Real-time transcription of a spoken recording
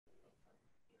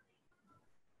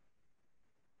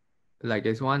like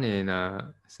there's one in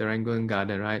Serangoon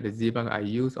Garden, right? The zebra I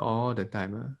use all the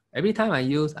time. Every time I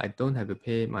use, I don't have to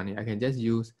pay money. I can just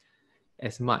use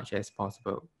as much as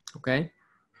possible. Okay.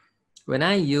 When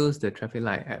I use the traffic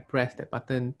light, I press the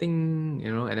button, ding,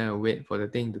 and then I wait for the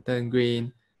thing to turn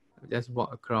green. I just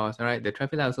walk across. All right. The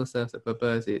traffic light also serves a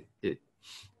purpose. It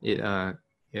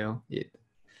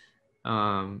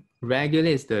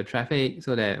regulates the traffic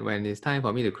so that when it's time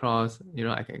for me to cross,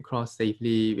 I can cross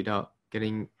safely without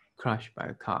getting crushed by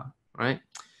a car, right?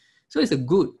 So it's a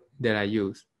good that I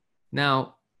use.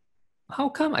 Now, how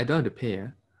come I don't have to pay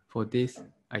for this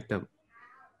item?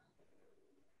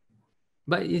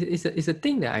 But it's a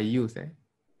thing that I use.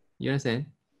 You understand?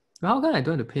 But how come I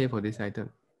don't have to pay for this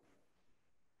item?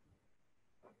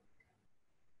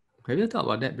 Have you thought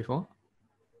about that before?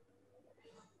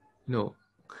 No.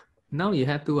 Now you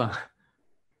have to.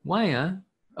 Why?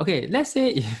 Okay, let's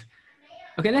say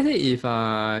if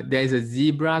there is a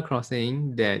zebra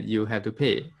crossing that you have to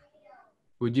pay,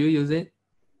 would you use it?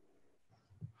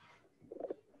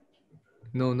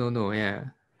 No, yeah.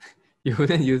 You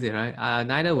wouldn't use it, right?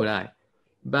 Neither would I.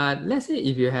 But let's say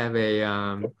if you have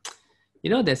a,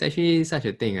 there's actually such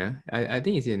a thing. I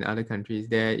think it's in other countries.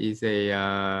 There is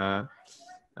a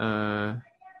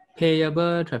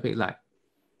payable traffic light.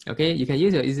 Okay, you can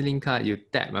use your EasyLink card, you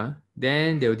tap,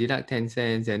 then they'll deduct 10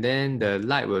 cents and then the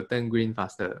light will turn green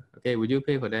faster. Okay, would you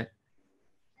pay for that?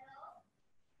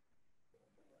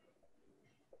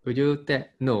 Would you tap?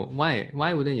 No, why?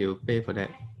 Why wouldn't you pay for that?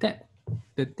 Tap,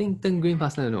 the thing turn green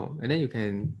faster, no, and then you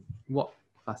can walk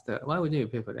faster. Why wouldn't you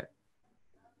pay for that?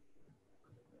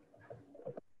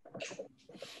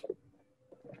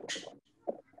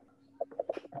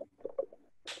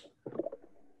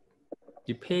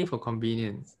 You pay for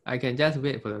convenience. I can just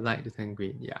wait for the light to turn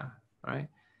green. Yeah, all right.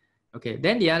 Okay,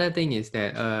 then the other thing is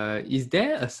that, is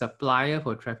there a supplier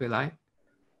for traffic light?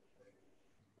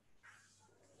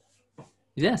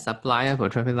 Is there a supplier for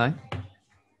traffic light?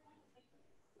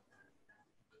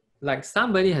 Like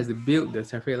somebody has to build the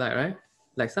traffic light, right?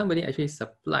 Like somebody actually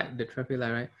supplied the traffic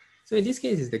light, right? So in this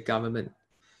case, it's the government.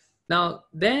 Now,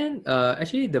 then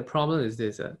actually the problem is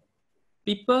this.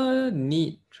 People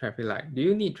need traffic light. Do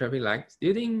you need traffic lights? Do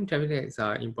you think traffic lights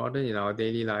are important in our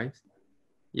daily lives?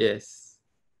 Yes.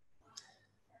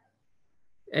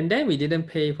 And then we didn't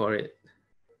pay for it.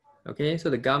 Okay, so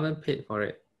the government paid for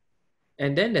it.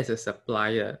 And then there's a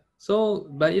supplier. So,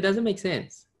 but it doesn't make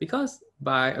sense because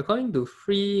according to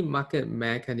free market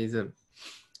mechanism,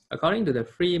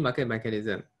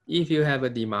 if you have a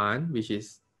demand, which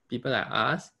is people like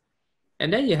us,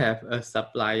 and then you have a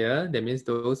supplier, that means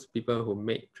those people who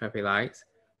make traffic lights.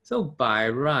 So by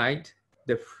right,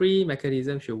 the free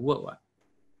mechanism should work. What?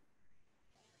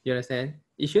 You understand?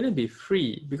 It shouldn't be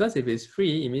free because if it's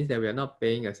free, it means that we are not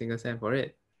paying a single cent for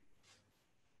it.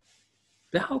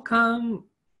 But how come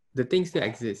the thing still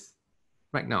exists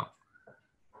right now?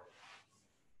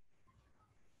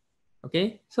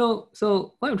 Okay, so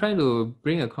what I'm trying to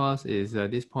bring across is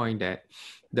this point that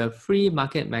the free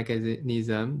market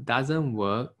mechanism doesn't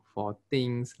work for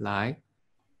things like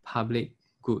public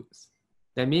goods.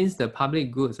 That means the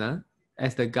public goods,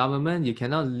 as the government, you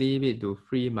cannot leave it to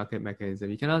free market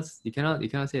mechanism. You cannot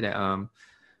say that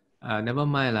never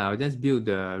mind lah, I'll just build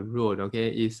the road. Okay,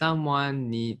 if someone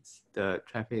needs the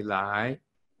traffic light,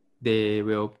 they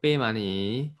will pay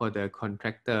money for the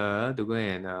contractor to go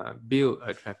and build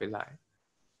a traffic light.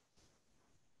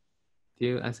 Do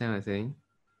you understand what I'm saying?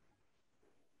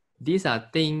 These are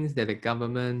things that the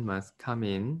government must come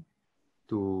in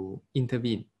to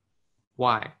intervene.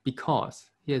 Why? Because,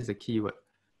 here's the keyword,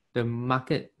 the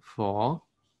market for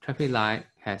traffic light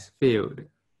has failed.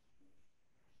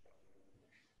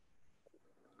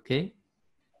 Okay?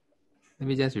 Let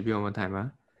me just repeat one more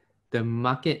time. The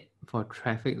market for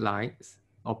traffic lights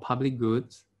or public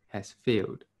goods has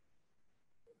failed.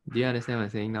 Do you understand what I'm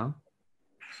saying now?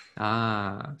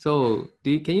 So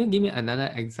can you give me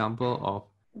another example of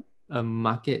a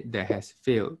market that has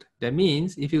failed? That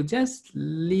means if you just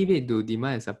leave it to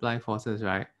demand and supply forces,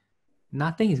 right,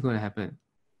 nothing is going to happen,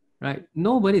 right?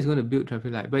 Nobody is going to build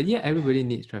traffic light, but yet everybody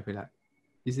needs traffic light.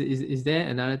 Is there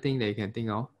another thing that you can think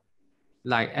of?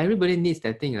 Like everybody needs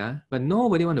that thing, but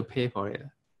nobody want to pay for it.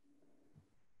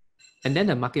 And then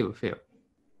the market will fail.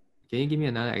 Can you give me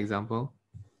another example?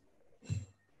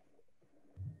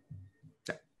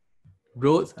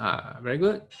 Roads are very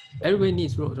good. Everybody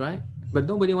needs roads, right? But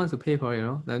nobody wants to pay for it,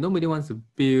 Like nobody wants to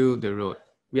build the road.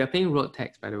 We are paying road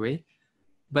tax, by the way.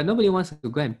 But nobody wants to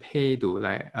go and pay to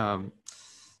like,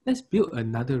 let's build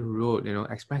another road,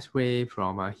 expressway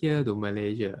from here to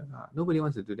Malaysia. Nobody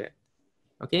wants to do that.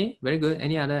 Okay, very good.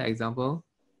 Any other example?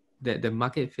 that the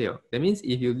market fail. That means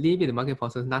if you leave it to market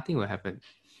forces, nothing will happen.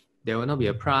 There will not be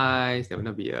a price. There will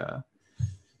not be a,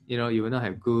 you will not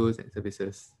have goods and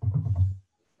services.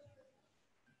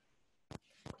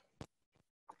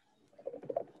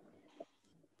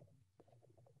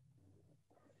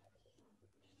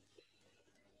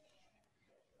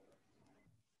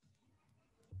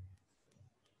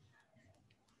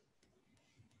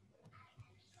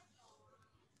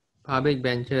 Public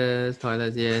benches,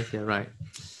 toilets, yes, you're right.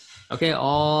 Okay,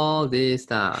 all this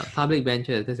stuff. Public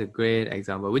benches, that's a great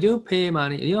example. Would you pay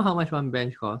money? You know how much one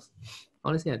bench costs?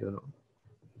 Honestly, I don't know.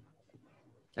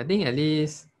 I think at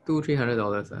least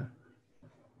 $200-300.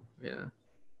 Yeah.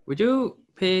 Would you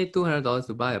pay $200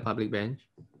 to buy a public bench?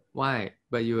 Why?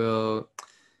 But you will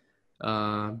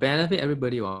benefit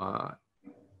everybody, or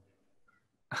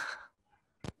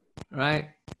right?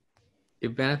 You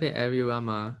benefit everyone,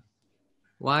 ma.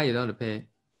 Why you don't want to pay?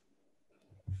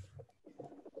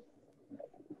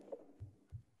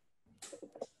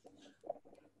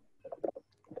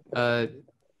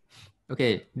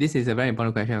 Okay, this is a very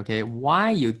important question. Okay,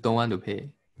 why you don't want to pay?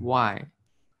 Why?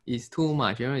 It's too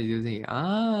much. Everyone is using it.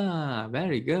 Ah,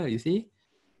 very good. You see,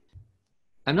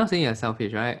 I'm not saying you're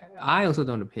selfish, right? I also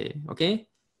don't want to pay. Okay,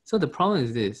 so the problem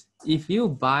is this: if you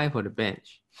buy for the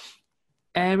bench,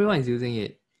 everyone is using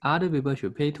it. Other people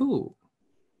should pay too.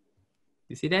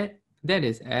 You see that? That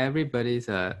is everybody's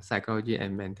psychology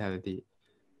and mentality.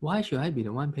 Why should I be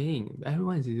the one paying?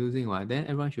 Everyone is using one, then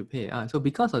everyone should pay. So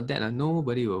because of that,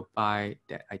 nobody will buy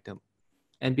that item.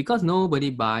 And because nobody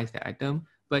buys the item,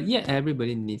 but yet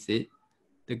everybody needs it,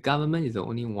 the government is the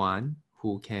only one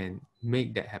who can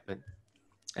make that happen.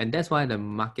 And that's why the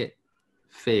market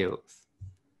fails.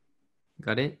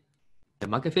 Got it? The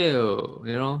market failed,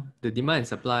 the demand and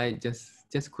supply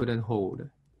just couldn't hold.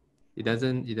 It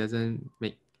doesn't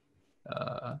make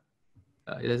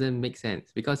it doesn't make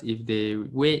sense, because if they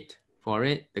wait for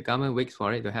it, the government waits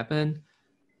for it to happen,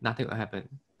 nothing will happen.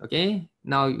 Okay,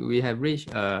 now we have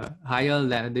reached a higher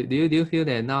level. Do you feel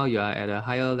that now you are at a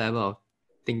higher level of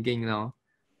thinking now?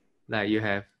 Like you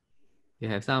have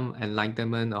some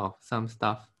enlightenment of some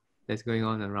stuff that's going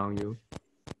on around you.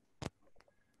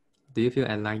 Do you feel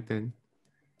enlightened?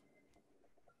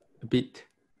 A bit.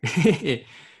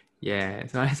 Yeah.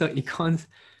 So econs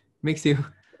makes you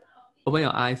open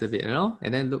your eyes a bit,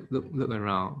 and then look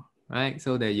around, right?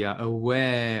 So that you are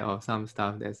aware of some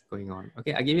stuff that's going on.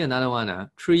 Okay, I give you another one.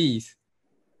 Trees.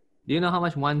 Do you know how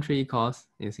much one tree costs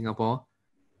in Singapore?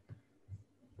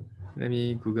 Let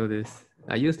me Google this.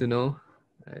 I used to know.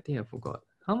 I think I forgot.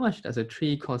 How much does a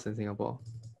tree cost in Singapore?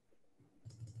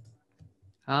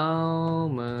 How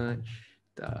much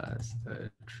does a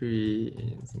tree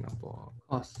in Singapore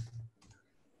cost?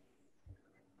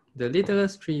 The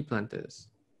littlest tree planters.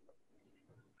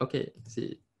 Okay,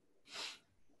 see.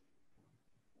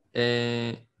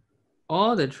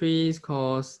 All the trees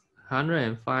cost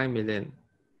 105 million.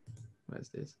 What's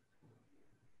this?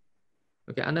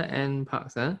 Okay, under N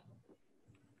parks, huh?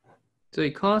 So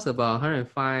it costs about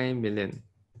 105 million.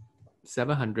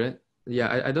 700.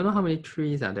 Yeah, I don't know how many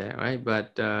trees are there, right?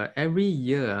 But every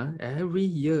year,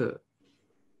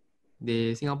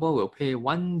 Singapore will pay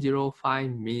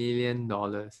 $105 million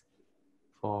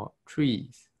for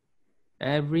trees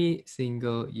every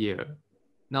single year.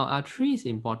 Now, are trees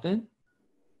important,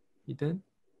 Ethan?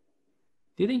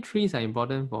 Do you think trees are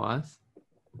important for us?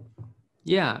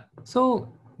 Yeah.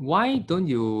 So why don't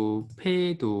you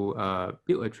pay to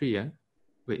build a tree?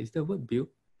 Wait, is the word build?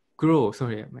 Grow.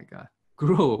 Sorry, oh my God.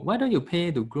 Grow. Why don't you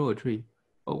pay to grow a tree?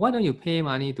 Or why don't you pay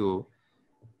money to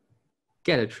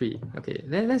get a tree? Okay,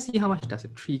 let's see how much does a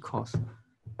tree cost.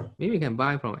 Maybe we can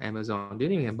buy from Amazon. Do you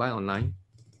think we can buy online?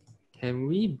 Can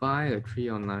we buy a tree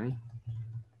online?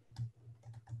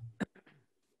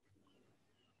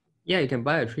 Yeah, you can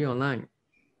buy a tree online.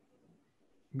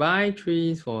 Buy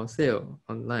trees for sale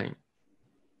online.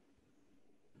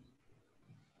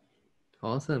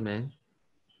 Awesome, man.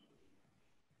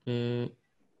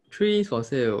 Trees for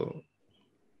sale.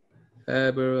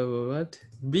 What?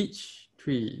 Beech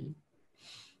tree.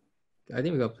 I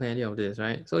think we got plenty of this,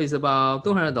 right? So it's about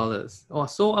 $200. Oh,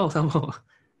 sold out somehow.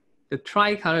 The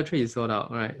tri-color tree is sold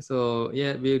out, right? So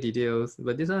yeah, view details.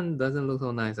 But this one doesn't look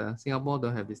so nice. Singapore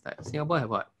don't have this type. Singapore have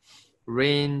what?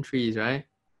 Rain trees, right?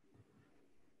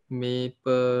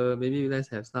 Maple. Maybe let's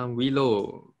have some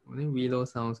willow. I think willow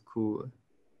sounds cool.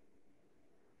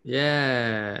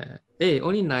 Yeah. Hey,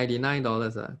 only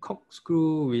 $99.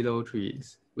 Corkscrew willow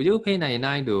trees. Would you pay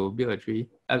 99 to build a tree?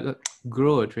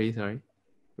 Grow a tree, sorry.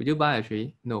 Would you buy a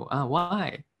tree? No.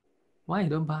 Why? Why you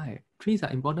don't buy? Trees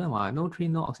are important. Why? No tree,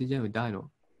 no oxygen, we die. No.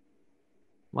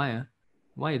 Why?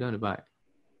 Why you don't buy?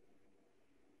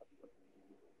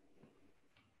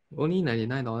 Only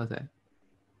 $99 eh.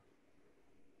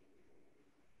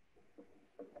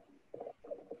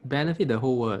 Benefit the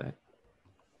whole world eh.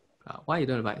 Why you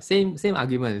don't buy? Same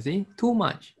argument, see? Too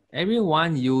much.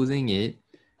 Everyone using it,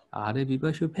 other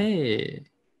people should pay.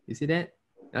 You see that?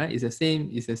 Right? It's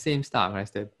the same stuff, right?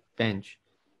 It's the bench.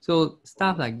 So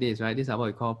stuff like this, right? These are what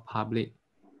we call public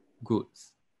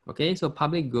goods. Okay, so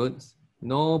public goods,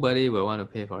 nobody will want to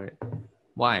pay for it.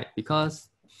 Why? Because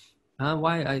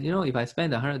why? If I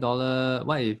spend $100,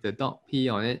 what if the dog pee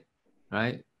on it,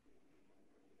 right?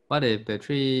 What if the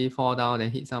tree fall down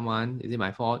and hit someone? Is it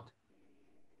my fault?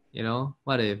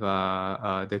 What if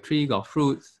the tree got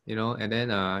fruits, and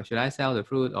then should I sell the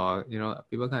fruit, or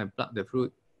people come and pluck the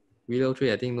fruit? Willow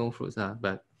tree, I think no fruits,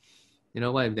 but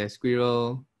what if there's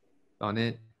squirrel on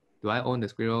it? Do I own the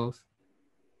squirrels?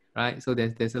 Right? So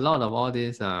there's a lot of all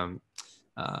these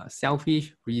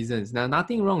selfish reasons. Now,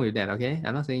 nothing wrong with that, okay?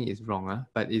 I'm not saying it's wrong,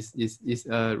 but it's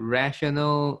a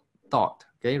rational thought,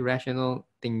 okay? Rational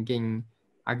thinking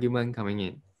argument coming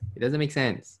in. It doesn't make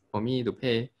sense for me to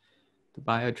pay to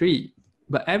buy a tree.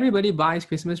 But everybody buys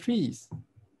Christmas trees.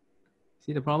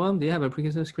 See the problem? Do you have a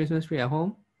Christmas tree at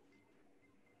home?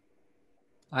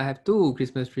 I have 2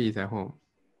 Christmas trees at home,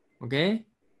 okay?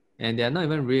 And they are not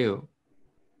even real.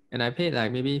 And I paid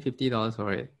like maybe $50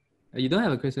 for it. You don't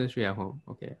have a Christmas tree at home,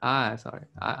 okay? Sorry.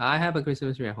 I have a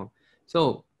Christmas tree at home.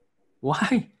 So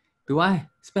why do I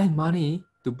spend money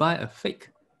to buy a fake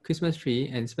Christmas tree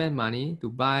and spend money to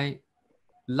buy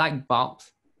light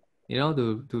bulbs,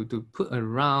 to put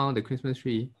around the Christmas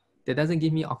tree that doesn't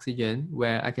give me oxygen,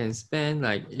 where I can spend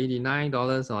like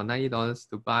 $89 or $90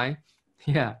 to buy,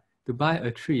 to buy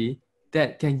a tree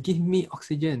that can give me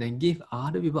oxygen and give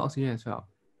other people oxygen as well,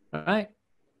 right?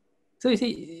 So you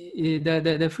see,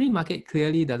 the free market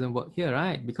clearly doesn't work here,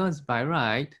 right? Because by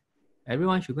right,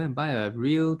 everyone should go and buy a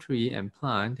real tree and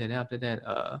plant, and then after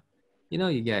that,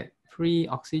 you get free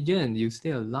oxygen. You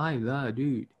stay alive,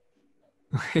 dude.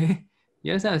 Okay,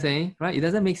 you understand what I'm saying, right? It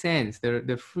doesn't make sense.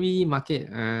 The free market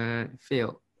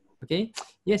failed. Okay,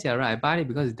 yes, you're right. I buy it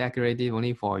because it's decorative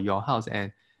only for your house,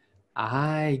 and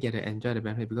I get to enjoy the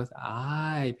benefit because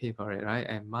I pay for it, right?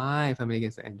 And my family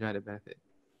gets to enjoy the benefit.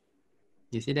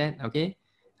 You see that? Okay,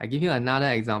 I give you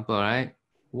another example, right?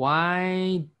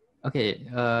 Why? Okay,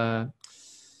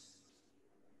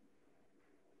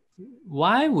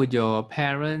 why would your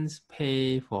parents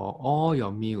pay for all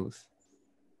your meals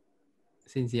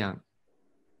since young?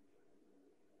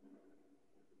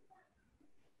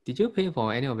 Did you pay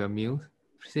for any of your meals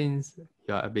since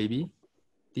you're a baby?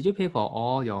 Did you pay for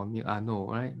all your meals? No,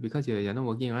 right? Because you're not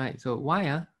working, right? So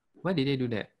why? Why did they do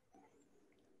that?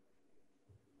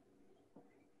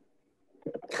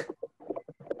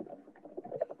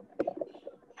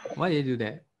 Why did they do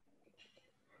that?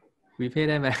 We pay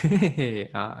them back.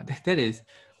 That is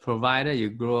provided you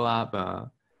grow up.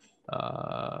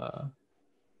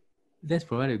 That's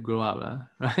provided you grow up,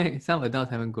 right? Some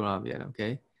adults haven't grown up yet.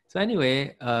 Okay. So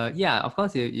anyway, yeah, of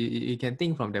course you can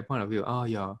think from that point of view. Oh,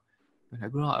 yeah, when I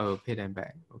grow up, I will pay them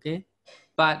back. Okay.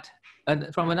 But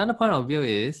from another point of view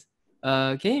is,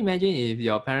 can you imagine if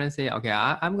your parents say, okay,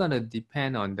 I'm going to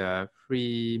depend on the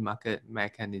free market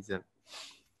mechanism.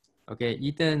 Okay,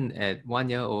 Ethan at 1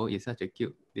 year old is such a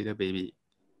cute little baby.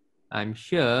 I'm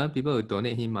sure people will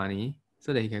donate him money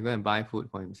so that he can go and buy food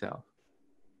for himself.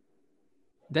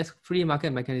 That's free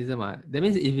market mechanism. That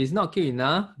means if he's not cute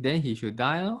enough, then he should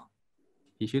die.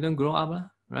 He shouldn't grow up,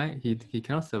 right? He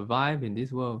cannot survive in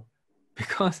this world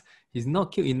because he's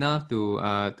not cute enough to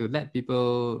let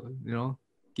people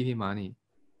give him money.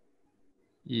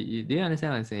 Do you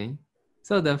understand what I'm saying?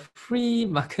 So the free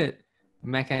market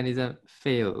mechanism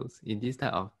fails in this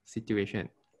type of situation.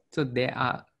 So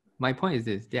my point is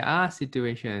this: there are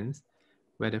situations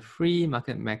where the free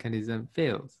market mechanism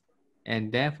fails,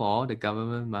 and therefore the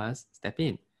government must step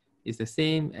in. It's the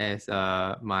same as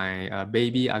my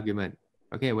baby argument.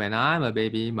 Okay, when I'm a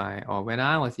baby, or when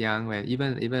I was young, when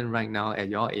even right now at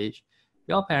your age,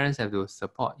 your parents have to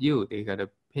support you. They gotta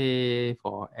pay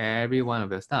for every one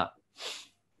of your stuff.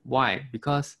 Why?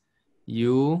 Because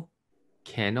you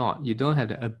don't have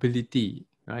the ability,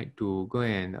 right, to go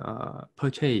and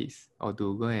purchase or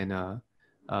to go and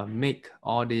make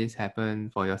all this happen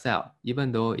for yourself,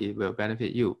 even though it will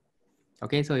benefit you.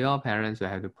 Okay, so your parents will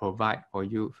have to provide for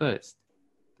you first.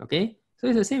 Okay, so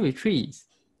it's the same with trees.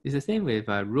 It's the same with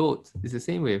roads. It's the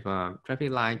same with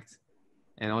traffic lights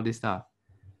and all this stuff.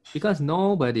 Because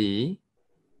nobody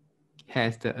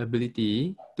has the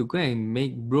ability to go and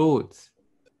make roads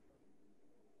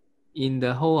in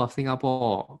the whole of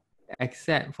Singapore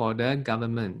except for the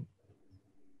government.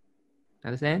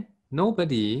 Understand?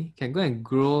 Nobody can go and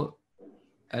grow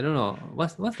I don't know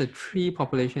what's the tree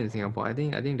population in Singapore. I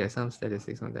think there's some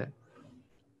statistics on that.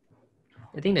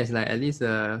 I think there's like at least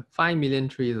 5 million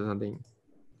trees or something.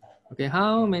 Okay,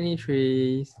 how many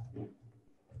trees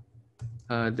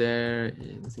are there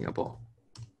in Singapore?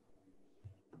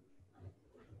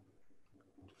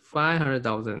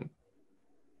 500,000.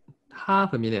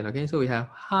 500,000. Okay, so we have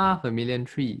 500,000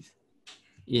 trees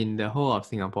in the whole of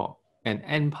Singapore, and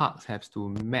NParks has to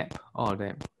map all of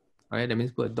them. Okay, that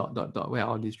means put a dot dot dot where are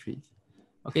all these trees.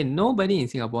 Okay, nobody in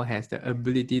Singapore has the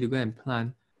ability to go and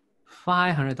plant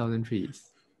 500,000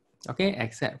 trees. Okay,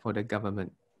 except for the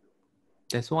government.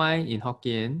 That's why in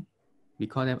Hokkien we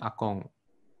call them Akong.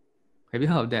 Have you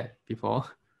heard of that before?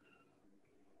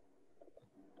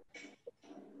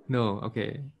 No,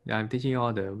 okay. Yeah, I'm teaching you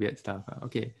all the weird stuff.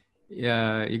 Okay.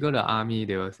 Yeah, you go to the army,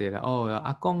 they will say that, oh,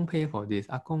 Akong pay for this,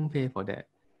 Akong pay for that.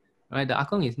 Right? The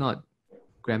Akong is not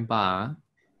grandpa.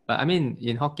 But I mean,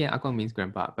 in Hokkien, Akong means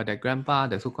grandpa. But the grandpa,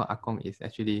 the so-called Akong, is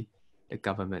actually the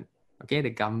government. Okay,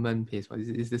 the government pays for this.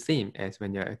 It's the same as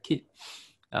when you're a kid.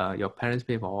 Your parents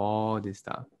pay for all this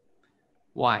stuff.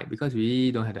 Why? Because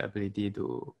we don't have the ability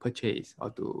to purchase or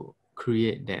to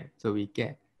create them. So we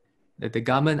get that the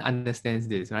government understands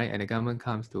this, right? And the government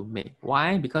comes to make.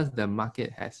 Why? Because the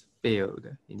market has failed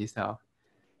in this type of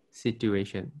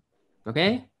situation.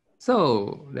 Okay?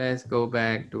 So let's go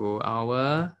back to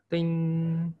our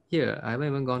thing here. I haven't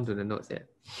even gone to the notes yet.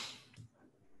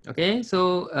 Okay,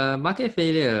 so market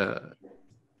failure.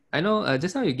 I know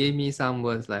just now you gave me some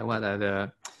words like what are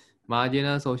the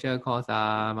marginal social costs,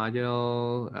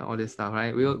 marginal all this stuff,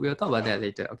 right? We'll talk about that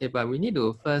later. Okay, but we need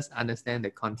to first understand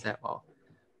the concept of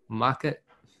market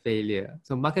failure.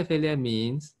 So market failure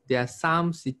means there are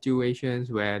some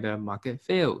situations where the market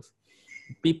fails.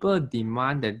 People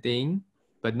demand the thing,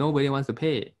 but nobody wants to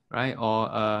pay, right?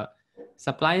 Or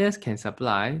suppliers can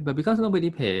supply, but because nobody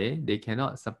pay, they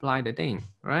cannot supply the thing,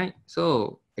 right?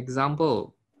 So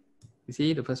example, you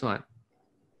see the first one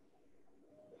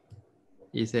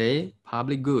is a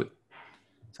public good.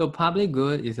 So public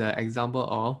good is an example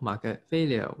of market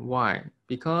failure. Why?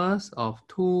 Because of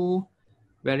two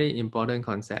very important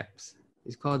concepts.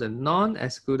 It's called the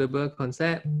non-excludable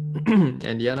concept,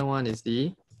 and the other one is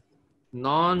the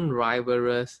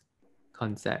non-rivalrous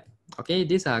concept. Okay,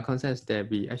 these are concepts that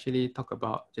we actually talked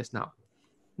about just now.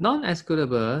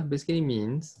 Non-excludable basically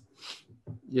means,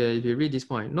 yeah, if you read this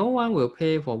point, no one will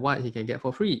pay for what he can get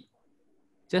for free.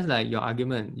 Just like your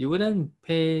argument, you wouldn't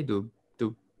pay to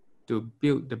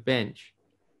build the bench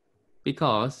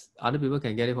because other people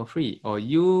can get it for free, or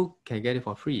you can get it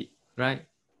for free, right?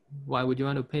 Why would you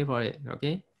want to pay for it?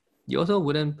 Okay, you also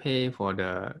wouldn't pay for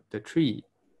the tree.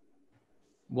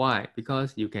 Why?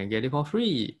 Because you can get it for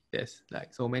free. There's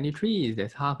like so many trees,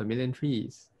 there's 500,000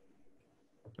 trees.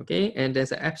 Okay, and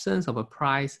there's an absence of a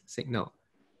price signal.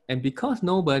 And because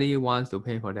nobody wants to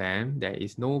pay for them, there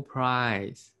is no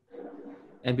price.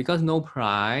 And because no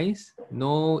price,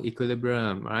 no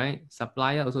equilibrium, right?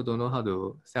 Supplier also don't know how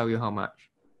to sell you how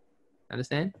much.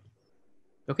 Understand?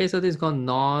 Okay, so this is called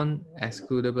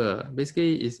non-excludable.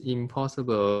 Basically, it's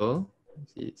impossible.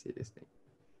 See this thing.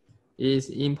 It's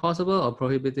impossible or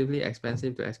prohibitively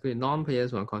expensive to exclude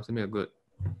non-payers from consuming a good.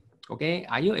 Okay,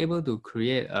 are you able to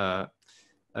create a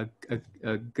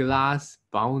glass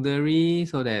boundary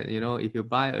so that, you know, if you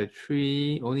buy a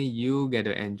tree, only you get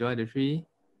to enjoy the tree?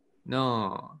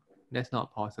 No, that's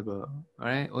not possible. All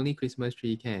right, only Christmas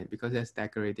tree can, because that's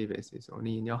decorative. It's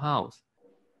only in your house,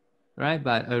 right?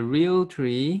 But a real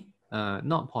tree,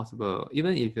 not possible.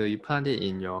 Even if you plant it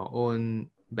in your own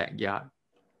backyard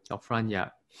or front yard.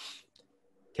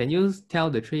 Can you tell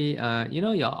the tree, you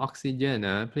know, your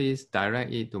oxygen, please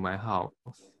direct it to my house.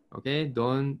 Okay,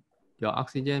 your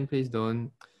oxygen, please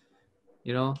don't,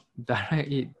 you know, direct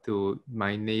it to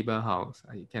my neighbor house.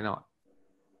 You cannot.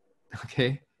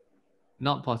 Okay,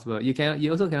 not possible.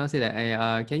 You also cannot say that,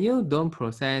 hey, can you don't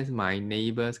process my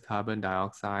neighbor's carbon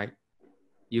dioxide?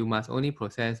 You must only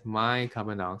process my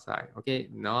carbon dioxide. Okay,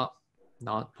 not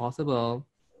possible.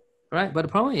 Right, but the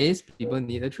problem is people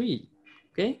need a tree.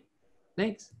 Okay,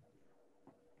 next.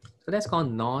 So that's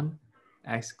called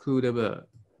non-excludable.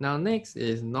 Now next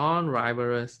is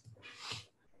non-rivalrous.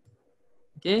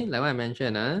 Okay, like what I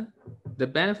mentioned, the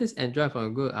benefits enjoyed from a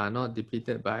good are not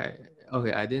depleted by,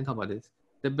 okay, I didn't talk about this.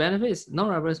 The benefits,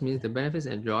 non-rivalrous means the benefits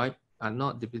enjoyed are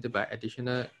not depleted by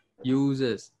additional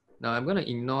users. Now I'm gonna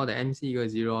ignore the MC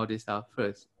equals 0, all this stuff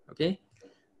first, okay?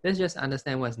 Let's just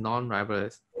understand what's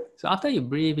non-rivalrous. So after you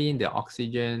breathe in the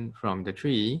oxygen from the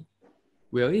tree,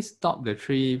 will it stop the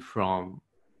tree from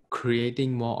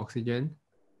creating more oxygen?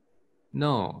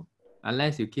 No,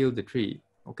 unless you kill the tree,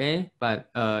 okay? But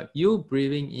you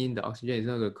breathing in the oxygen is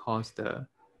not going to cause the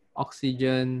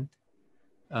oxygen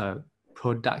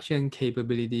production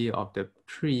capability of the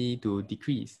tree to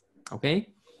decrease. Okay,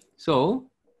 so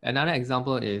another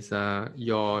example is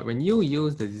when you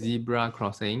use the zebra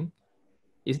crossing,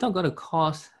 it's not going to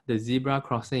cause the zebra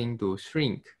crossing to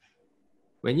shrink.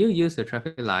 When you use the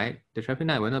traffic light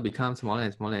will not become smaller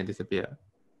and smaller and disappear.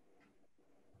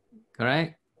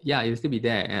 Correct? Yeah, it will still be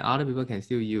there and other people can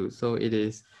still use. So it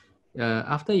is,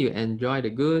 after you enjoy the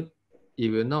good, it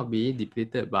will not be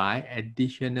depleted by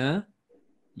additional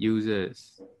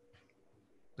users.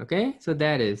 Okay, so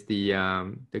that is the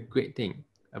great thing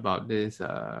about this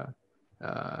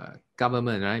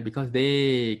government, right? Because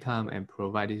they come and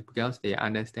provide this because they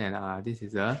understand this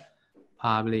is a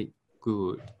public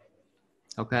good.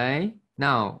 Okay,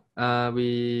 now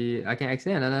I can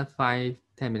extend another 5-10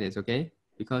 minutes, okay?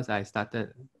 Because I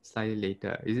started slightly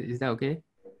later. Is that okay?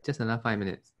 Just another 5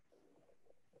 minutes.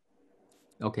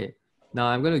 Okay. Now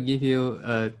I'm going to give you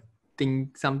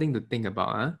something to think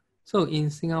about. Huh? So in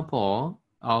Singapore,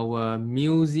 our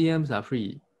museums are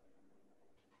free.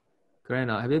 Correct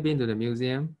now? Have you been to the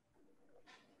museum?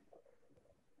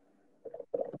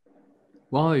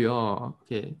 Wow, yeah.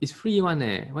 Okay. It's free one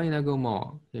eh. Why not go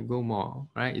more? You can go more,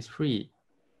 right? It's free.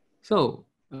 So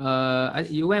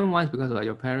you went once because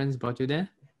your parents brought you there?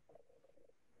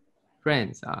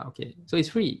 Friends. Okay. So it's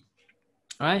free.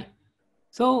 All right.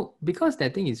 So because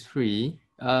that thing is free,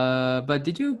 but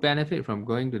did you benefit from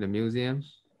going to the museum?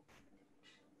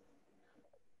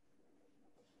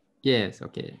 Yes,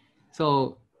 okay.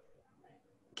 So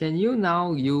can you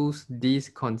now use this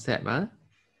concept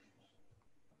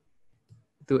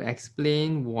to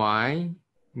explain why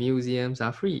museums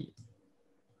are free?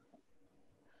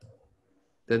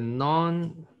 The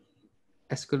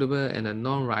non-excludable and the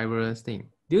non-rivalrous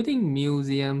thing. Do you think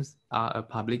museums are a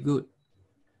public good?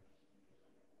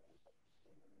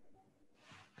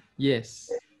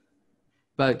 Yes.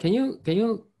 But can you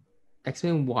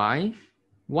explain why?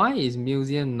 Why is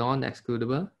museum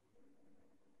non-excludable?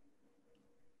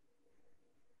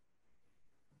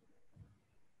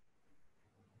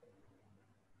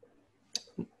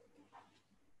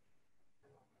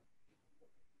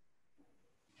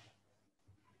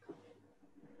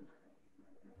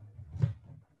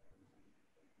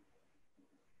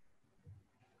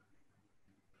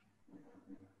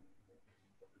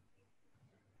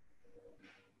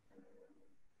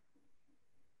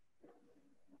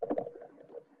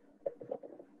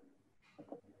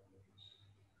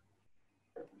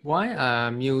 Why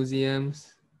are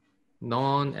museums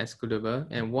non-excludable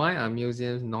and why are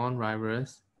museums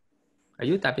non-rivalrous? Are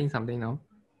you typing something now?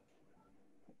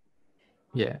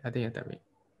 Yeah, I think you're typing.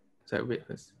 So wait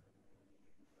first.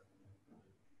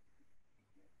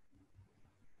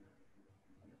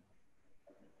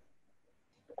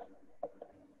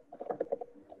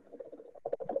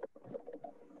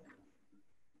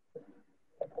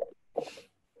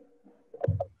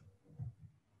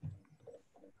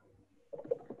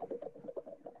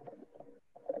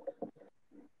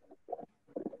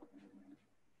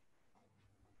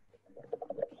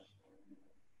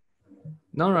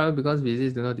 Non-rival because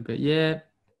visits do not depend. Yeah,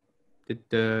 I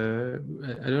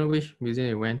don't know which museum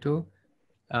you went to.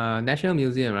 National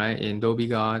Museum, right, in Dhoby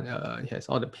Ghaut, it has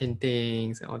all the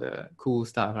paintings and all the cool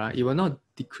stuff, right? It will not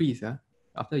decrease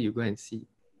after you go and see.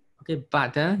 Okay,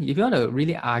 but if you want to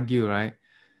really argue, right,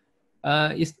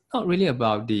 it's not really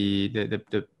about the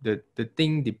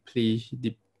thing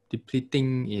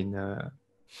depleting in uh,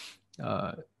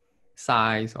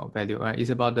 size or value, right? It's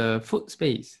about the foot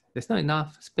space. There's not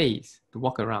enough space to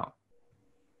walk around.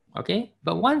 Okay,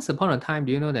 but once upon a time,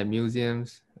 do you know that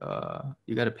museums,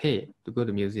 you got to pay to go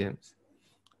to museums?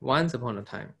 Once upon a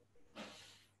time,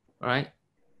 all right?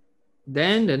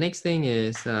 Then the next thing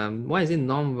is, why is it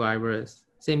non-virus?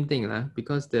 Same thing,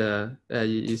 because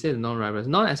you said non-virus,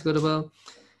 non-excludable.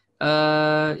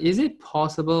 Is it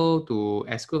possible to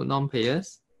exclude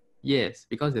non-payers? Yes,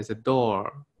 because there's a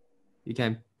door. You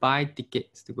can buy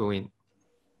tickets to go in.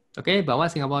 Okay, but what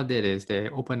Singapore did is they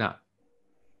open up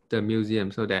the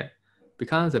museum so that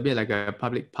becomes a bit like a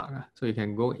public park. So you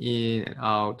can go in and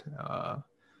out.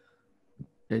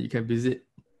 And you can visit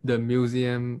the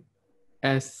museum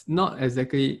as not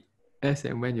exactly as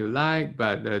and when you like,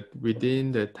 but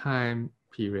within the time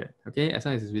period. Okay, as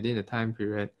long as it's within the time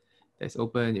period that's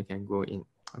open, you can go in.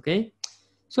 Okay,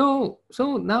 so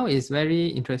now it's very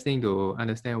interesting to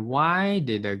understand why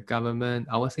did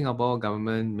our Singapore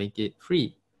government make it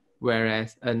free,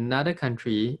 whereas another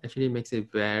country actually makes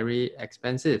it very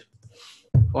expensive.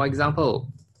 For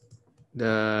example,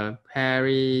 the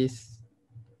Paris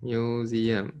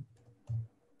Museum,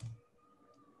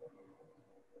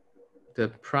 the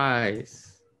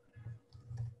price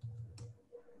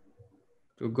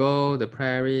To go the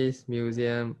Paris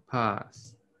Museum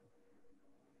Pass.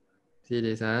 See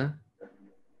this, huh?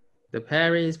 The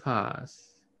Paris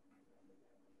Pass.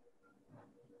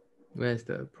 Where's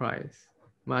the price?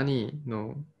 Money,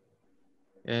 no.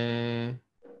 And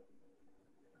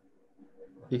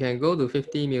you can go to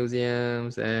 50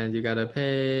 museums and you gotta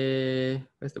pay,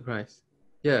 where's the price?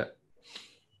 Here,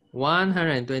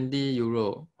 120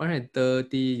 euro,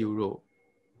 130 euro.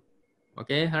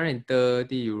 Okay,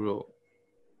 130 euro.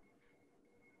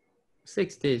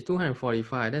 6 days,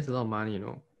 245, that's a lot of money, you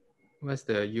know. What's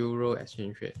the euro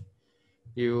exchange rate?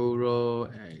 Euro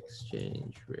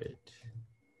exchange rate.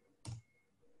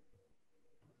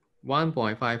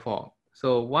 1.54.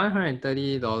 So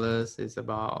 $130 is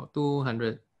about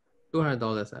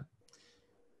 $200.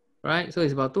 Right? So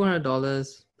it's about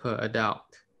 $200 per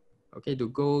adult. Okay, to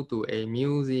go to a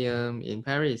museum in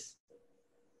Paris.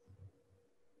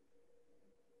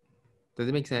 Does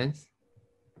it make sense?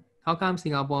 How come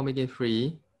Singapore make it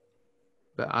free,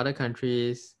 but other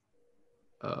countries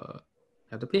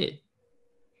have to pay?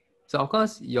 So of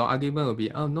course, your argument will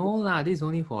be, oh no lah, this is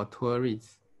only for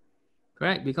tourists.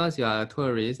 Correct? Because you are a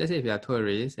tourist. Let's say if you are a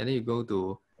tourist and then you go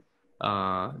to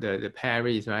the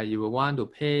Paris, right? You will want to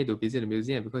pay to visit the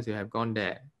museum because you have gone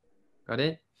there. Got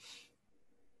it?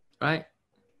 Right?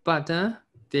 But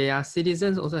their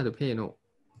citizens also have to pay, no?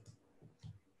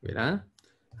 Wait,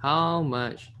 how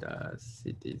much does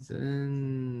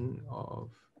citizen of,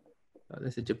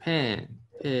 let's say Japan,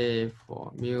 pay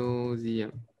for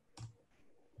museum?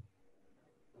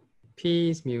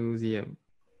 Peace Museum.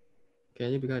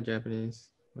 Can you become Japanese?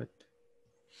 What?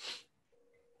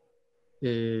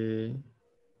 Okay,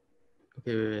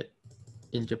 wait.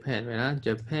 In Japan, right?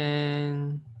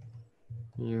 Japan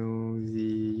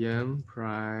museum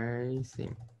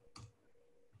pricing.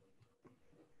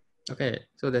 Okay,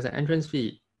 so there's an entrance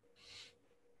fee.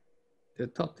 The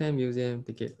top 10 museum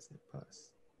tickets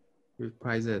pass with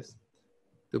prices.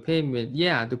 To pay,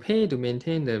 yeah, to pay to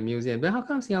maintain the museum. But how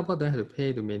come Singapore don't have to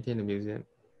pay to maintain the museum?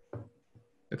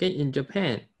 Okay, in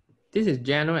Japan, this is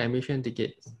general admission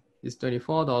tickets. It's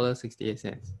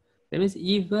 $24.68. That means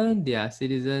even their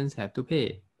citizens have to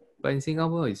pay. But in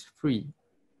Singapore, it's free.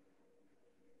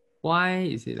 Why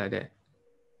is it like that?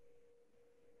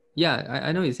 Yeah,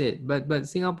 I know you said, but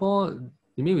Singapore,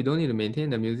 you mean we don't need to maintain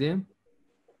the museum?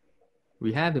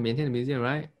 We have to maintain the museum,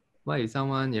 right? What if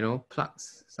someone,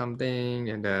 plugs something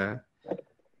and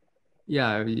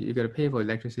yeah, you gotta pay for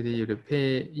electricity, you have to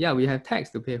pay. Yeah, we have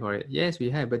tax to pay for it. Yes, we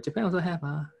have, but Japan also have.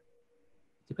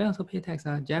 Japan also pay tax.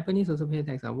 Japanese also pay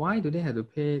tax. Why do they have to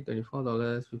pay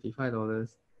 $24,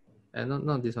 $55? And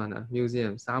not this one.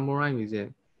 Museum, Samurai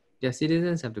Museum. Their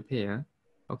citizens have to pay.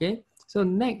 Okay, so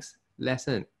next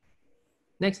lesson,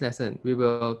 we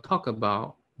will talk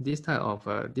about this type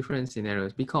of different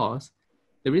scenarios because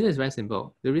the reason is very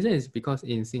simple. The reason is because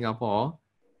in Singapore,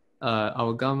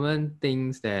 our government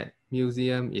thinks that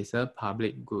museum is a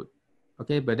public good.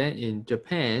 Okay, but then in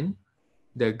Japan,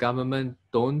 the government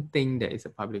don't think that it's a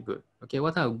public good. Okay,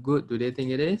 what type of good do they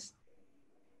think it is?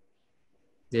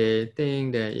 They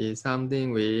think that it's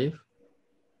something with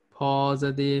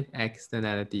positive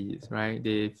externalities, right?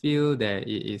 They feel that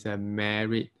it is a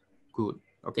merit good.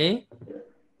 Okay,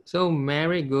 so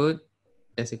merit good,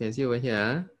 as you can see over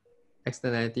here,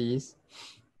 externalities,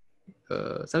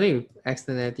 something with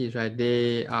externalities, right?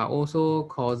 They are also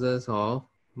causes of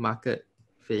market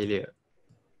failure.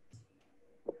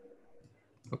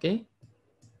 Okay,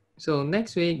 so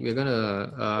next week we're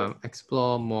gonna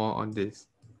explore more on this.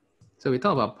 So we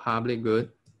talk about public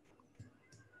good.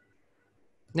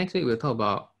 Next week we'll talk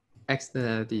about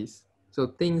externalities. So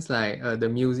things like the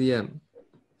museum,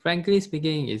 frankly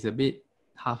speaking, is a bit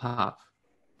half-half.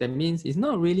 That means it's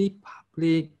not really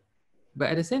public, but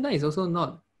at the same time, it's also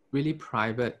not really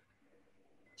private.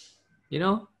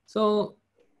 So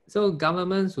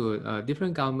governments would,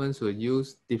 different governments would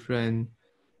use different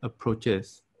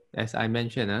approaches. As I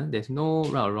mentioned, there's no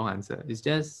right or wrong answer. It's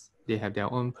just they have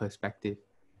their own perspective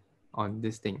on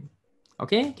this thing.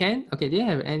 Okay, Ken? Okay, do you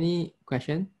have any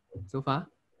question so far?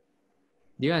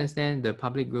 Do you understand the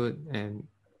public good and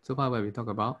so far what we talk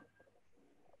about?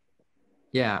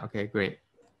 Yeah, okay, great.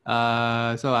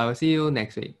 So I will see you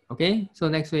next week. Okay, so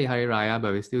next week Hari Raya,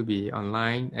 but we'll still be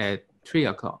online at 3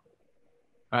 o'clock.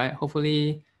 All right,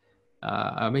 hopefully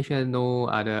I'll make sure no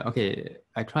other, okay,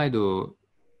 I try to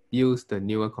use the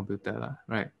newer computer,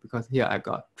 right? Because here I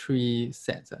got 3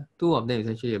 sets. 2 of them is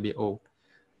actually a bit old.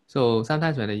 So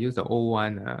sometimes when I use the old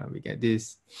one, we get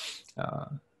this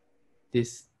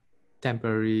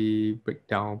temporary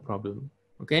breakdown problem.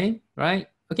 Okay, right?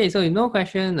 Okay, so if no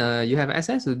question, you have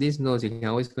access to these notes, you can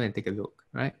always go and take a look,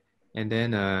 right? And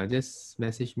then just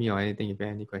message me or anything if you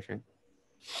have any question.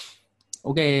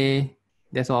 Okay,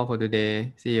 that's all for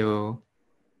today. See you.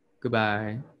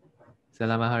 Goodbye.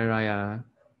 Selamat Hari Raya.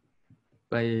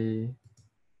 Bye.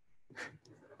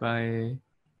 Bye.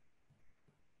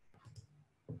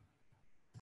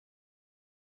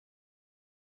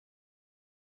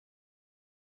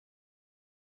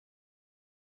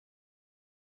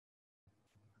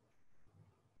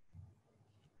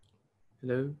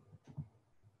 Hello.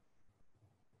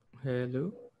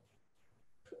 Hello.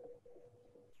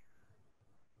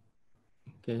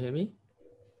 Can you hear me?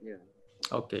 Yeah.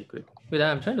 Okay, good. Wait,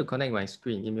 I'm trying to connect my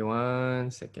screen. Give me 1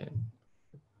 second.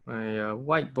 My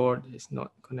whiteboard is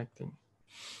not connecting.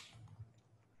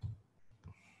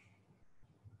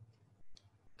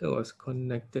 That was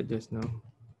connected just now.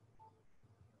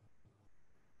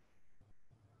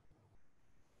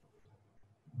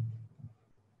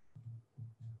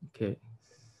 Okay,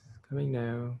 it's coming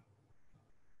now.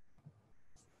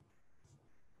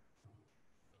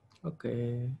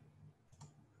 Okay.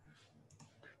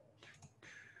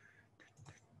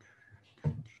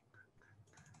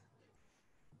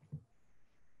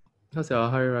 How's your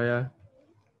Hari Raya?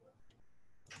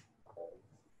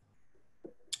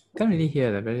 Can't really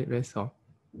hear that. Very, very soft.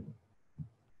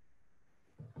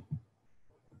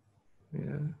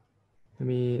 Yeah. Let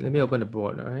me open the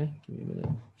board, all right? Give me a minute.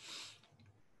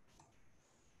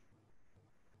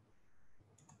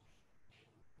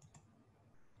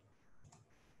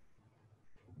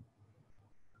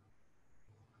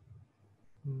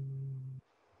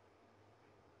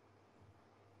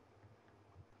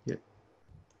 Yep.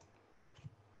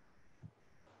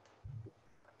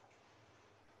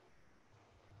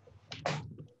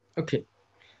 Okay.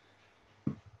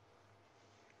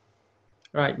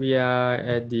 Right, we are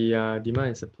at the demand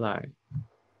and supply,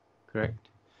 correct?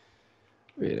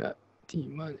 Wait,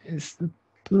 demand and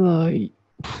supply.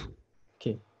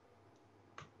 Okay.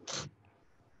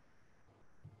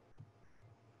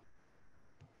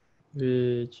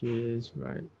 Which is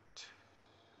right.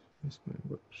 Where's my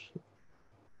worksheet?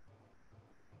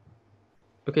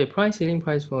 Okay, price ceiling,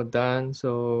 price for done.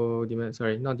 So demand,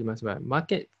 sorry, not demand supply.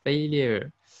 Market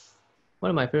failure. One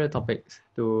of my favorite topics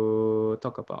to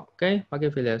talk about. Okay,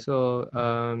 market failure. So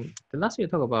the last week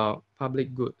we talked about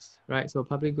public goods, right? So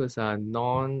public goods are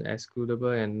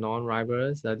non-excludable and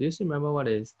non-rivalrous. Do you still remember what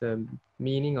is the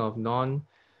meaning of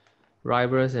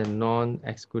non-rivalrous and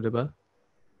non-excludable?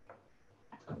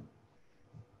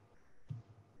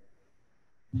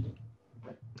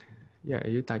 Yeah, are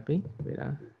you typing? Wait,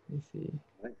 let's see.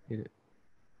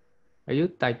 Are you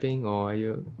typing or are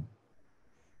you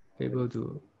able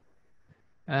to?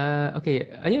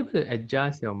 Okay, are you able to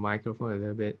adjust your microphone a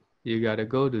little bit? You gotta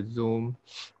go to Zoom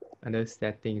under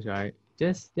settings, right?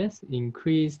 Just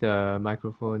increase the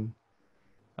microphone,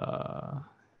 what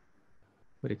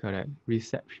do you call that?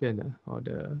 Reception or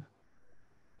the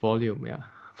volume, yeah,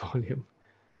 volume.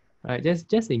 Right,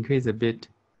 just increase a bit.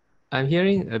 I'm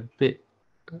hearing a bit.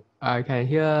 I can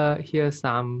hear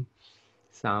some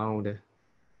sound,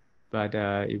 but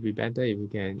it'd be better if you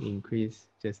can increase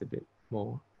just a bit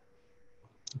more.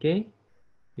 Okay,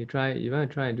 you try. You want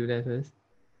to try and do that first?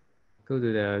 Go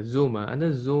to the Zoom.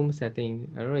 Under Zoom setting,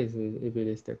 I don't know if it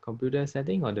is the computer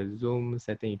setting or the Zoom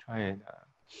setting. You try and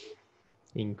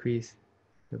increase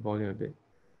the volume a bit.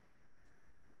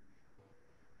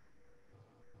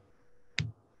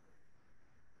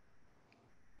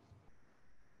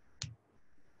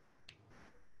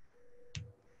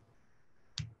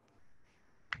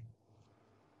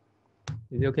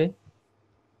 Is it okay?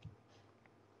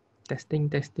 Testing,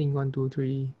 testing, 1, 2,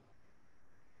 3.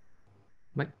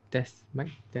 Mic test,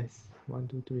 1,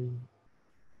 2, 3.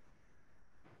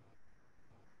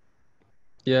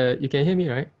 Yeah, you can hear me,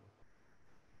 right?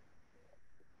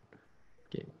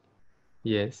 Okay.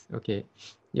 Yes. Okay.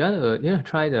 You wanna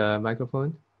try the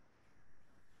microphone?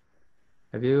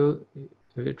 Have you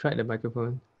tried the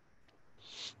microphone?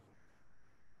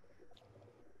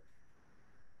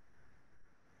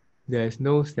 There's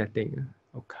no setting.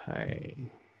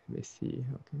 Okay. Let me see.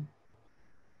 Okay.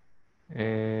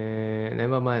 And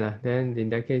never mind. Then in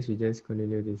that case, we just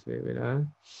continue this way. Wait,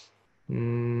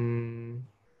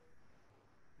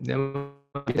 never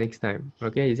mind, next time.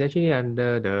 Okay. It's actually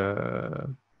under the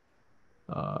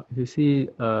if you see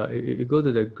if you go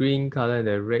to the green color and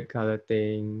the red color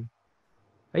thing.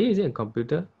 Are you using a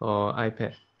computer or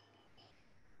iPad?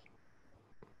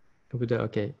 Computer,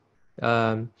 okay.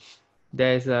 Um,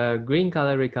 there's a green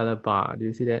color, red color bar. Do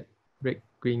you see that? Red,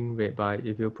 green, red bar.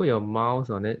 If you put your mouse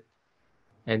on it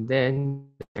and then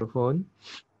microphone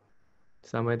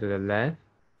somewhere to the left,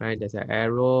 right? There's an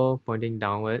arrow pointing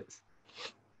downwards.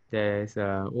 there's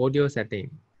a audio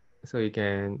setting. So you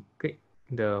can click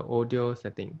the audio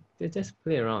setting. Just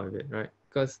play around with it, right?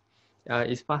 Because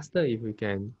it's faster if we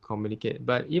can communicate.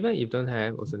 But even if don't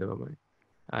have, also never mind.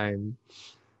 I'm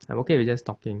I'm okay with just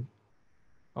talking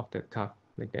off the cuff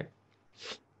like that.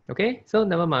 Okay, so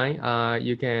never mind.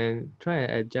 You can try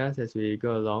and adjust as we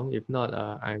go along. If not,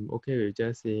 I'm okay with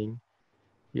just seeing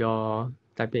your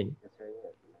typing.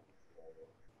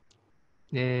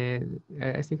 And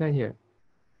I still can't hear.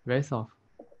 Very soft.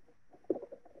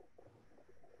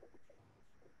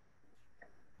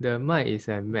 The mic is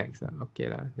at max. Okay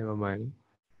lah, never mind.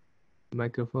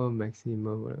 Microphone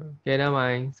maximum. Okay, never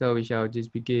mind. So we shall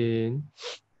just begin.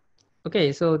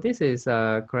 Okay, so this is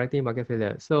correcting market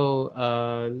failure. So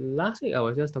last week I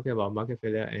was just talking about market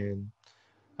failure and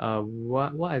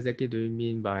what exactly do you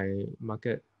mean by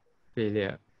market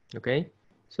failure? Okay,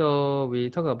 so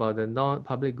we talk about the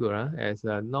non-public good as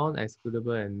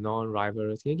non-excludable and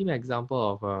non-rivalrous. Can you give me an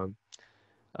example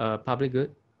of public good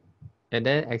and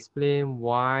then explain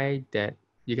why that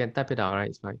you can type it out, right?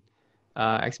 It's fine.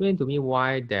 Explain to me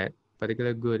why that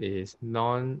particular good is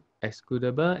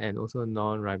non-excludable and also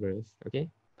non-rivalrous. Okay,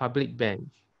 public bench.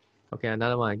 Okay,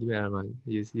 another one. Give me another one.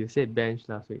 You said bench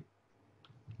last week.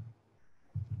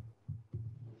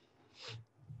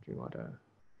 Drink water.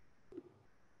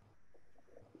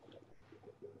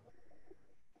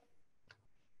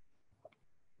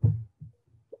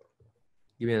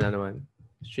 Give me another one.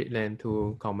 Street land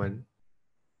too common.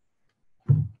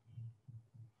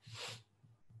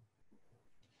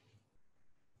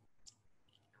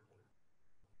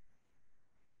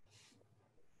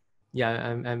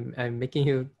 Yeah, I'm making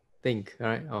you think, all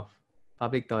right, of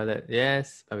public toilet.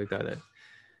 Yes, public toilet.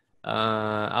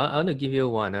 I want to give you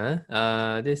one.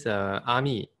 This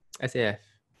army, SAF,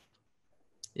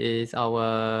 is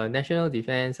our national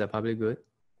defense a public good?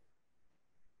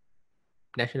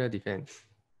 National defense,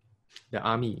 the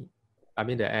army. I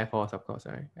mean the Air Force, of course,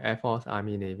 right? Air Force,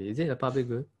 Army, Navy. Is it a public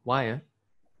good? Why?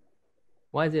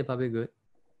 Why is it a public good?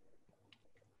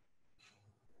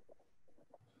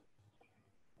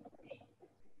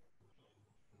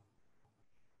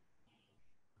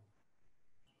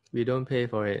 We don't pay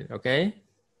for it, okay?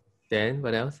 Then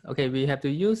what else? Okay, we have to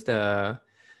use the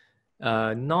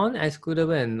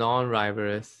non-excludable and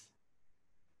non-rivalrous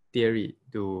theory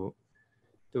to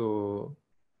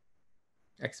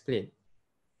explain.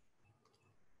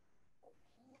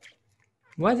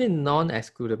 Why is it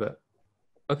non-excludable?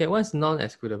 Okay, what's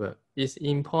non-excludable? It's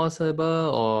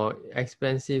impossible or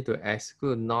expensive to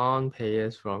exclude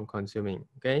non-payers from consuming,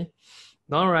 okay?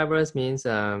 Non-rivalrous means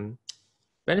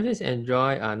benefits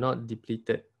enjoyed are not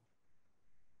depleted.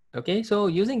 Okay, so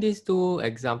using these two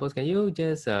examples, can you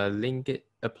just link it,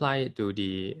 apply it to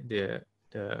the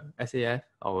SAF,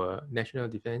 our national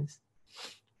defense?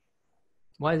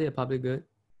 Why is it a public good?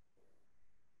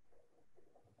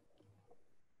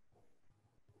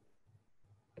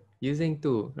 Using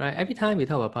two, right? Every time we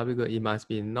talk about public good, it must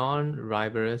be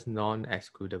non-rivalrous,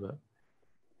 non-excludable.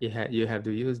 You have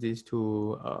to use these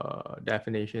two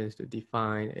definitions to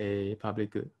define a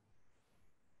public good.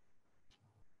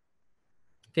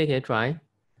 Okay, can you try?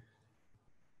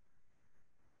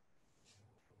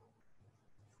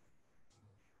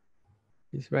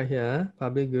 It's right here,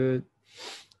 public good.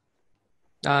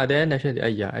 Then national,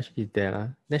 yeah, actually it's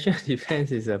there. National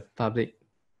defense is a public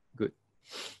good.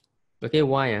 Okay,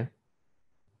 why?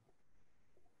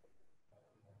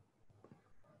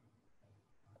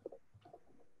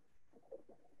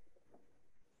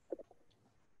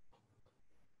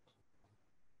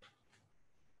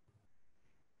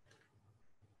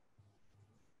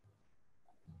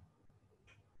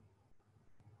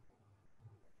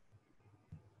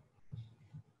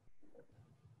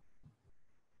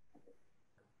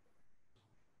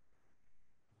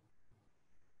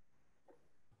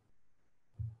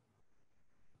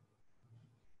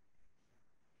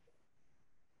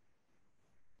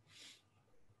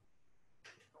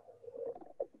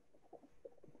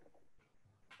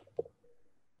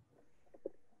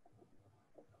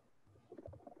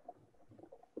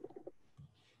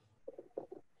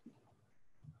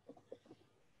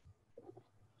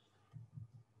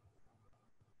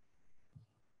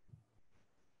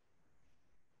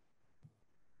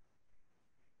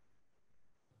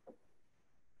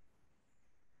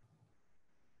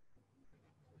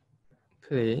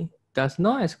 Pay. Does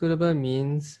not excludable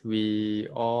means we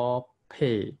all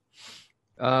pay?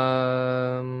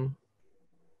 No,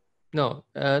 not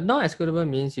excludable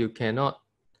means you cannot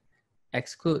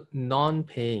exclude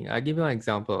non-paying. I'll give you an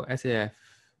example. SAF.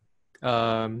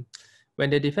 When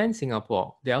they defend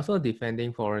Singapore, they're also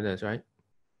defending foreigners, right?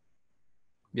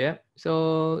 Yeah.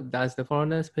 So does the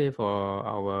foreigners pay for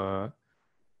our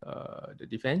the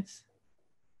defense?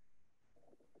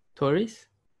 Tourists?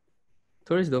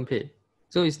 Tourists don't pay.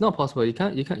 So it's not possible. You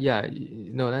can't, yeah,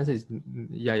 no, the answer is,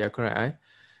 yeah, you're correct, right?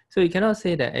 So you cannot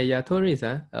say that, hey, yeah, tourists,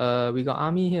 we got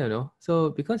army here, no? So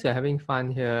because you're having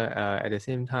fun here, at the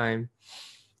same time,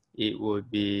 it would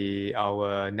be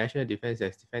our national defense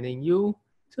that's defending you.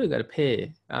 So you got to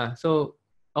pay. So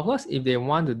of course, if they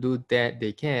want to do that,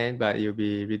 they can, but it'll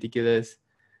be ridiculous.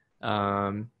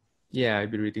 Um, yeah,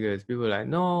 it'd be ridiculous. People are like,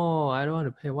 no, I don't want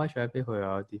to pay. Why should I pay for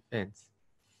your defense?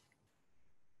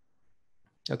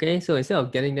 Okay, so instead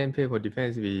of getting them pay for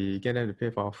defense, we get them to pay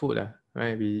for our food,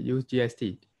 right? We use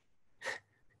GST.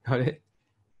 Got it?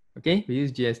 Okay, we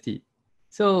use GST.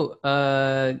 So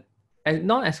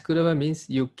non-excludable means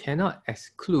you cannot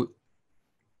exclude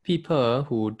people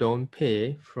who don't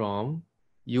pay from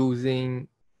using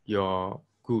your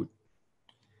good.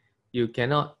 You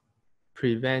cannot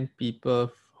prevent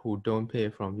people who don't pay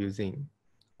from using,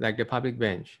 like the public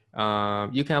bench.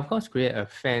 You can of course create a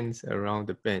fence around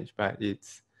the bench, but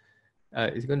it's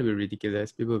going to be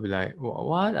ridiculous. People will be like,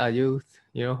 what are you,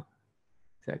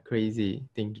 it's a crazy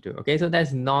thing to do. Okay, so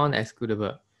that's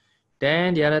non-excludable.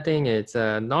 Then the other thing is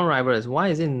non-rivalrous. Why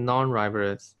is it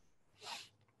non-rivalrous?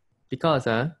 Because,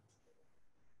 do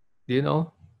you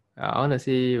know? I want to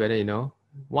see whether you know.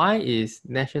 Why is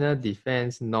national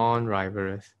defense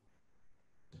non-rivalrous?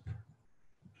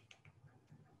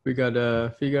 We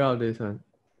gotta figure out this one.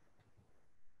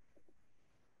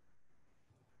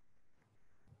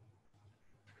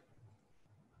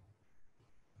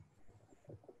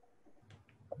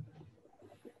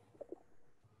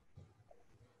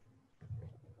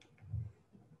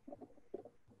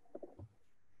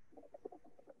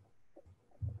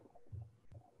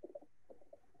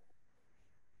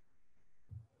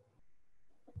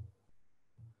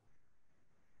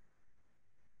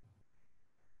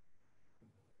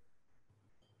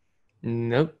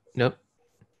 Nope, nope.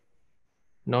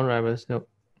 Non-rivalrous, nope.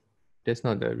 That's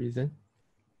not the reason.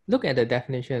 Look at the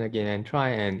definition again and try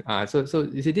and so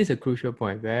you see this is a crucial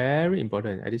point, very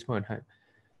important at this point in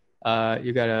time.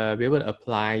 You gotta be able to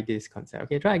apply this concept.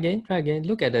 Okay, try again.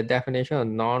 Look at the definition of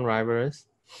non-rivalrous.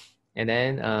 And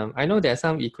then I know there's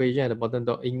some equation at the bottom,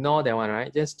 don't ignore that one,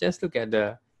 right? Just look at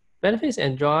the benefits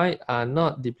enjoyed are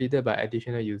not depleted by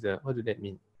additional user. What do that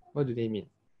mean? What do they mean?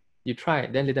 You try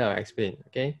it, then later I'll explain,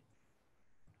 okay?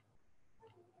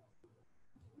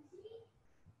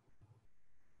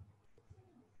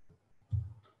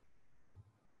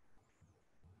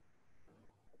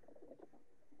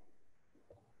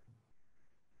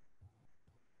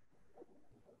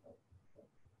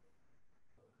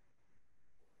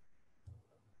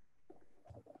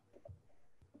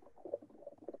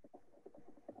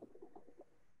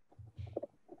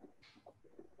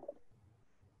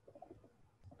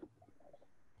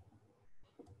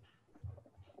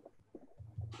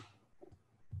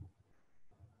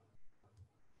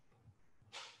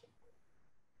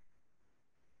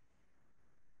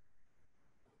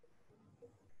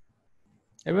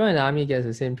 Everyone in the army gets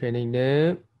the same training.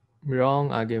 No,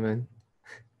 wrong argument.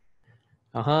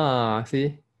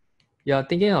 See? You're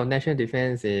thinking of national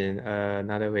defense in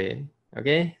another way.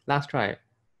 Okay, last try.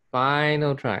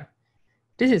 Final try.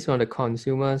 This is from the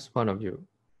consumer's point of view.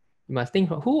 You must think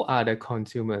who are the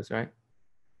consumers, right?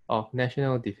 Of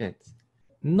national defense.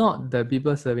 Not the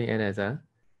people serving NS.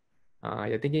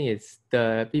 You're thinking it's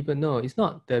the people. No, it's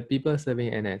not the people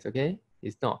serving NS, okay?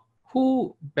 It's not.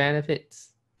 Who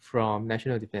benefits from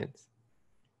national defense?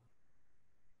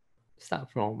 Start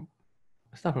from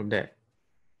there.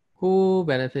 Who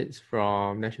benefits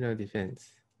from national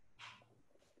defense?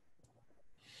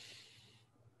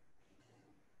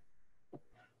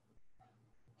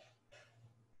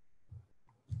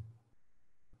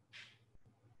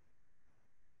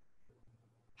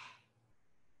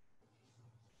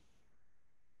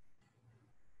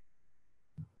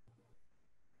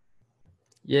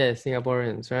 Yes,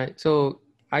 Singaporeans, right? So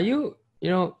are you,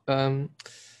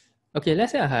 okay,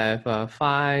 let's say I have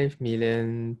 5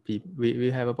 million people. We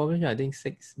have a population, I think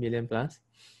 6 million plus,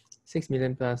 6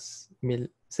 million plus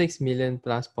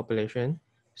population.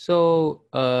 So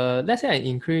let's say I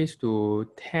increase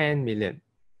to 10 million.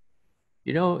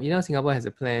 Singapore has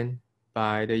a plan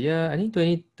by the year, I think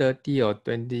 2030 or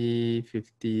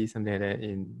 2050, something like that,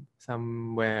 in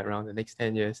somewhere around the next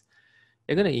 10 years.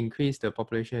 They're going to increase the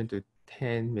population to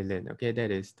 10 million. Okay,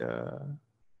 that is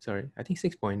I think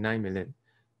 6.9 million.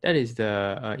 That is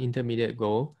the intermediate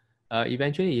goal.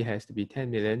 Eventually, it has to be 10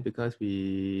 million because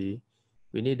we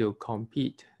need to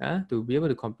compete. To be able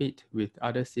to compete with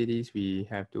other cities, we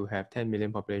have to have 10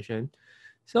 million population.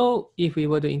 So if we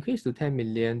were to increase to 10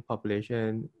 million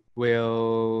population,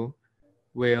 will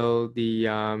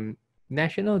the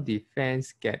national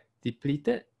defense get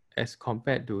depleted as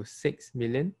compared to 6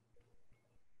 million?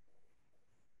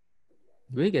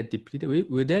 Will it get depleted?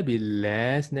 Will there be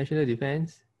less national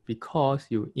defense because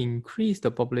you increase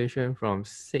the population from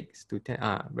 6 to 10?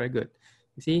 Ah, very good.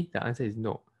 You see, the answer is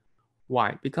no.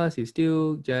 Why? Because you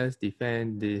still just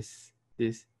defend this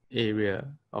area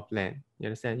of land. You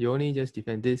understand? You only just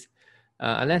defend this.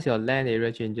 Unless your land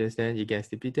area changes, then it gets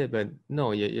depleted. But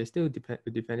no, you're still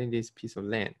defending this piece of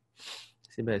land.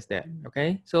 Simple as that.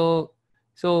 Okay. So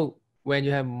when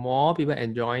you have more people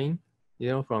enjoying,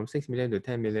 from 6 million to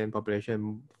 10 million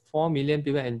population, 4 million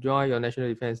people enjoy your national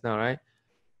defense now, right?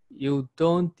 You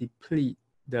don't deplete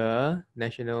the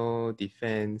national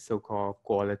defense so-called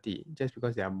quality just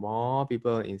because there are more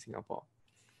people in Singapore.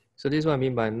 So this is what I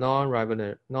mean by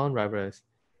non-rivalrous.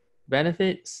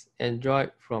 Benefits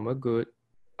enjoyed from a good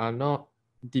are not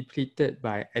depleted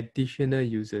by additional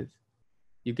users.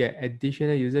 You get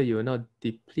additional user, you will not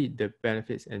deplete the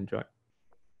benefits enjoyed.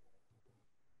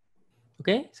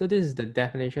 Okay, so this is the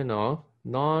definition of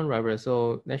non-rivalrous.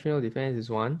 So national defense is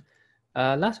one.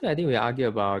 Last week I think we argued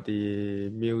about the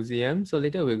museum. So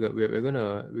later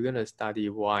we're gonna study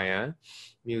why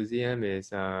museum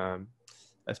is a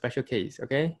special case.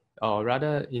 Okay, or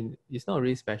rather it's not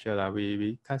really special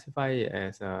we classify it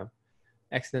as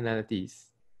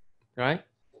externalities, right?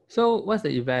 So what's the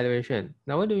evaluation?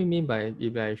 Now what do we mean by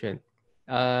evaluation?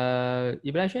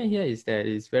 Evaluation here is that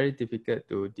it's very difficult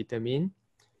to determine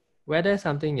whether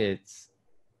something is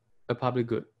a public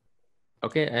good.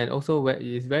 Okay, and also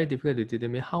it's very difficult to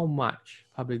determine how much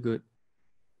public good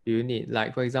do you need.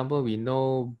 Like for example, we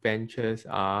know benches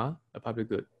are a public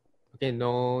good. Okay,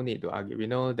 no need to argue. We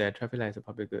know that traffic light is a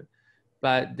public good.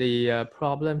 But the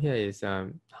problem here is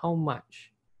how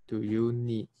much do you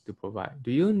need to provide?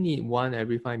 Do you need one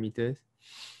every 5 meters?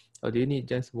 Or do you need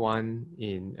just one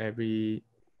in every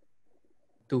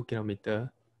 2 kilometers?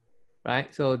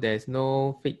 Right? So there's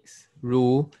no fixed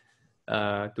rule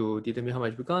to determine how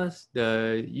much, because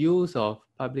the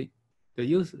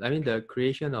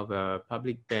creation of a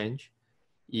public bench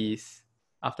is,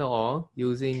 after all,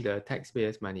 using the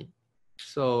taxpayers' money.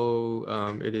 So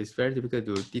it is very difficult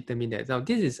to determine that. Now,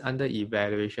 this is under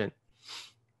evaluation.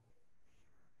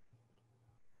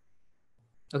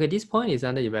 Okay, this point is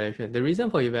under evaluation. The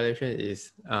reason for evaluation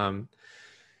is,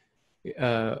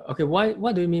 okay,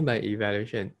 what do you mean by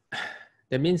evaluation?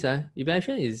 That means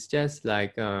evaluation is just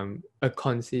like a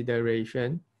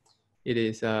consideration. It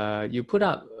is, you put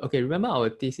up, okay, remember our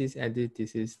thesis,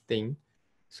 antithesis thing.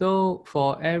 So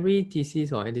for every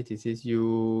thesis or antithesis,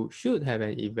 you should have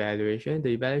an evaluation. The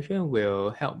evaluation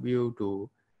will help you to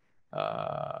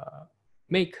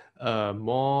make a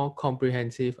more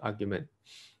comprehensive argument.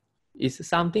 It's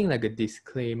something like a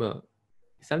disclaimer.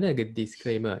 Something like a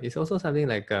disclaimer. It's also something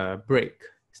like a break,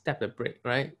 step a break,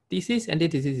 right? Thesis,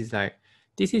 antithesis is like,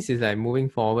 thesis is like moving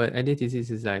forward, antithesis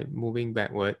is like moving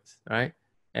backwards, right?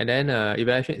 And then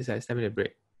evaluation is like stepping a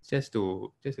break. Just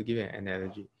to give you an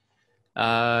analogy.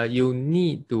 You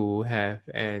need to have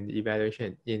an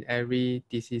evaluation in every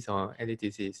thesis or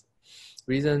antithesis.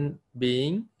 Reason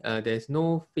being, there's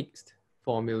no fixed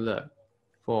formula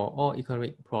for all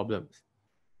economic problems.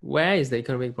 Where is the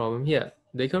economic problem here?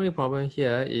 The economic problem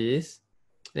here is,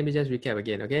 let me just recap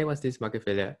again, okay? What's this market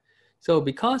failure? So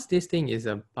because this thing is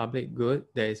a public good,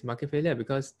 there is market failure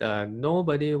because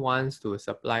nobody wants to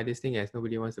supply this thing as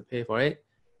nobody wants to pay for it.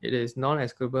 It is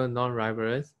non-excludable,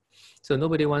 non-rivalrous. So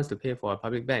nobody wants to pay for a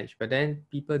public bench, but then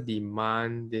people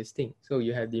demand this thing. So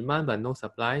you have demand but no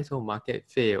supply, so market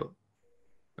failed.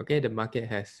 Okay, the market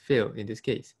has failed in this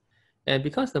case. And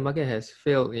because the market has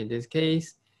failed in this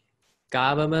case,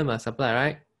 government must supply,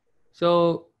 right?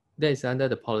 So that is under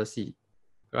the policy,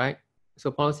 right?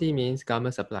 So policy means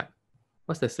government supply.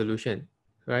 What's the solution,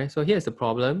 right? So here's the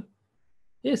problem,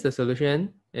 here's the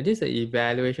solution, and this is the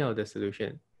evaluation of the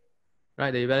solution,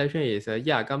 right? The evaluation is,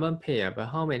 yeah, government pay, but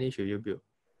how many should you build?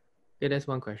 Okay, that's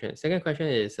one question. Second question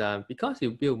is, because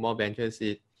you build more benches,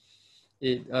 it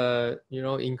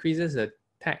increases the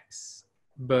tax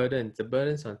burden, the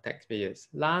burdens on taxpayers.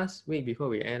 Last week, before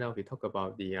we end up, we talked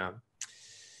about the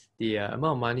amount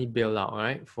of money bailout,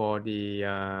 right, for the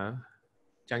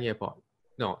Changi Airport.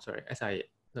 No, sorry, SIA,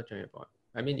 not Changi Airport.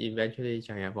 I mean, eventually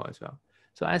Changi Airport as well.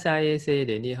 So SIA say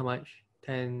they need how much?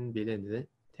 10 billion, is it?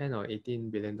 10 or 18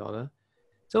 billion dollar.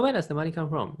 So where does the money come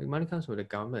from? The money comes from the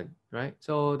government, right?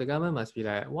 So the government must be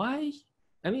like, why?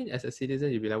 I mean, as a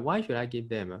citizen, you'd be like, why should I give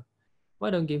them?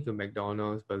 Why don't give to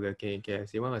McDonald's, Burger King,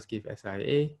 KFC? Why must give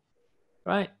SIA?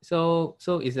 Right? So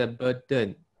it's a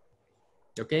burden.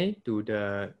 okay, to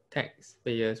the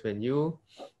taxpayers when you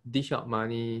dish out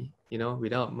money,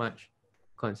 without much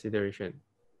consideration.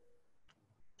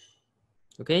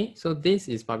 Okay, so this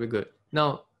is public good.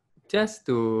 Now, just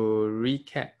to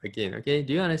recap again, okay,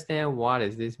 do you understand what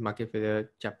is this market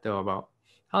failure chapter about?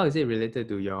 How is it related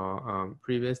to your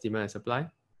previous demand and supply?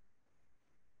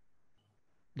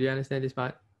 Do you understand this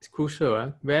part? It's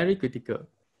crucial, very critical.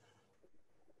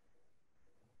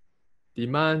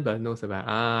 Demand but no supply.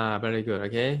 Ah, very good.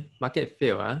 Okay, market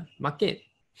fail. Market.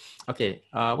 Okay.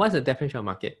 What's the definition of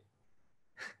market?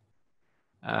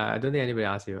 I don't think anybody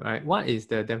asked you. All right. What is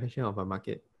the definition of a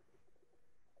market?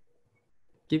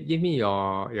 Give me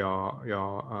your.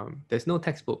 There's no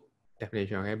textbook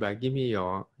definition. Okay, but give me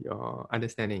your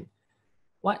understanding.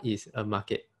 What is a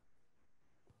market?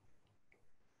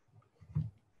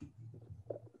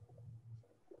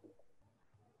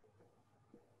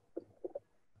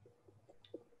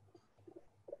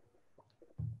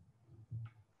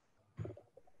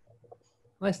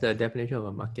 What's the definition of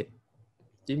a market?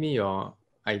 Give me your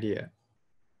idea,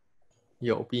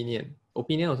 your opinion.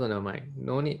 Opinion also never mind.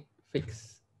 No need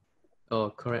fix or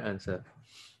correct answer.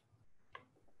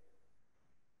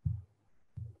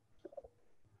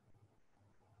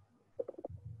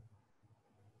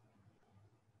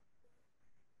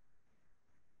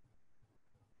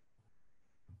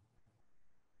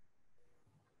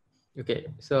 Okay,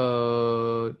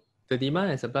 so the demand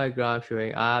and supply graph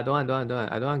showing don't want.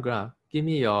 I don't want graph. Give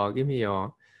me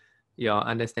your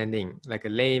understanding, like a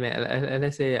layman.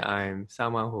 Let's say I'm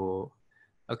someone who,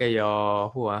 okay, your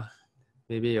who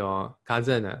maybe your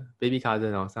cousin, baby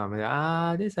cousin or something.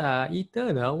 This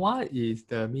Ethan, what is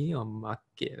the meaning of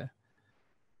market?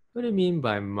 What do you mean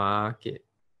by market?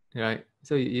 Right?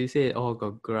 So you say, oh,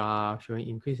 got graph showing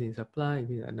increase in supply.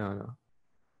 No.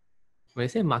 When you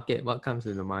say market, what comes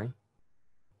to the mind?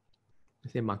 You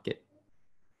say market.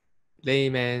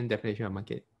 Layman definition of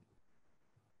market.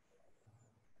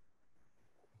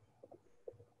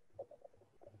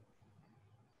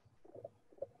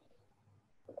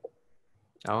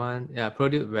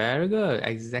 Produce, very good.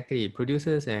 Exactly.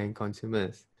 Producers and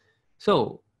consumers.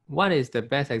 So what is the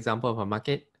best example of a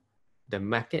market? The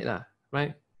market,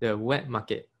 right? The wet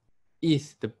market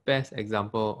is the best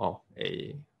example of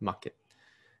a market.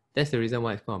 That's the reason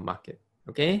why it's called a market.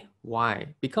 Okay, why?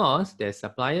 Because there's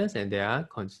suppliers and there's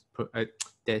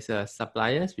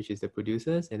suppliers, which is the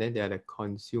producers, and then there are the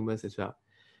consumers as well.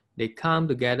 They come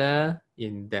together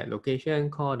in that location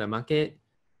called the market,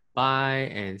 buy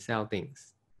and sell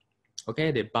things.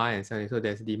 Okay, they buy and sell things. So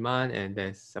there's demand and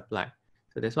there's supply.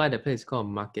 So that's why the place is called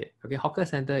market. Okay, hawker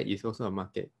center is also a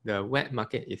market. The wet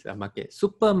market is a market.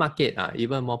 Supermarket are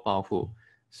even more powerful.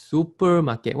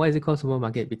 Supermarket. Why is it called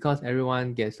supermarket? Because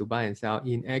everyone gets to buy and sell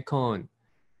in aircon.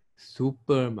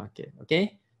 Supermarket.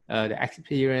 Okay. The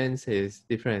experience is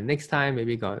different. Next time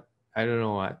maybe got, I don't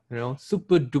know what,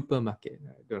 super duper market.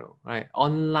 I don't know, right?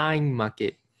 Online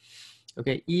market.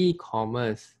 Okay,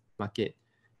 e-commerce market.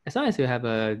 As long as you have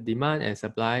a demand and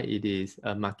supply, it is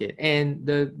a market. And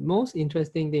the most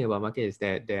interesting thing about market is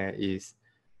that there is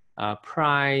a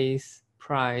price,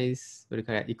 what do you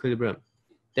call that? Equilibrium.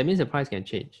 That means the price can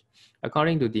change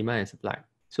according to demand and supply.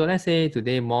 So let's say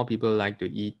today more people like to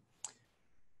eat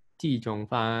鸡中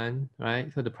饭,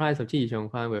 right? So the price of 鸡中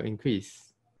饭 will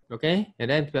increase. Okay, and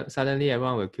then suddenly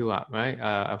everyone will queue up, right?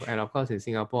 And of course in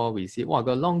Singapore we see, wow,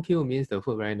 the long queue means the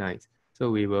food very nice. So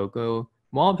we will go,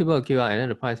 more people will queue up and then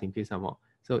the price increase some more.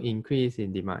 So increase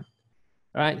in demand.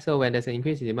 All right, so when there's an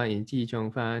increase in demand in 鸡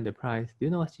中饭, the price, do you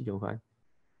know what's 鸡中饭?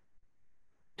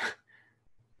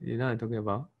 You know what I'm talking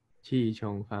about? 鸡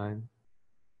中饭.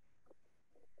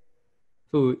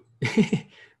 Food.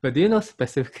 But do you know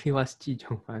specifically what's 鸡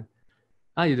中饭?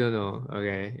 You don't know.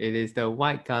 Okay, it is the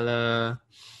white color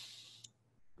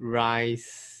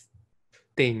rice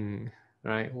thing,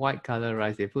 right? White color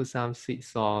rice. They put some sweet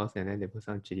sauce and then they put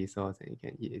some chili sauce and you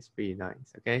can eat. It's pretty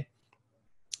nice. Okay.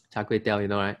 Char kway teow, you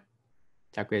know, right?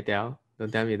 Char kway teow.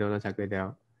 Don't tell me you don't know char kway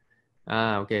teow.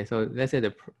 Okay. So let's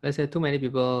say too many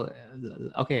people.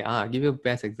 Okay. Give you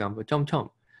best example. Chom chom,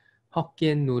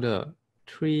 Hokkien noodle.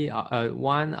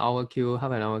 1 hour queue,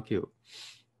 half an hour queue.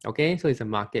 Okay, so it's a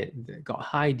market that got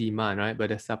high demand, right? But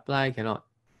the supply cannot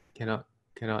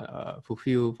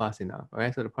fulfill fast enough.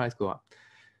 Right, so the price go up.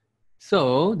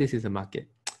 So this is a market.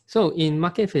 So in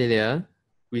market failure,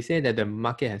 we say that the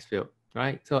market has failed,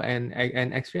 right? So an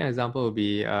extreme example would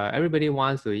be everybody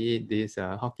wants to eat this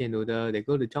Hokkien noodle. They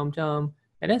go to Chom Chom,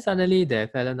 and then suddenly the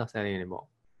fella not selling anymore.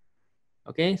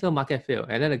 Okay, so market failed,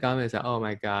 and then the government is like, oh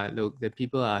my god, look, the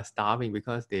people are starving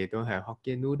because they don't have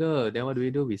Hokkien noodle. Then what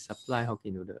do? We supply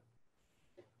Hokkien noodle.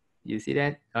 You see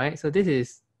that? All right, so this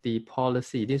is the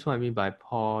policy. This is what I mean by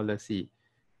policy.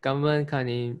 Government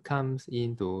comes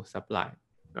in to supply,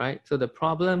 right? So the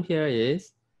problem here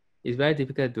is it's very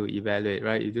difficult to evaluate,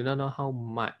 right? You do not know how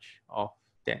much of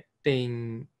that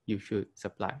thing you should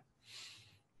supply.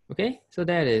 Okay, so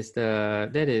that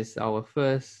is our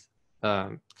first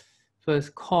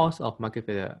cause of market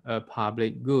failure, a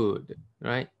public good,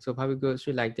 right? So public good,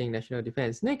 street lighting, national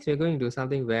defense. Next, we're going to do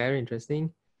something very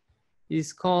interesting.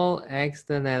 It's called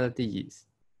externalities.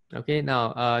 Okay,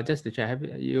 now just to check,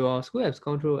 your school has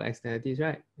gone through externalities,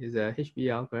 right? Is a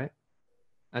HBL, correct?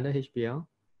 Under HBL?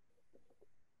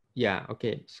 Yeah,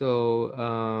 okay.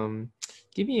 So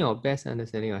give me your best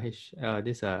understanding of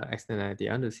this externality.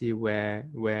 I want to see where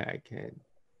I can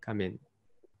come in.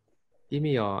 Give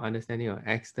me your understanding of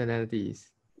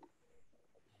externalities.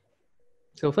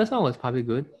 So first one was public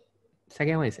good.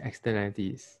 Second one is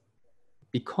externalities.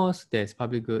 Because there's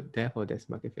public good, therefore there's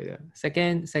market failure.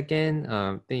 Second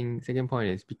point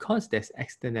is because there's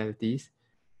externalities,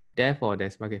 therefore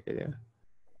there's market failure.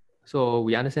 So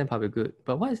we understand public good,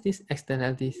 but what is this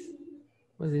externalities?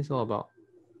 What is this all about?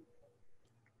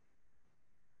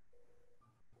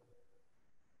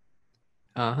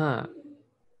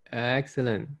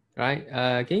 Excellent. Right.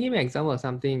 Can you give me an example of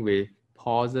something with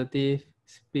positive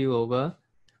spillover?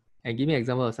 And give me an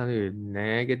example of something with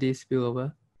negative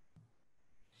spillover.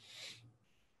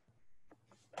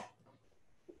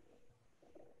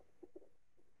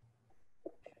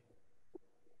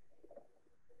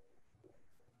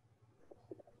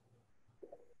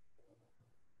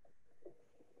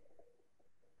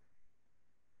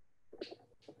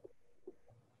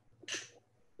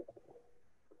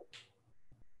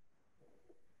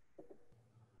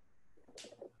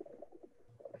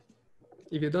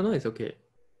 If you don't know, it's okay,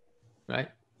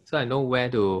 right? So I know where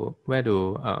to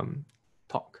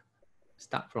talk,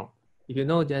 start from. If you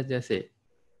know, just say.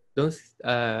 Don't.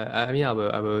 I mean, I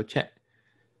will check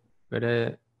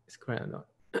whether it's correct or not.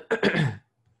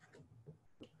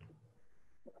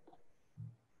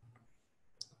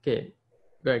 Okay,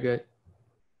 very good.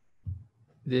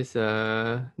 This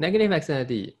negative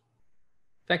externality.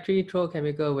 Factory throw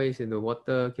chemical waste into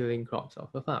water, killing crops of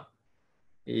the farm.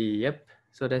 Yep.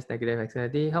 So that's negative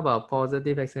externality. How about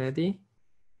positive externality?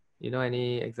 You know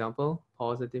any example?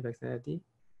 Positive externality?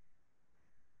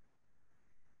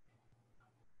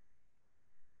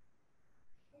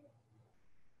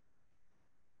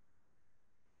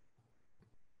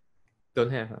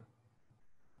 Don't have.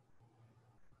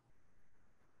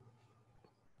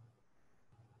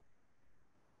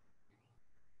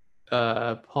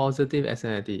 Huh? Positive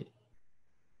externality.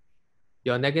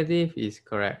 Your negative is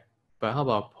correct, but how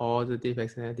about positive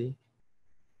externality?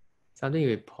 Something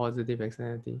with positive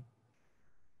externality.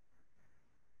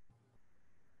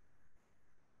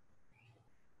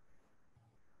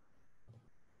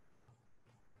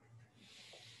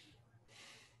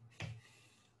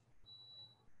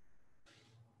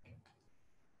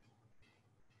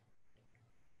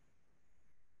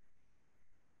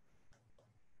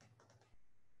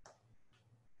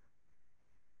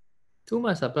 Too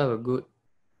much supply of good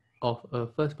of a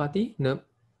first party? Nope.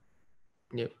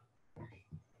 Nope.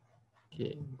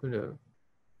 Okay, I'm gonna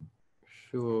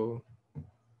show.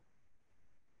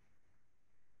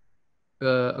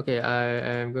 Okay,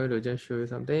 I am going to just show you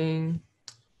something.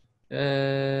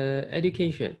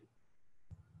 Education.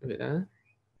 Wait,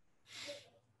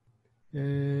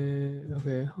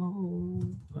 okay, how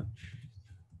much?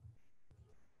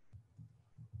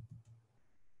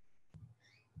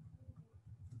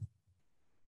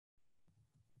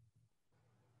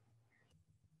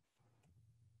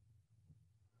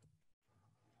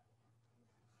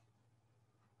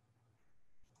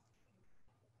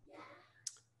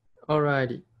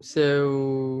 Alrighty,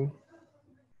 so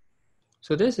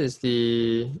this is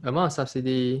the amount of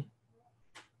subsidy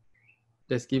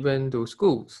that's given to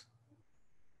schools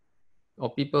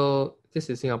or people. This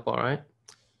is Singapore, right?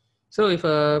 So if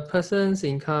a person's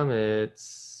income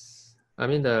is, I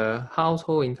mean, the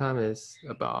household income is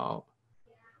about,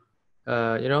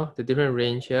 the different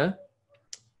range here.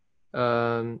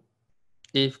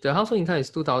 If the household income is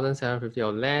 2,750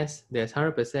 or less, there's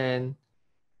 100%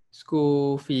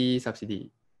 school fee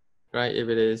subsidy, right? If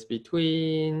it is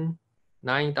between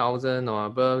 9,000 or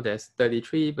above, there's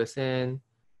 33%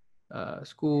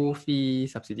 school fee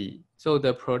subsidy. So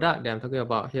the product that I'm talking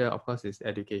about here, of course, is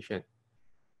education.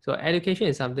 So education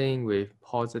is something with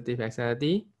positive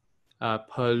externality.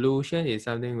 Pollution is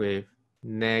something with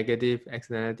negative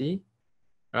externality,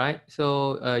 right?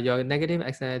 So your negative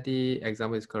externality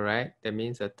example is correct. That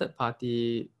means a third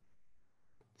party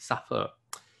suffer.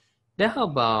 Then how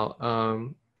about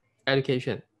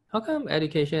education? How come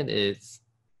education is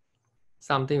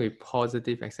something with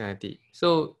positive externality.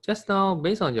 So just now,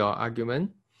 based on your argument,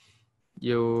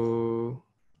 you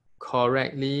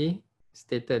correctly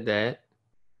stated that,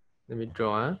 let me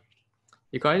draw.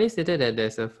 You correctly stated that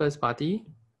there's a first party.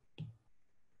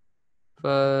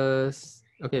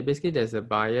 Okay, basically there's a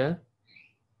buyer.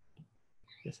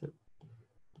 There's a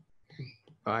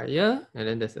buyer, and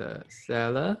then there's a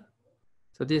seller.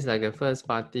 So this is like the first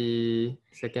party,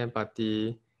 second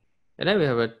party, and then we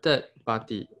have a third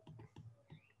party.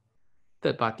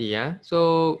 Third party, yeah.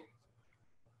 So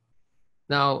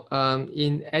now,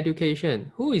 in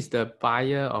education, who is the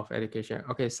buyer of education?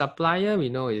 Okay, supplier we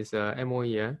know is MOE.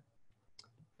 Yeah?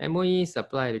 MOE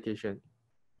supply education.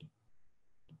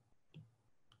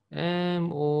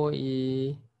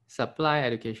 MOE supply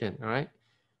education. All right,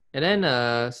 and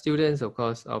then students, of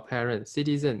course, or parents,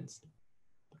 citizens.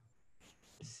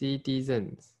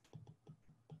 Citizens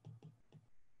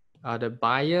are the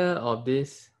buyer of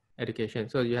this education.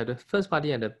 So you have the first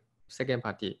party and the second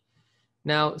party.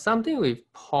 Now, something with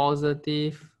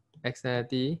positive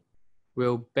externality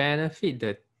will benefit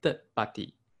the third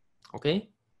party.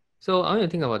 Okay, so I want you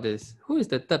to think about this. Who is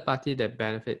the third party that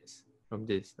benefits from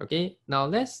this? Okay, now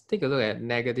let's take a look at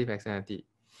negative externality.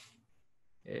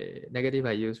 Negative,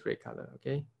 I use red color.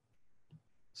 Okay,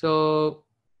 so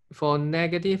for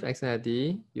negative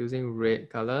externality, using red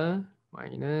color,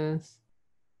 minus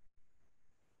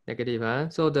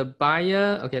negative. So the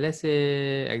buyer, okay, let's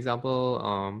say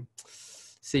example,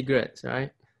 cigarettes,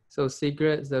 right? So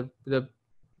cigarettes,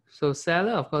 so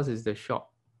seller, of course, is the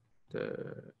shop,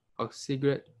 of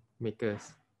cigarette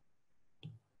makers.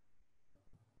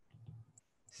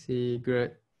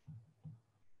 Cigarette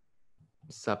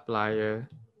supplier.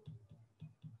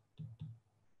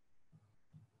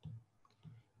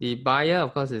 The buyer,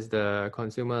 of course, is the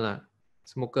consumer lah.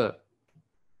 Smoker.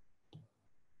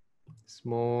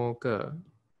 Smoker.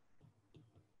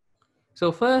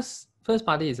 So first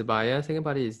party is the buyer, second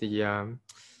party is the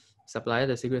supplier,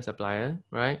 the cigarette supplier,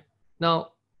 right?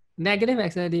 Now, negative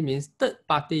externality means third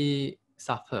party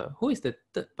suffer. Who is the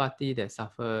third party that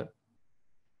suffer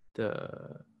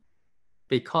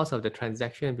because of the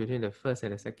transaction between the first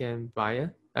and the second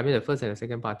buyer? I mean the first and the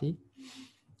second party.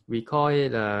 We call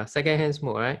it second-hand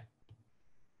smoke, right?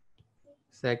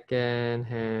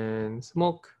 Second-hand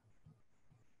smoke.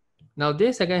 Now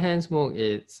this second-hand smoke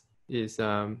is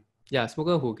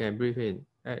smoker who can breathe in.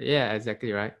 Yeah,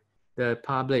 exactly, right. The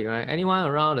public, right? Anyone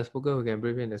around the smoker who can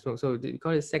breathe in the smoke. So we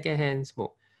call it second-hand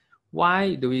smoke.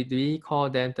 Why do we call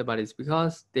them third parties?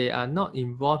 Because they are not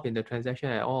involved in the transaction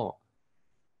at all.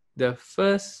 The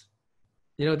first,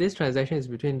 this transaction is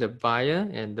between the buyer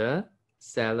and the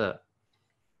seller.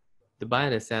 The buyer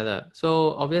and the seller.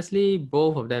 So obviously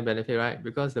both of them benefit, right?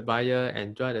 Because the buyer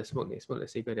enjoy the smoke, they smoke the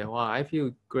cigarette, then wow, I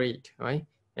feel great, right?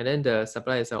 And then the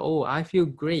supplier says, oh, I feel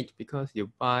great because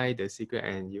you buy the cigarette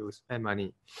and you spend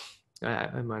money. I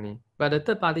earn money. But the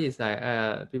third party is like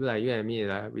people like you and me,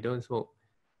 like we don't smoke.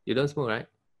 You don't smoke, right?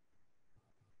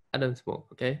 I don't smoke,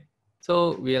 okay?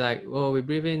 So we're like, oh, we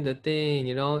breathe in the thing,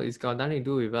 it's got nothing to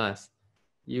do with us.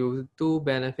 You do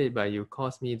benefit, but you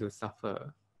cause me to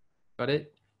suffer. Got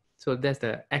it? So that's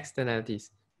the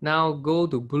externalities. Now go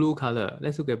to blue color.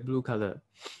 Let's look at blue color.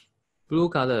 Blue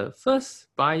color. First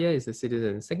buyer is the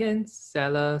citizen. Second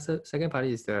seller, second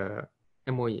party is the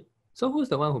MOE. So who's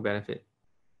the one who benefit?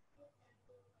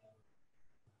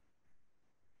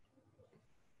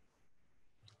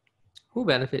 Who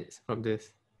benefits from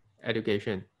this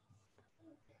education?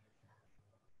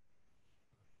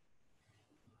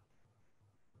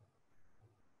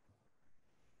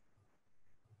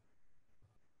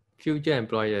 Future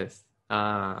employers.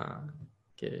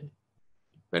 Okay.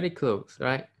 Very close,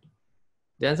 right?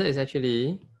 The answer is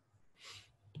actually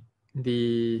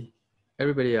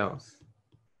everybody else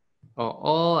or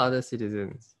all other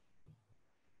citizens.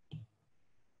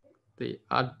 The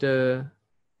other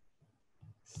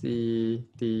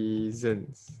citizens.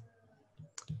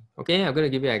 Okay, I'm going to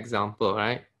give you an example,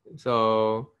 right?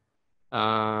 So,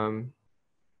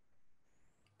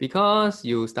 because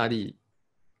you study,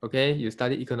 okay, you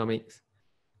study economics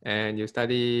and you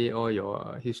study all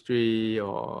your history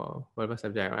or whatever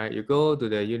subject, right? You go to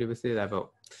the university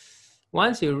level.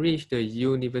 Once you reach the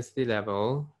university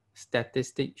level,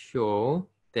 statistics show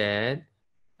that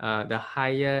the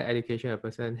higher education a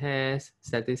person has,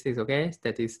 statistics, okay?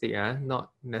 Statistics,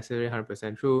 not necessarily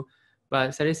 100% true,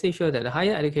 but statistics show that the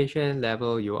higher education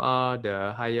level you are,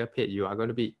 the higher paid you are going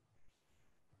to be.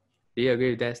 Do you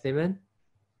agree with that statement?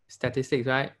 Statistics,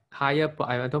 right? I'm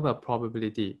talking about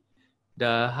probability.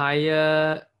 The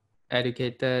higher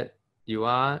educated you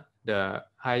are, the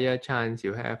higher chance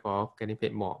you have of getting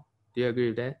paid more. Do you agree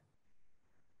with that?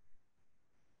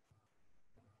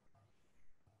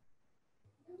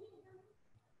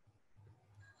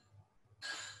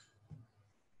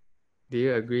 Do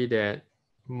you agree that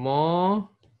more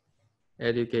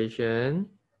education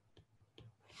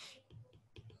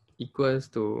equals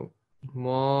to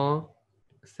more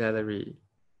salary?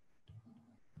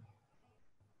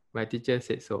 My teacher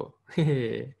said so.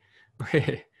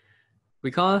 Okay.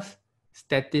 Because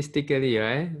statistically,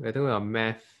 right? We're talking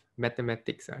about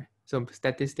mathematics, right? So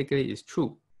statistically, it's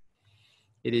true.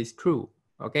 It is true.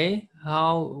 Okay.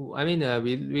 How? I mean,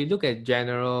 we look at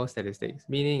general statistics,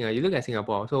 meaning you look at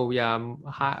Singapore. So we are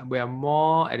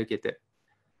more educated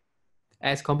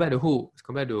as compared to who? As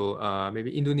compared to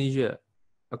maybe Indonesia.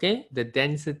 Okay, the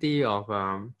density of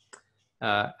you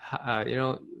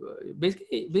know,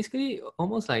 basically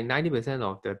almost like 90%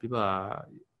 of the people are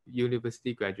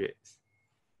university graduates.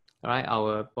 All right,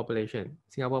 our population,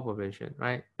 Singapore population,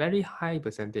 right? Very high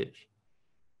percentage.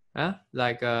 Huh?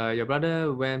 Like your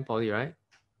brother went poly, right?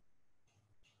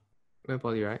 Went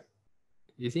poly, right?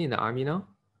 Is he in the army now?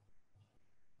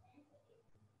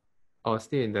 Or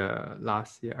still in the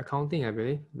last year? Accounting, I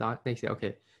believe. Next year.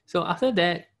 Okay. So after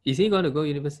that, is he going to go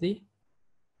university?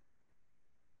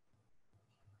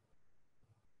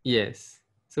 Yes.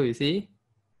 So you see,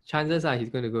 chances are he's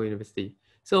going to go university.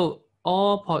 So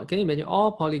can you imagine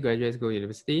all poly graduates go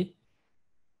university?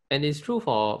 And it's true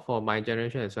for my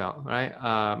generation as well, right?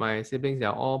 My siblings,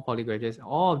 they're all poly graduates.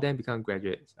 All of them become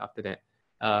graduates after that.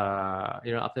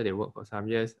 After they work for some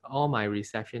years, all my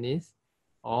receptionists,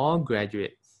 all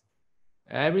graduates.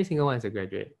 Every single one is a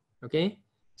graduate. Okay,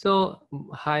 so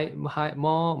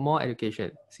more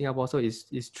education. Singapore, so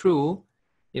it's true.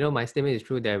 My statement is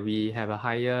true that we have a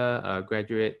higher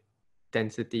graduate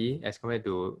density as compared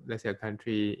to, let's say, a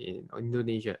country in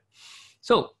Indonesia.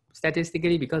 So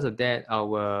statistically, because of that,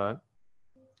 our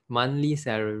monthly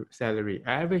salary,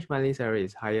 average monthly salary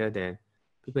is higher than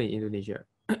people in Indonesia.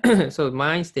 So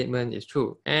my statement is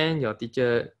true, and your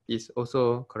teacher is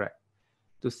also correct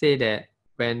to say that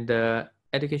when the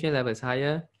education level is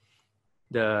higher,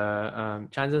 the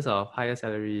chances of higher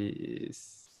salary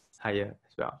is higher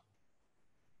as well.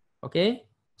 Okay,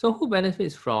 so who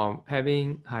benefits from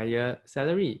having higher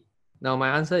salary? Now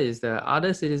my answer is the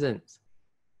other citizens.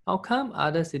 How come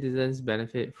other citizens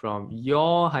benefit from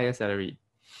your higher salary?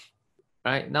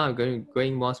 Right, now I'm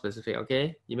going more specific,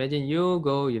 okay? Imagine you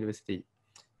go university,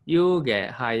 you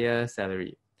get higher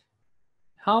salary.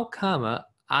 How come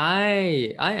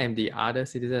I am the other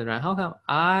citizen, right? How come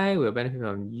I will benefit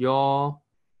from your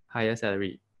higher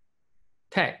salary?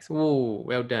 Tax. Oh,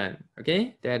 well done.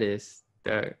 Okay, that is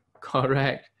the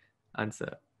correct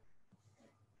answer.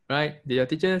 Right? Did your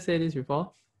teacher say this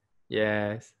before?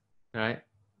 Yes. Right.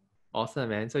 Awesome,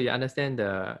 man. So you understand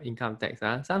the income tax,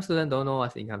 huh? Some students don't know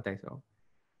what's income tax, though.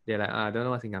 They're like, I don't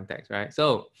know what's income tax, right?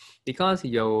 So because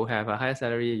you have a higher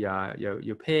salary,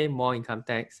 you pay more income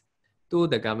tax to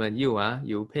the government.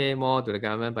 You pay more to the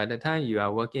government. By the time you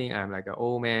are working, I'm like an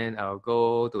old man. I'll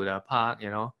go to the park,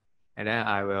 and then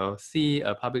I will see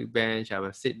a public bench. I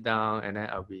will sit down, and then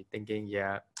I'll be thinking,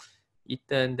 yeah,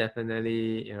 Ethan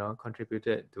definitely,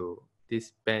 contributed to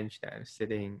this bench that I'm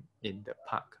sitting in the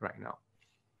park right now.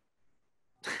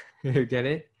 You get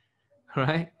it?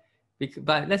 Right?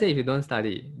 But let's say if you don't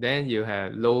study, then you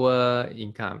have lower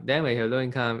income. Then when you have low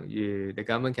income, the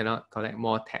government cannot collect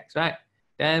more tax, right?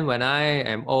 Then when I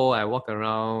am old, I walk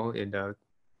around in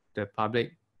the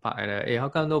public park and hey, how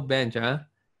come no bench? Huh?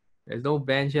 There's no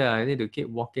bench here. I need to keep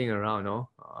walking around. No,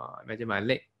 imagine my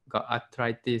leg got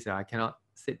arthritis. I cannot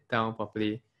sit down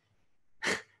properly.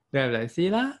 Then I'm like, see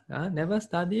lah, never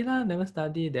study lah, never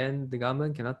study. Then the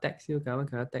government cannot tax you. Government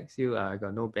cannot tax you. I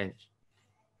got no bench.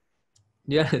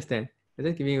 Do you understand? I'm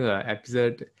just giving you an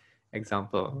absurd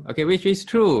example. Okay, which is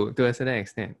true to a certain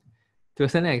extent. To a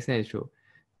certain extent, it's true.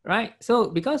 Right? So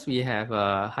because we have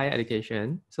a higher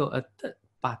education, so a third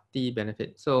party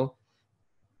benefit. So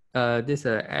this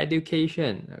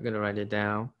education, I'm gonna write it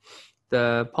down.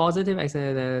 The positive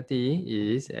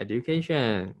externality is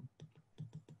education.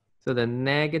 So the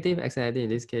negative externality in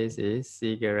this case is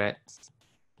cigarettes.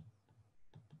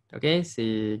 Okay,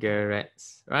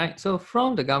 cigarettes, right? So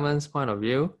from the government's point of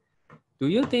view, do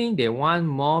you think they want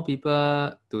more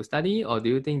people to study or do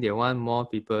you think they want more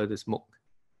people to smoke?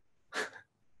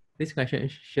 This question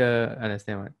sure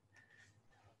understand what.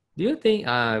 Do you think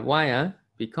why?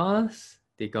 Because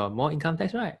they got more income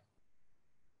tax, right?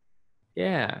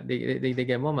 Yeah, they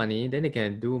get more money, then they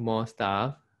can do more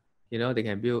stuff. They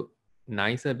can build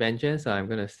nicer benches. So I'm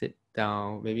gonna sit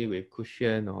down maybe with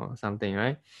cushion or something,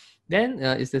 right? Then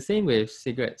it's the same with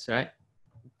cigarettes, right?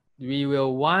 We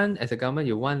will want, as a government,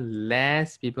 you want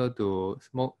less people to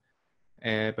smoke,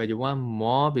 but you want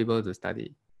more people to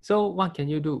study. So what can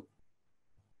you do?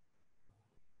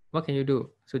 What can you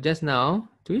do? So just now,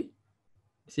 do you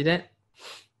see that?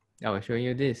 I was showing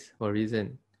you this for a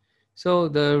reason. So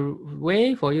the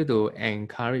way for you to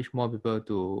encourage more people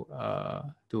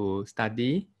to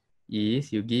study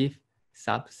is you give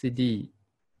subsidy.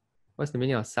 What's the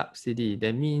meaning of subsidy?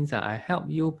 That means I help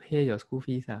you pay your school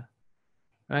fees.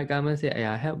 Right? Government say,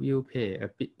 I help you pay a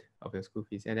bit of your school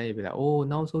fees. And then you'll be like, oh,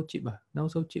 now so cheap. Now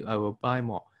so cheap, I will buy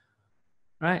more.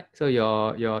 Right? So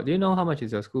your do you know how much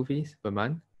is your school fees per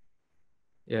month?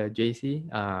 JC.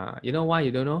 You know why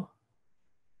you don't know?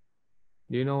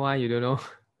 Do you know why you don't know?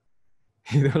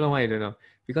 You don't know why you don't know?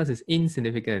 Because it's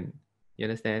insignificant. You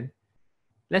understand?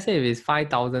 Let's say if it's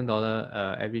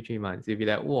 $5,000 every 3 months, you'll be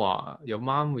like, wow, your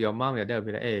dad will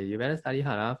be like, hey, you better study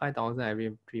hard, 5,000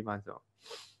 every 3 months.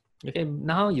 Okay,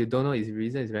 now you don't know its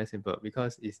reason is very simple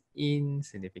because it's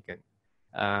insignificant.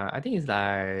 I think it's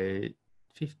like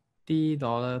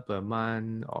 $50 per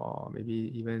month or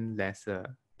maybe even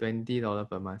lesser, $20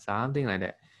 per month, something like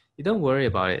that. You don't worry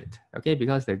about it, okay,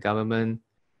 because the government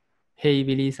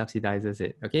heavily subsidizes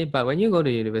it, okay? But when you go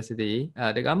to university,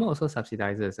 the government also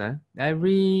subsidizes.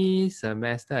 Every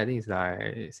semester, I think it's like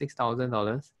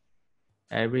 $6,000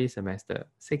 every semester,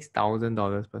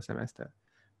 $6,000 per semester.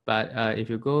 But if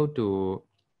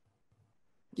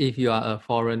you are a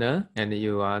foreigner and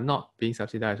you are not being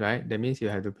subsidized, right? That means you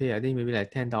have to pay, I think maybe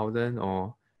like 10,000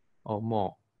 or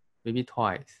more, maybe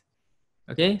twice.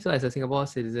 Okay, so as a Singapore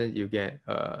citizen, you get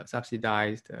a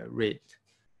subsidized rate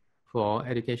for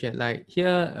education. Like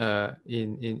here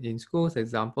in schools,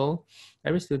 example,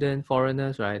 every student,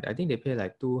 foreigners, right? I think they pay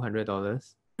like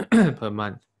 $200 per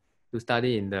month to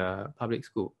study in the public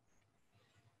school.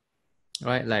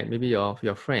 Right? Like maybe your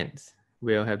friends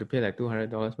will have to pay like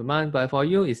 $200 per month, but for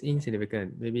you it's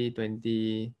insignificant, maybe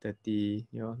 20, 30,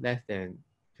 less than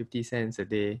 50 cents a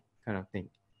day kind of thing.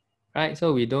 Right?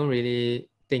 So we don't really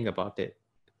think about it.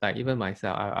 Like even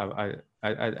myself,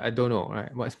 I don't know,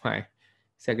 right? What's my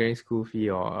secondary school fee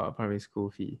or primary school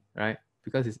fee, right?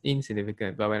 Because it's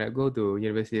insignificant. But when I go to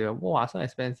university, wow, so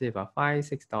expensive,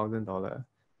 $5,000, $6,000.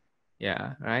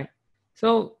 Yeah, right.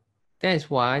 So that is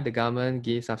why the government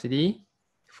gives subsidy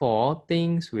for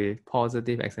things with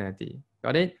positive externality.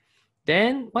 Got it?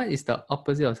 Then what is the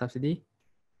opposite of subsidy?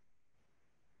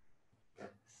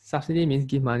 Subsidy means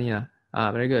give money.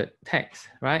 Very good. Tax,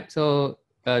 right? So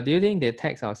do you think they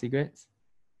tax our cigarettes?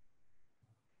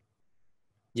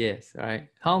 Yes, right.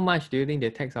 How much do you think they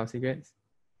tax our cigarettes?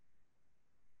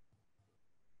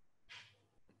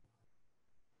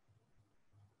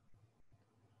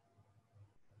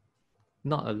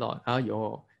 Not a lot.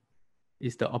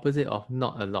 It's the opposite of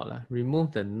not a lot.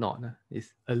 Remove the not.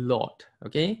 It's a lot.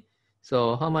 Okay?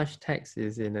 So how much tax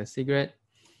is in a cigarette?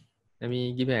 Let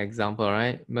me give you an example,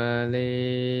 right? Malaysia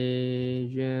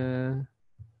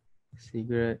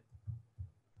cigarette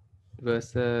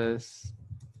versus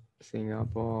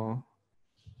Singapore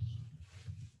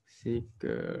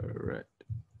cigarette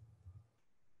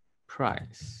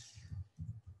price.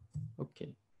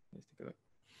 Okay, let's take a look.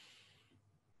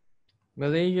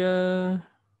 Malaysia,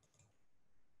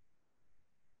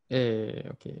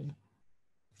 okay.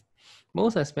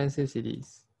 Most expensive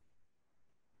cities.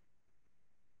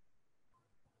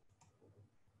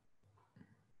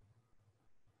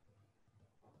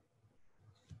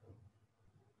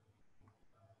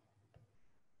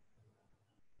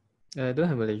 I don't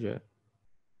have Malaysia.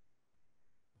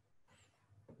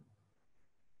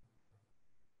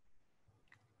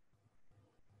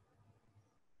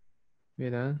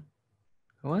 Wait, I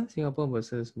want Singapore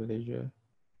versus Malaysia.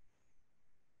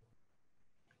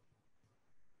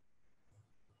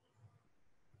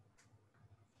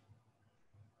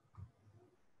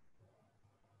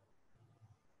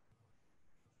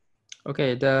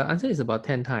 Okay, the answer is about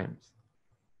 10 times.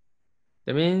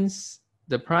 That means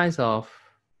the price of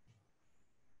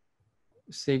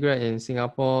cigarette in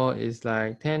Singapore is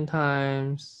like 10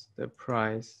 times the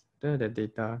price, the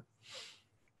data.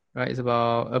 Right, it's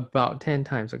about 10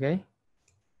 times, okay?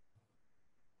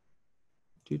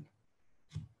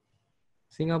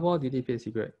 Singapore duty paid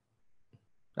cigarette.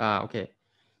 Okay.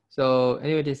 So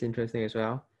anyway, this is interesting as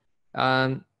well.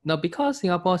 Now because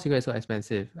Singapore cigarette is so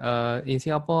expensive, in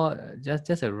Singapore,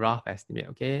 just a rough estimate,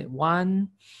 okay? One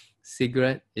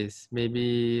cigarette is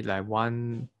maybe like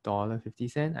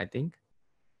 $1.50, I think.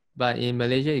 But in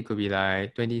Malaysia, it could be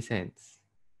like 20 cents.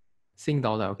 Sing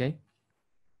dollar, okay?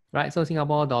 Right, so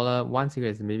Singapore dollar, one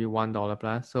cigarette is maybe $1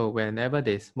 plus. So whenever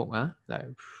they smoke, like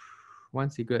one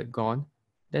cigarette gone,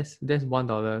 that's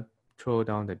 $1 throw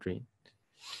down the drain.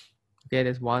 Okay,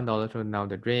 that's $1 thrown down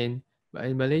the drain. But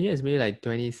in Malaysia, it's maybe like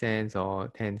 20 cents or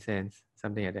 10 cents,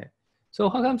 something like that. So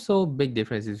how come so big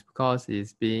difference is because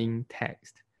it's being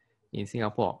taxed in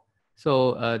Singapore.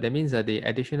 So that means that the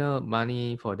additional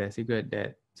money for the cigarette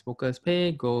that smokers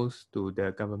pay goes to the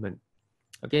government.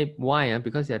 Okay, why?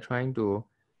 Because they're trying to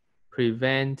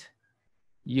prevent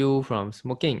you from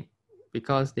smoking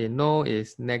because they know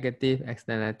it's negative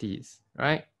externalities,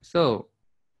 right? So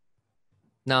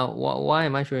now, why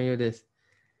am I showing you this?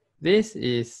 This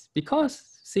is because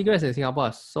cigarettes in Singapore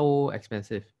are so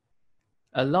expensive.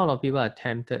 A lot of people are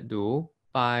tempted to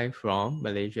buy from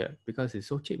Malaysia because it's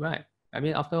so cheap, right? I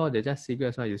mean, after all, they're just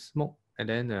cigarettes, right? You smoke and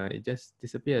then it just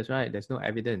disappears, right? There's no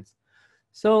evidence.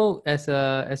 So as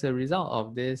a result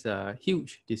of this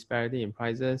huge disparity in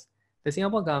prices, the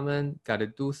Singapore government got to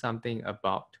do something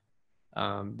about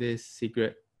this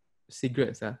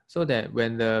cigarettes, so that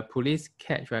when the police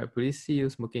catch, right, police see you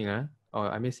smoking, or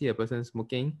I may see a person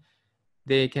smoking,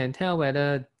 they can tell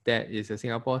whether that is a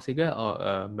Singapore cigarette or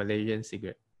a Malaysian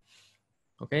cigarette.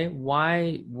 Okay,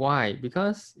 why?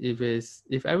 Because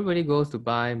if everybody goes to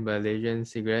buy Malaysian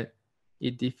cigarette,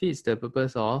 it defeats the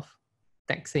purpose of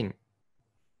taxing.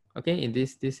 Okay, in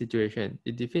this situation,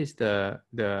 it defeats the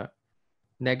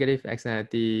negative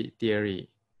externality theory.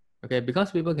 Okay,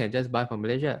 because people can just buy from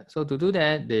Malaysia. So to do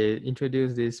that, they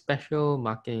introduce these special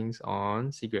markings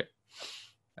on cigarette.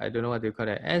 I don't know what they call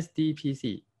that,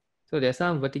 SDPC. So there's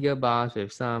some vertical bars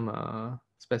with some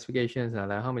specifications,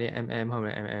 like how many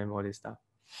mm, all this stuff.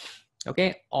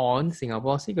 Okay, on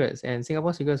Singapore cigarettes. And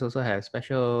Singapore cigarettes also have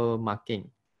special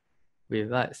marking with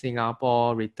like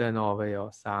Singapore written over it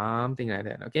or something like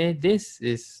that. Okay, this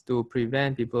is to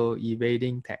prevent people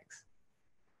evading tax.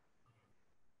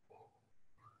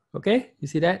 Okay, you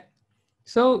see that?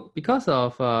 So because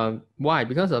of why?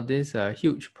 Because of this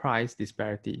huge price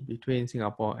disparity between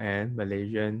Singapore and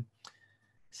Malaysian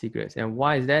cigarettes. And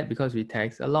why is that? Because we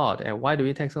tax a lot. And why do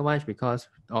we tax so much? Because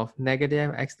of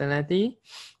negative externality.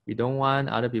 We don't want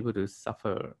other people to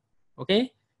suffer.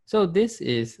 Okay, so this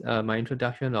is my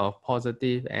introduction of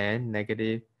positive and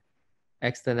negative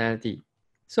externality.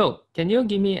 So can you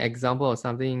give me an example of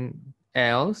something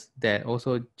else that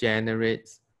also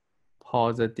generates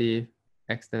positive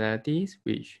externalities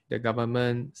which the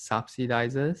government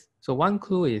subsidizes? So one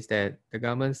clue is that the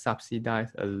government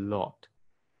subsidizes a lot.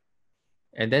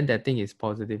 And then that thing is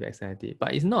positive externality.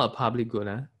 But it's not a public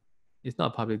good. It's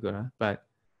not a public good, but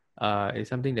it's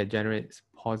something that generates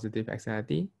positive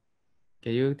externality.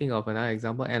 Can you think of another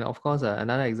example? And of course,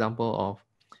 another example of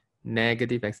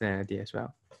negative externality as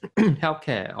well.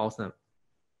 Healthcare, awesome.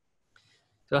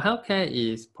 So healthcare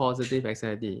is positive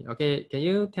externality. Okay, can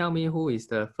you tell me who is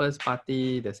the first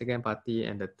party, the second party,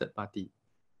 and the third party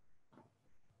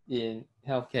in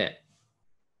healthcare?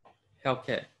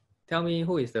 Healthcare. Tell me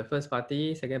who is the first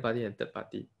party, second party, and third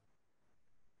party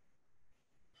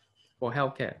for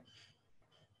healthcare.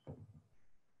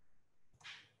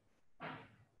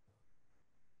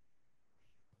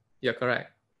 You're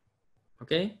correct.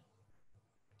 Okay.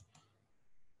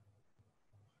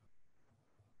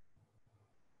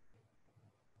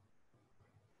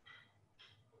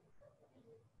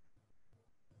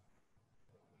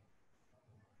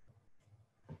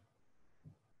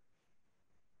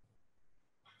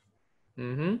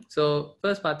 So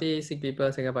first party, sick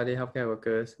people, second party, healthcare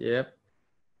workers. Yep.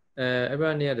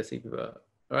 Everyone near the sick people.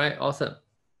 All right, awesome.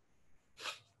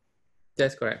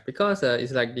 That's correct. Because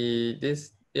it's like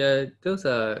those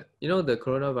the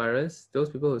coronavirus, those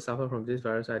people who suffer from this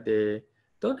virus, right, they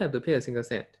don't have to pay a single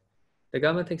cent. The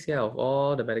government takes care of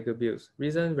all the medical bills.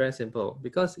 Reason very simple.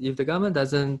 Because if the government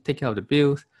doesn't take care of the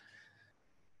bills,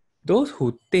 those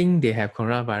who think they have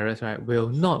coronavirus, right, will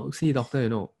not see doctor,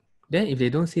 Then if they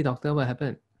don't see doctor, what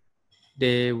happens?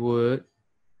 They would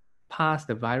pass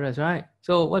the virus, right?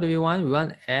 So what do we want? We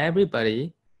want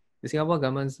everybody, the Singapore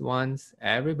government wants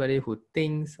everybody who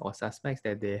thinks or suspects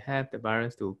that they have the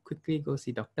virus to quickly go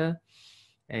see doctor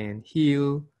and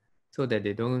heal so that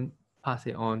they don't pass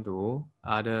it on to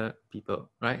other people,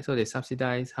 right? So they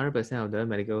subsidize 100% of the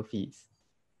medical fees.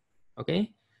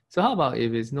 Okay, so how about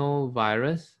if it's no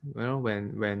virus, when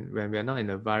we are not in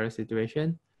a virus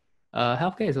situation,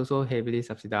 healthcare is also heavily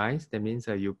subsidized. That means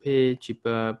you pay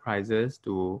cheaper prices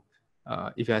to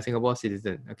if you are a Singapore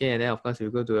citizen. Okay, and then of course if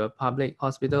you go to a public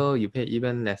hospital, you pay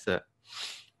even lesser.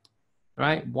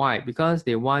 Right? Why? Because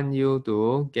they want you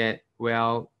to get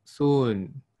well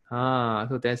soon.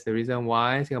 So that's the reason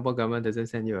why Singapore government doesn't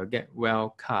send you a get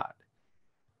well card.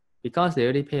 Because they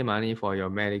already pay money for your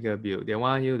medical bill. They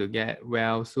want you to get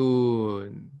well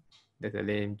soon. That's a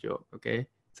lame joke, okay?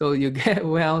 So you get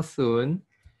well soon,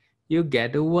 you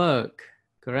get to work,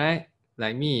 correct?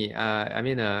 Like me, as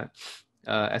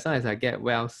long as I get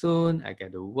well soon, I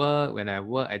get to work. When I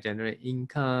work, I generate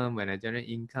income. When I generate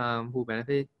income, who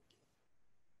benefit?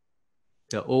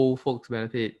 The old folks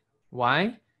benefit.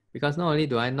 Why? Because not only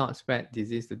do I not spread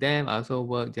disease to them, I also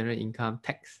work, generate income,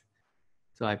 tax.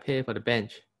 So I pay for the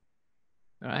bench,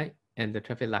 all right, and the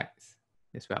traffic lights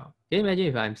as well. Can you imagine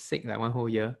if I'm sick like one whole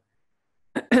year?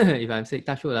 If I'm sick,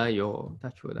 touch wood,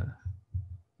 touch wood.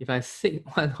 If I'm sick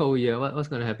one whole year, what's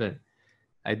going to happen?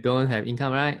 I don't have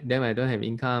income, right? Then I don't have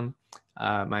income.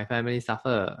 My family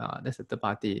suffer. That's the third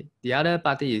party. The other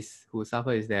party is who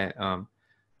suffer is that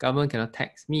government cannot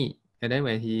tax me, and then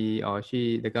when he or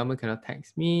she, the government cannot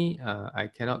tax me, I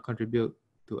cannot contribute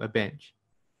to a bench.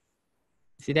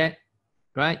 See that,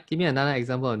 right? Give me another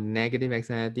example of negative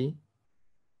externality.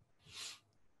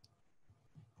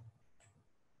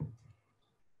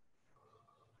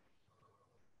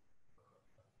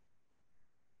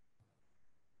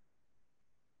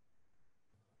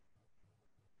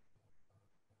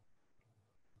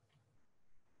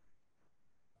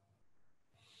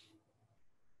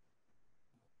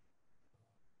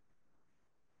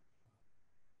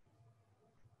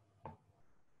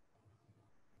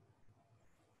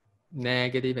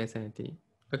 Negative externality.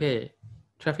 Okay,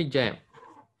 traffic jam.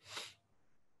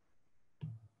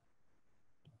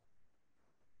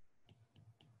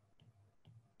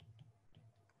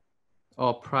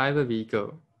 Or private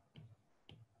vehicle.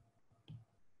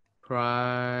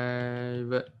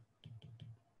 Private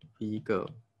vehicle.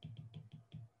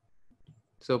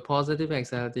 So positive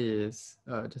externality is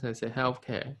just as I say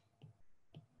healthcare.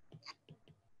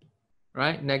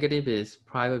 Right? Negative is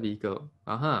private vehicle.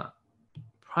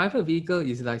 Private vehicle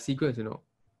is like secret, you know.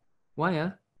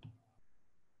 Why?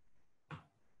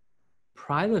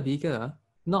 Private vehicle,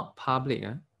 not public.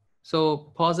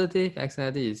 So positive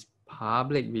externality is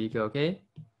public vehicle, okay?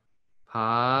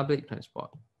 Public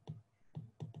transport.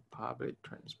 Public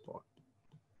transport.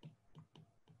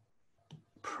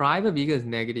 Private vehicle is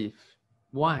negative.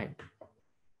 Why?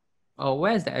 Oh,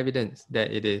 where's the evidence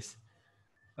that it is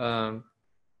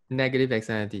negative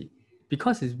externality?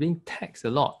 Because it's being taxed a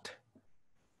lot,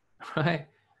 right?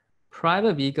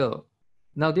 Private vehicle.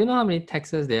 Now, do you know how many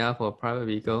taxes there are for private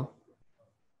vehicle?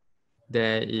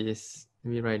 There is,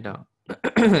 let me write down.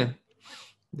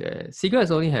 The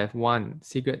cigarettes only have one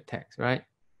cigarette tax, right?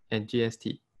 And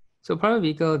GST. So private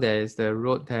vehicle, there is the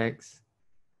road tax.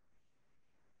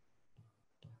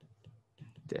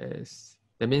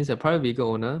 That means a private vehicle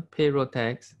owner pay road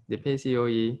tax, they pay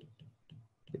COE,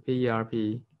 they pay ERP,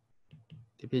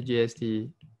 they pay GST,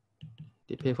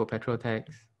 they pay for petrol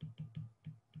tax.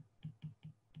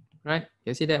 Right?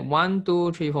 You see that 1,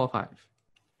 2, 3, 4, 5.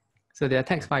 So they are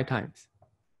taxed 5 times.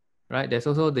 Right? There's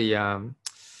also the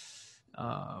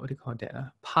what do you call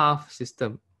that? Path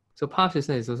system. So path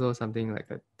system is also something like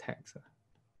a tax.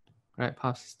 Right?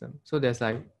 Path system. So there's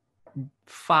like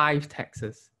 5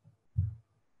 taxes.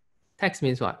 Tax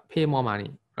means what? Pay more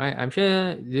money. Right? I'm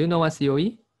sure, do you know what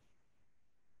COE?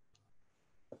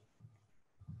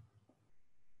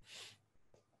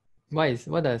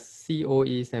 What does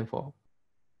COE stand for?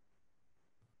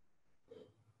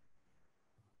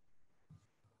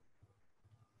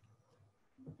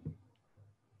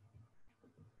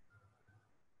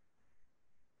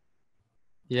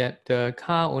 Yeah, the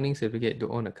car owning certificate to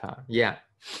own a car. Yeah,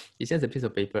 it's just a piece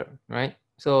of paper, right?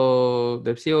 So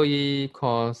the COE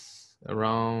costs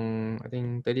around, I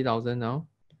think, 30,000 now.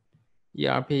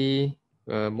 ERP,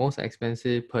 most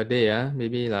expensive per day,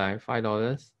 maybe like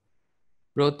 $5.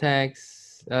 Road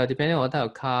tax, depending on what type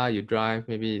of car you drive,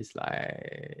 maybe it's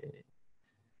like,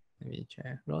 let me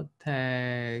check. Road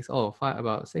tax,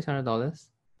 about $600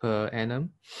 per annum.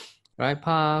 Right,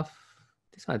 path,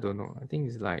 this one I don't know. I think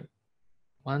it's like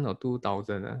 1 or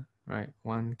 2,000, right?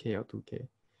 1K or 2K.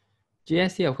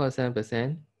 GST, of course,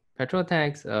 7%. Petrol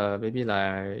tax, maybe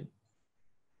like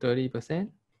 30%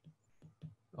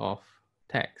 of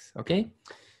tax, okay?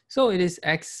 So it is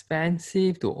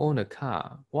expensive to own a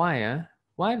car. Why?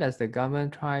 Why does the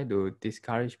government try to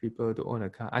discourage people to own a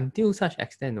car until such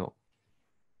extent, no?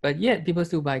 But yet people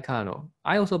still buy car, no?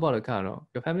 I also bought a car, no?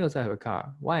 Your family also have a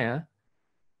car. Why?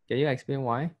 Can you explain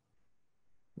why?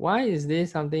 Why is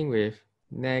this something with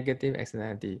negative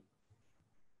externality?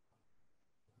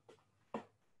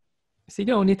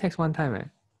 Cigarette only tax 1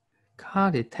 time,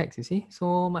 Car they tax, you see?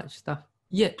 So much stuff.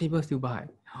 Yet people still buy.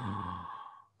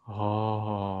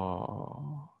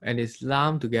 Oh. And it's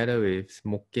lumped together with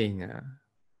smoking.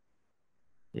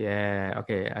 Yeah,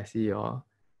 okay, I see your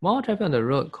more traffic on the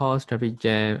road cause traffic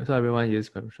jam. So everyone use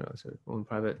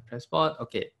private transport.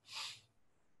 Okay.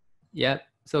 Yep.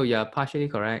 So you're partially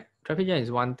correct. Traffic jam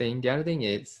is one thing. The other thing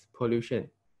is pollution.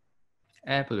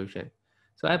 Air pollution.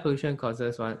 So air pollution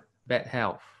causes what? Bad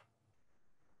health.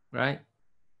 Right?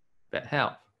 Bad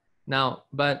health. Now,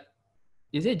 but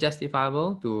is it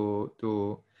justifiable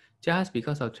to just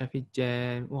because of traffic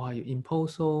jam, wow, you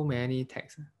impose so many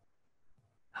taxes.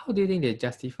 How do you think they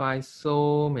justify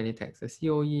so many taxes?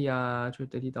 COE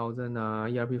 30,000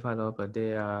 ERP $5 per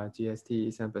day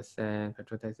GST 7%,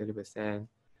 petrol tax 30%.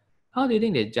 How do you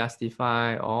think they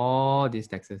justify all these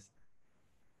taxes?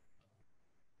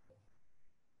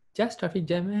 Just traffic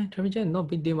jam, Traffic jam not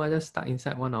big deal, just stuck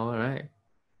inside 1 hour, right?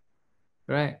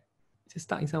 Right? Just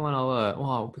stuck inside 1 hour.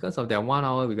 Wow, because of that 1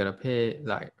 hour, we gotta pay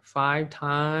like 5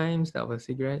 times that of a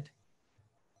cigarette.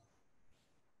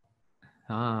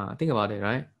 Think about it,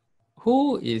 right?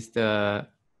 Who is the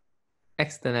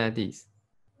externalities?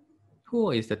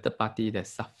 Who is the third party that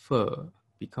suffer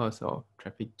because of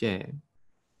traffic jam?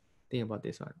 Think about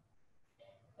this one.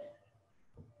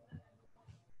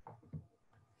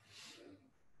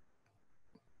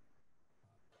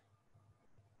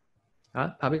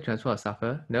 Public transport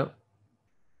suffer? Nope.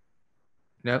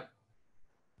 Nope.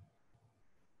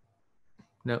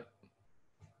 Nope.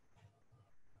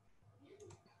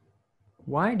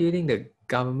 Why do you think the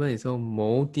government is so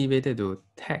motivated to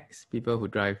tax people who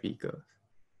drive vehicles?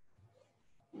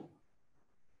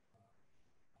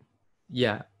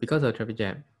 Yeah, because of traffic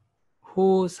jam.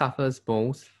 Who suffers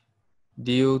most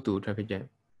due to traffic jam?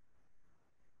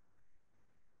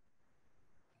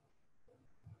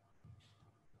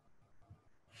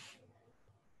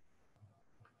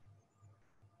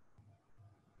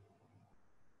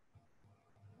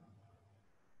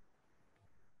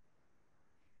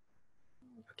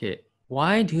 Okay,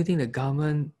 why do you think the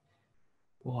government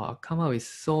come up with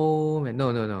so many?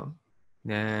 No.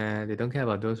 Nah, they don't care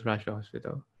about those rush to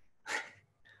hospital.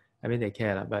 I mean, they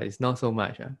care, but it's not so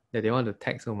much that they want to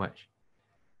tax so much.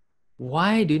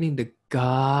 Why do you think the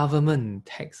government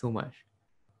tax so much?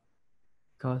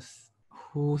 Because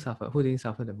who suffer? Who didn't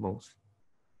suffer the most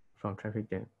from traffic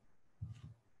jam?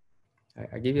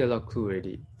 I give you a lot of clue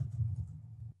already.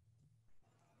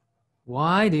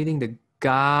 Why do you think the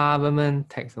government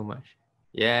tax so much?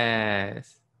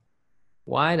 Yes.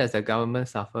 Why does the government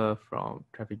suffer from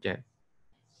traffic jam?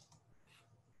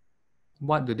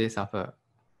 What do they suffer?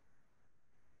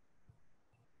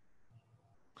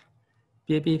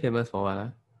 PAP famous for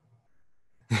what?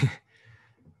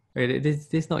 Wait,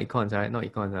 this not econs, right? Not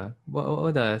econs.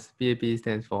 What does PAP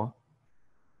stands for?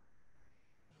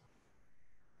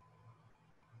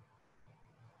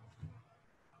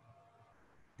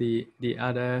 The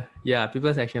other,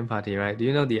 People's Action Party, right? Do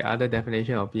you know the other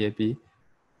definition of PAP?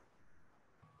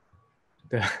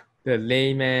 The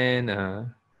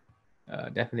layman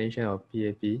definition of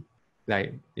PAP.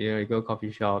 Like, you go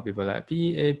coffee shop, people like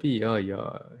PAP,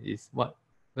 is what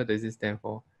does it stand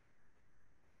for?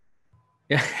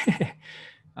 Yeah.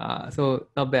 So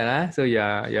not bad, So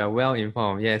you're well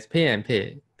informed. Yes, pay and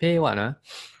pay. Pay what?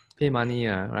 Pay money,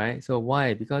 right? So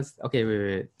why? Because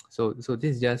wait. So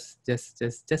this is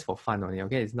just for fun only,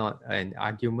 okay? It's not an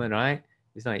argument, right?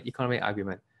 It's not an economic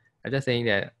argument. I'm just saying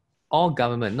that all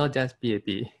government, not just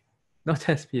PAP, not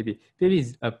just PAP. PAP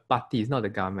is a party, it's not the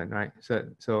government, right?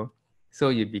 So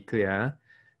you be clear.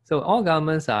 So all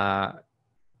governments are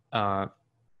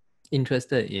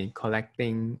interested in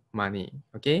collecting money,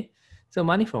 okay? So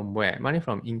money from where? Money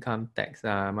from income tax,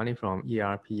 money from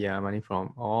ERP, money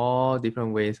from all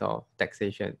different ways of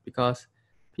taxation because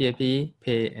PAP,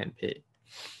 pay and pay.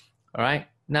 All right.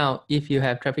 Now, if you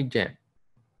have traffic jam,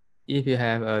 if you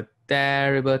have a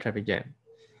terrible traffic jam,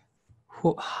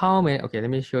 how many? Okay, let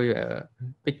me show you a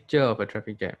picture of a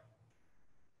traffic jam.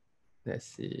 Let's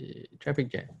see,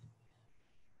 traffic jam.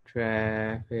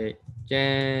 Traffic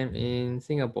jam in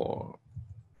Singapore.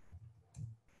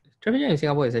 Traffic jam in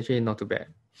Singapore is actually not too bad.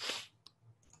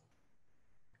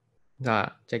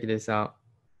 Check this out.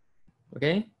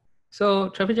 Okay, so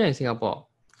traffic jam in Singapore.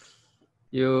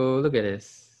 You look at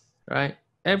this, right?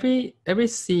 Every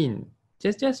scene,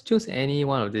 just choose any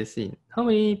one of this scene. How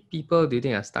many people do you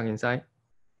think are stuck inside?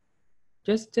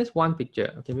 Just one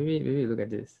picture. Okay, maybe look at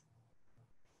this.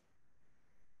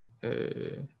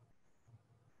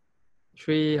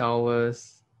 3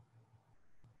 hours.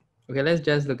 Okay, let's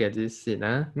just look at this scene.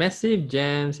 Massive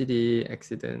jam city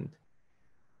accident.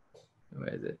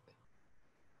 Where is it?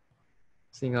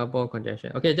 Singapore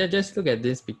congestion. Okay, just look at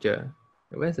this picture.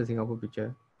 Where's the Singapore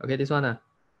picture? Okay, this one.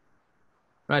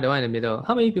 Right, the one in the middle.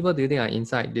 How many people do you think are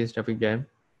inside this traffic jam?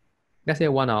 Let's say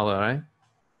 1 hour, right?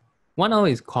 1 hour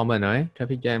is common, right?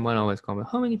 Traffic jam, 1 hour is common.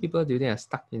 How many people do you think are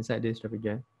stuck inside this traffic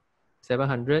jam?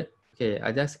 700? Okay,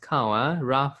 I just count,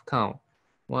 rough count.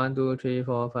 1, 2, 3,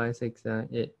 4, 5, 6, 7,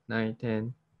 8, 9,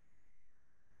 10.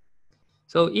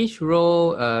 So each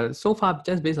row, so far,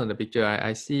 just based on the picture,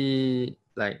 I see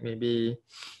like maybe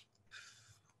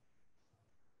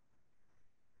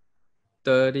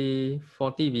 30,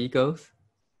 40 vehicles.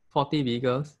 40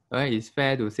 vehicles, right? It's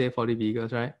fair to say 40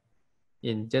 vehicles, right?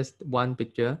 In just one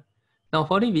picture. Now,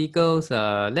 40 vehicles,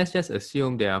 let's just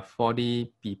assume there are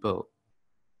 40 people.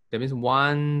 That means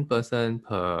one person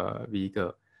per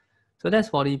vehicle. So that's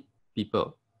 40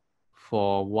 people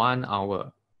for 1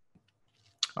 hour.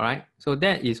 All right. So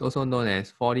that is also known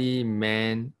as 40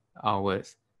 man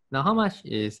hours. Now, how much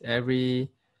is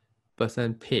every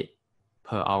person paid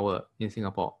per hour in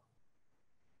Singapore?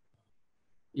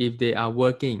 If they are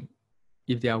working,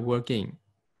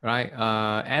 right?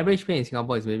 Average pay in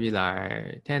Singapore is maybe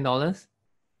like $10.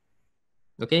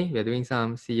 Okay, we are doing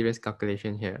some serious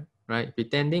calculation here, right?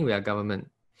 Pretending we are government,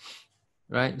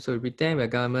 right? So pretend we are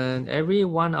government every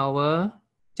 1 hour,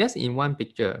 just in one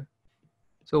picture.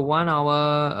 So 1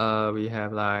 hour, we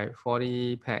have like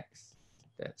 40 packs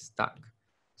that's stuck.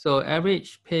 So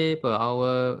average pay per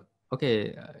hour,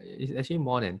 okay, it's actually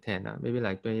more than 10, maybe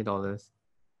like $20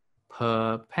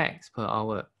 per packs per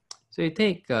hour. So you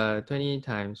take 20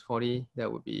 times 40,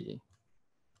 that would be,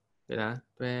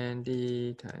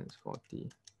 20 times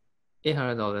 40,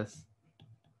 $800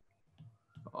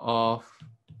 of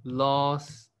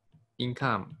lost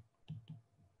income,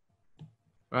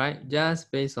 right? Just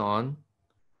based on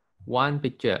one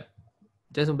picture.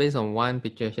 Just based on one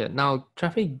picture here. Now,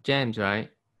 traffic jams, right,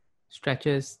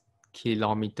 stretches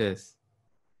kilometers,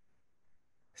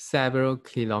 several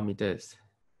kilometers.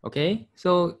 Okay,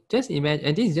 so just imagine,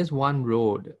 and this is just one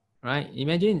road, right?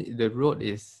 Imagine the road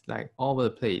is like all over the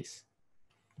place.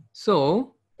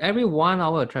 So every 1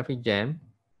 hour of traffic jam,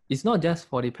 it's not just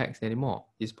 40 packs anymore.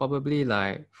 It's probably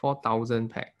like 4,000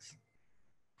 packs,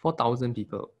 4,000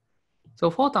 people.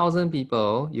 So 4,000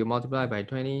 people, you multiply by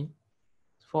 20,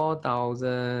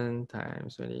 4,000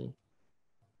 times 20,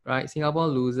 right? Singapore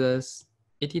loses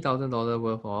 $80,000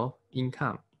 worth of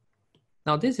income.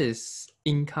 Now, this is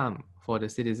income for the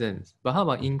citizens, but how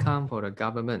about income for the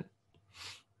government?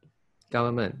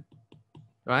 Government,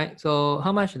 right? So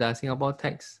how much does Singapore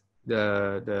tax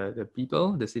the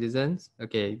people, the citizens?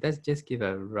 Okay, let's just give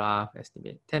a rough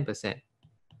estimate, 10%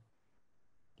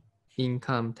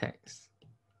 income tax,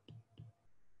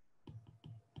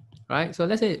 right? So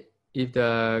let's say if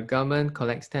the government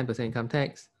collects 10% income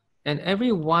tax, and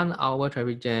every 1 hour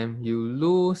traffic jam, you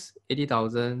lose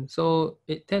 80,000. So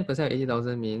 10% of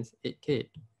 80,000 means 8K,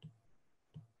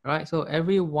 right? So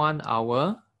every 1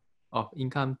 hour of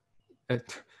income,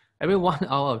 every 1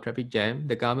 hour of traffic jam,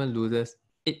 the government loses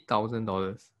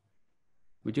 $8,000.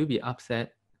 Would you be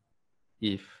upset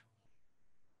if,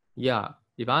 yeah,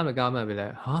 if I'm a government, I'd be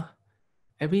like, huh?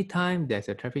 Every time there's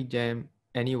a traffic jam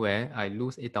anywhere, I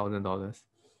lose $8,000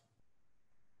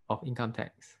 of income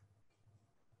tax.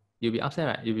 You'll be upset,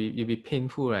 right? You'll be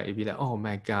painful, right? You'll be like, oh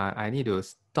my God, I need to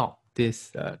stop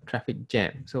this traffic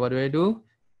jam. So what do?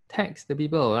 Tax the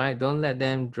people, right? Don't let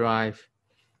them drive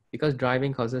because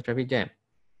driving causes traffic jam.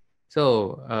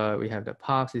 So we have the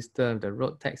path system, the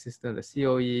road tax system, the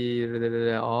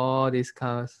COE, all this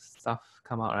kind of stuff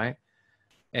come out, right?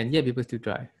 And yet people still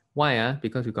drive. Why?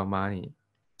 Because we got money.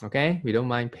 Okay, we don't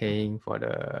mind paying for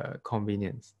the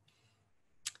convenience.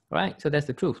 Right? So that's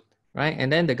the truth, right?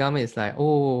 And then the government is like,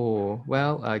 oh,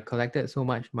 well, I collected so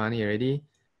much money already.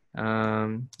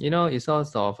 It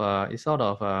sort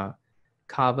of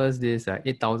covers this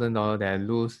 $8,000 that I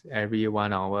lose every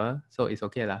 1 hour. So it's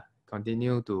okay lah.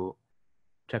 Continue to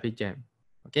traffic jam.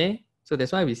 Okay, so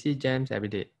that's why we see jams every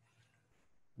day.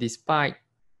 Despite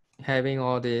having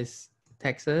all these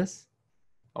taxes,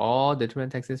 all the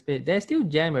different taxes paid, there's still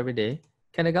jam every day.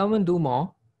 Can the government do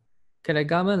more? Can the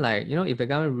government, like, if the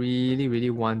government really, really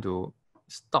want to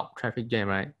stop traffic jam,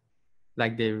 right?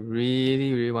 Like they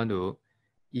really, really want to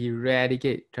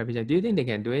eradicate traffic jam, do you think they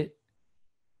can do it?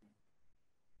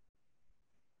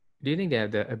 Do you think they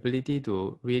have the ability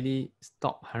to really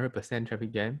stop 100%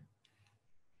 traffic jam?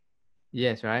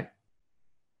 Yes, right?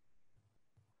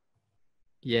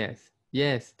 Yes,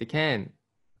 they can.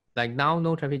 Like now,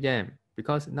 no traffic jam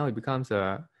because now it becomes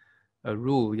a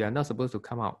rule. You're not supposed to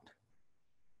come out.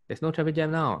 There's no traffic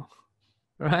jam now,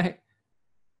 right?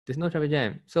 There's no traffic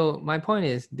jam. So my point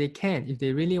is they can, if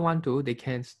they really want to, they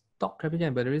can stop traffic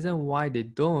jam. But the reason why they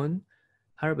don't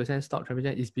 100% stop traffic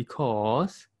jam is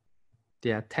because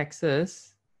their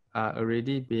taxes are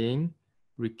already being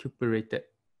recuperated,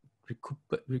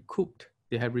 recouped.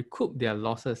 They have recouped their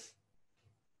losses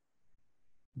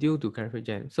due to traffic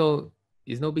jam. So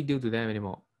it's no big deal to them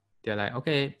anymore. They're like,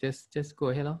 okay, just go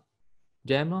ahead, lor.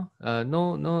 Jam, lor.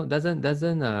 No, doesn't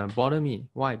bother me.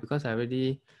 Why? Because I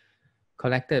already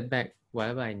collected back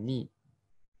whatever I need.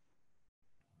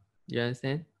 You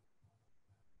understand?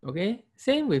 Okay.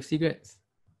 Same with cigarettes.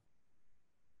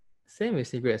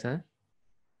 Huh?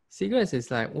 Cigarettes is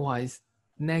like, wow, it's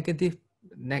negative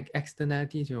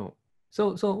externalities, you know.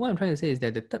 So what I'm trying to say is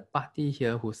that the third party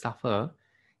here who suffer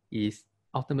is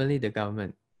ultimately the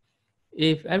government.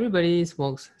 If everybody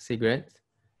smokes cigarettes,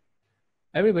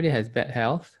 everybody has bad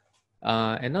health,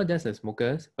 and not just the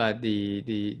smokers, but the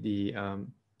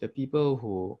people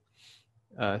who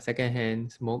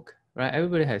secondhand smoke, right?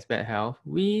 Everybody has bad health.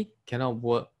 We cannot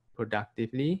work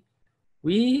productively.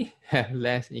 We have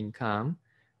less income.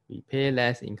 We pay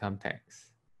less income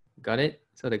tax. Got it?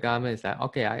 So the government is like,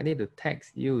 okay, I need to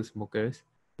tax you smokers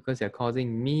because you're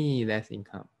causing me less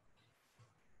income.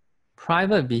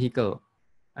 Private vehicle,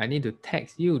 I need to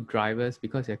tax you drivers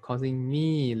because you're causing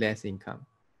me less income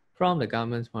from the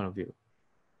government's point of view.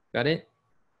 Got it?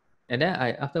 And then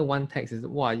after one tax is,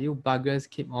 wow, you buggers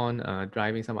keep on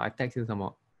driving some more. I tax you some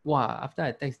more. Wow, after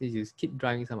I tax this, you keep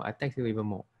driving some more. I tax you even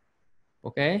more.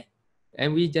 Okay?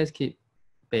 And we just keep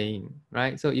paying,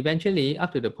 right? So eventually,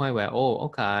 up to the point where, oh,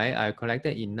 okay, I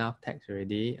collected enough tax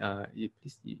already.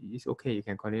 It's okay. You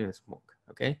can continue to smoke,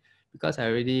 okay? Because I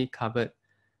already covered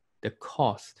the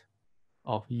cost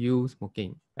of you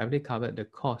smoking. I already covered the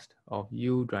cost of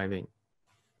you driving.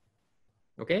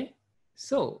 Okay?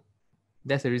 So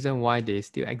that's the reason why they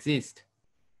still exist.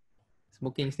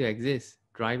 Smoking still exists.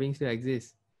 Driving still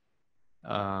exists.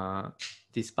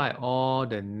 Despite all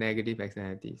the negative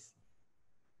externalities.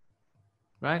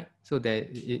 Right? So that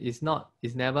it's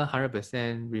never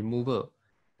 100% removal.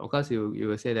 Of course, you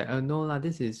will say that, oh no,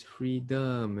 this is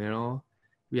freedom, you know.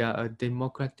 We are a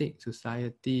democratic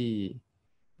society.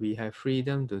 We have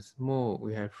freedom to smoke.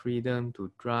 We have freedom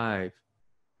to drive.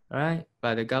 Right?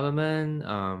 But the government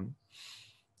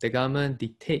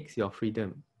dictates your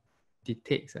freedom.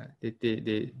 Dictates.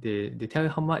 They tell you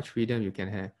how much freedom you can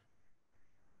have.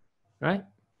 Right?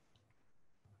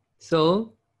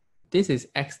 So this is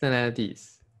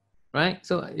externalities. Right?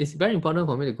 So it's very important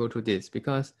for me to go through this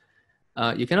because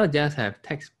you cannot just have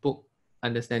textbook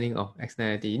understanding of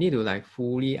externality. You need to like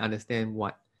fully understand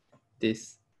what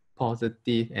this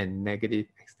positive and negative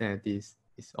externalities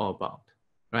is all about,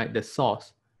 right? The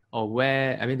source or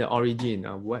where, I mean the origin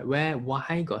of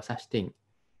why got such thing,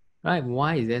 right?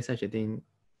 Why is there such a thing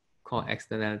called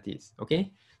externalities?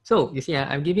 Okay, so you see,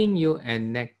 I'm giving you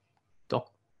anecdotal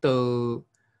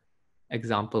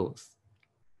examples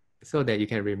so that you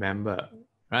can remember,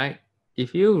 right?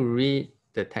 If you read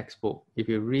the textbook, if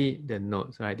you read the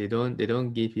notes, right, they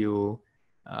don't give you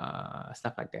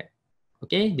stuff like that.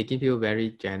 Okay, they give you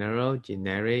very general,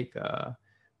 generic,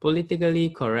 politically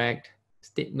correct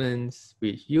statements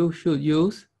which you should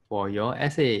use for your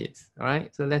essays. All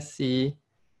right, so let's see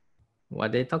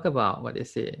what they talk about, what they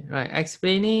say. Right,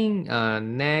 explaining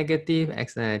negative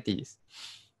externalities.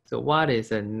 So what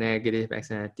is a negative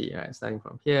externality? Right, starting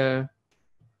from here.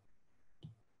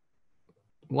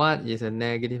 What is a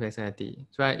negative externality?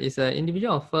 Right, it's an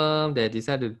individual or firm that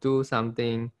decide to do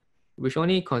something which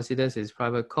only considers its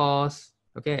private cost.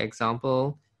 Okay,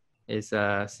 example is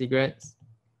cigarettes.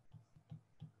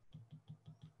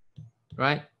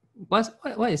 Right?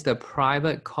 What is the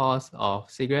private cost of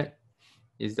cigarette?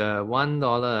 Is the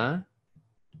 $1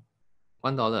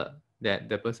 that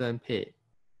the person paid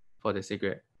for the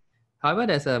cigarette. However,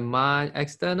 there's a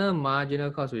external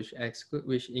marginal cost which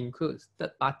includes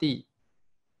third party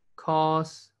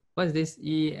cost. What is this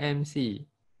EMC?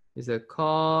 It's a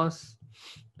cost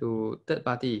to third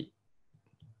party.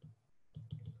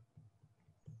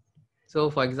 So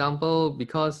for example,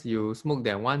 because you smoke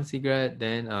that one cigarette,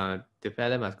 then the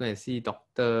fella must go and see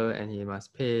doctor and he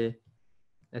must pay,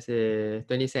 let's say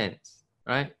 20 cents,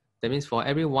 right? That means for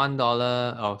every $1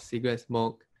 of cigarette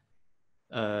smoke,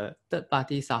 third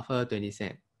party suffer 20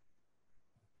 cents.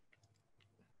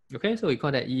 Okay, so we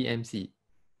call that EMC.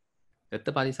 The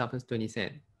third party suffers 20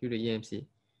 cents due to EMC.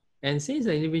 And since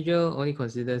the individual only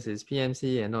considers his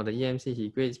PMC and not the EMC, he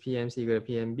grades PMC equal to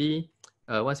PMB.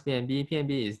 What's PMB?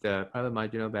 PMB is the private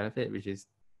marginal benefit, which is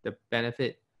the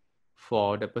benefit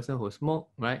for the person who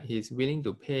smoked, right? He's willing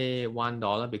to pay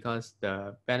 $1 because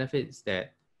the benefits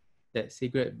that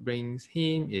cigarette brings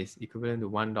him is equivalent to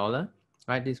 $1,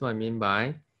 right? This is what I mean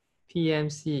by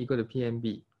PMC equal to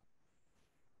PMB.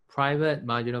 Private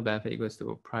marginal benefit equals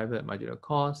to private marginal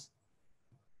cost,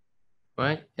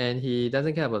 right? And he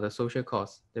doesn't care about the social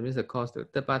cost. That means the cost to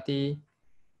third party.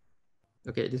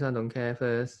 Okay, this one don't care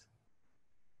first.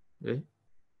 Okay.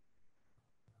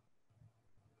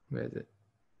 Where is it?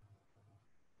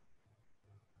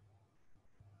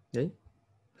 Okay.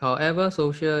 However,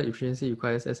 social efficiency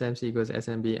requires SMC equals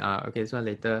SMBR. Okay, this one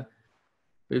later.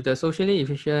 With the socially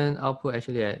efficient output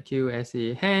actually at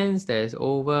QSC, hence there's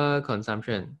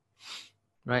overconsumption.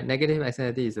 Right, negative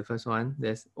externality is the first one.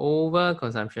 There's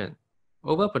overconsumption.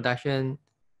 overproduction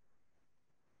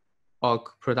or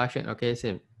production, okay,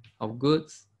 same, of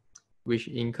goods which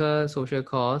incur social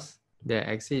costs that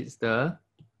exceeds the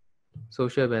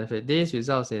social benefit. This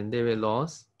results in deadweight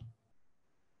loss.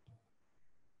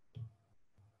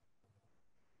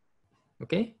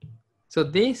 Okay, so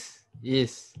this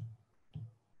is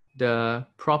the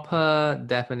proper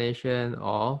definition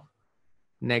of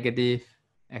negative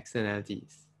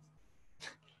externalities.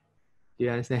 Do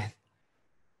you understand?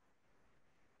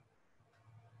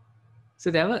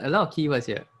 So there are a lot of keywords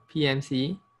here: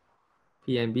 PMC,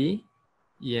 PMB,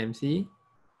 EMC,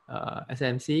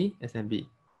 SMC, SMB.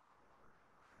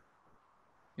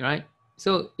 Right?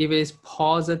 So if it is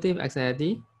positive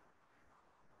externality,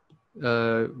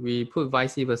 we put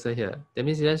vice versa here. That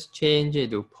means you just change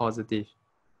it to positive.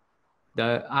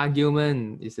 The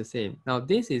argument is the same. Now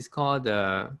this is called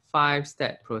the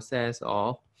 5-step process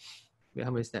of, wait,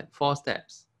 how many steps? 4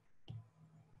 steps.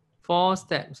 4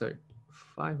 steps, sorry,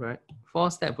 5, right?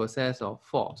 4-step process of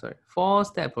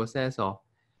 4-step process of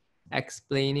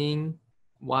explaining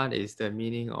what is the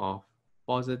meaning of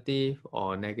positive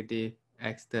or negative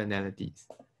externalities.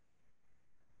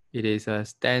 It is a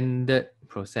standard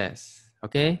process,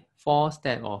 okay?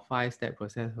 4-step or 5-step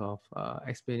process of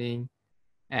explaining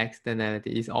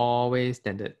externality is always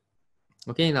standard.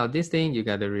 Okay, now this thing you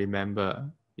gotta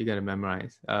remember, you gotta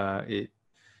memorize. It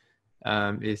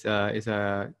is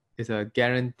a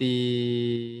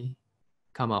guarantee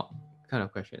come out kind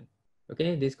of question.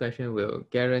 Okay, this question will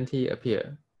guarantee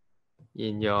appear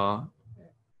in your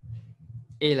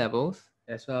A levels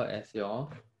as well as your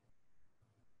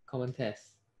common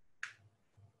test.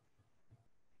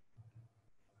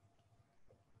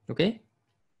 Okay.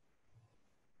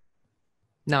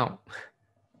 Now,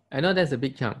 I know that's a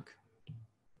big chunk,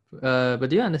 but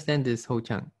do you understand this whole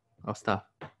chunk of stuff?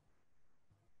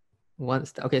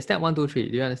 Okay, step 1, 2, 3.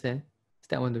 Do you understand?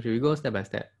 Step 1, 2, 3. We go step by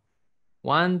step.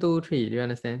 1, 2, 3. Do you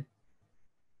understand?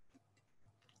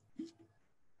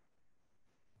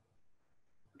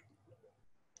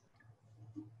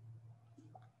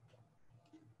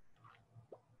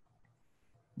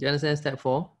 Do you understand step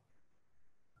 4?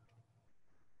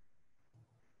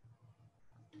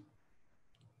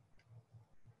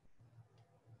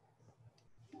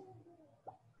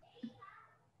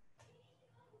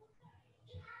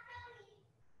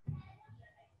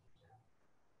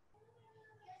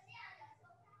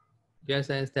 Do you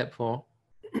understand step 4?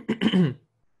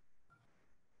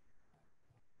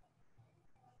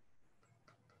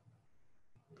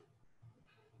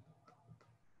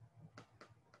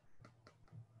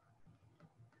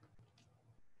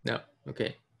 No.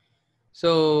 Okay.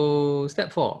 So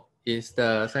step 4 is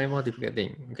the slightly more difficult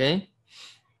thing. Okay.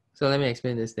 So let me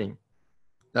explain this thing.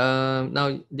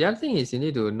 Now the other thing is you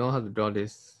need to know how to draw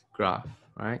this graph,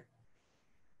 right?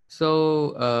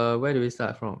 So where do we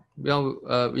start from?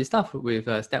 Well, we start with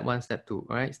step 1, step 2,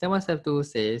 right? Step 1, step 2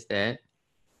 says that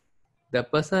the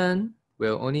person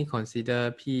will only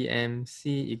consider PMC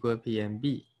equal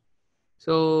PMB.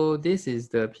 So this is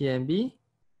the PMB.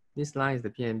 This line is the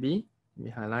PMB. Let me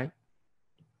highlight.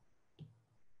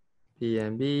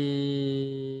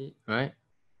 PMB, right?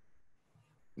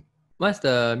 What's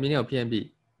the meaning of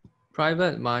PMB?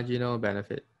 Private marginal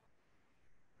benefit.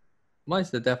 What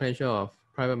is the definition of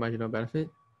private marginal benefit?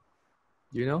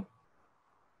 Do you know?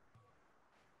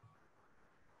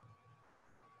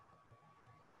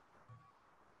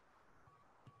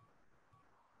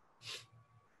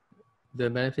 The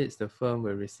benefits the firm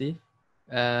will receive.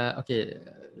 Okay,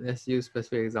 let's use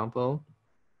specific example.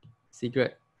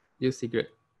 Cigarette. Use cigarette.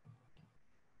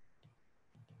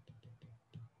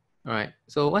 All right.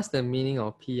 So what's the meaning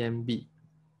of PMB?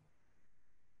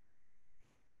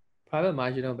 Private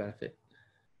marginal benefit.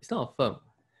 It's not a firm.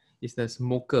 It's the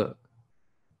smoker.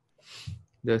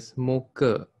 The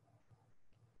smoker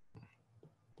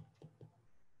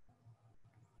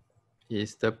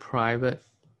is the private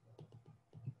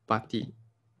party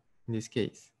in this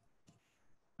case.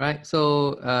 Right.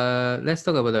 So let's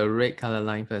talk about the red color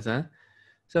line first. Huh?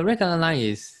 So red color line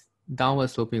is downward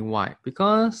sloping Y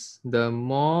because the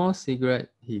more cigarette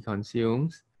he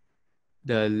consumes,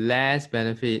 the less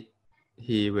benefit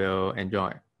he will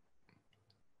enjoy.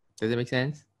 Does it make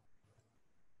sense?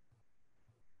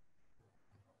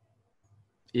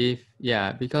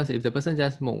 Because if the person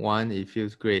just smoke 1, it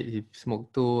feels great. If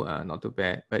smoke 2, not too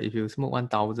bad. But if you smoke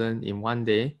 1,000 in one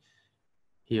day,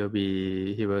 he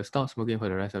will stop smoking for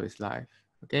the rest of his life.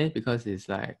 Okay, because it's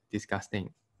like disgusting.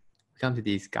 It becomes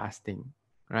disgusting,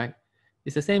 right?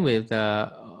 It's the same with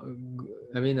the,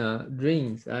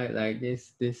 drinks, right? Like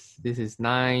this is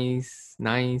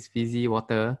nice fizzy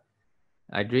water.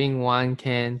 I drink 1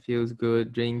 can, feels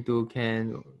good. Drink 2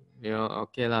 can,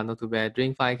 okay lah, not too bad.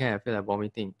 Drink 5 can, I feel like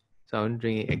vomiting. So I won't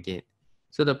drink it again.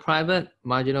 So the private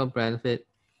marginal benefit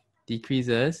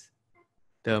decreases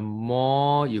the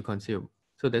more you consume.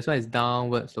 So that's why it's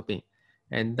downward sloping.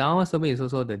 And downward sloping is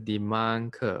also the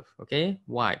demand curve, okay?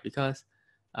 Why? Because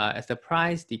as the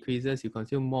price decreases, you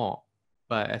consume more.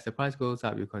 But as the price goes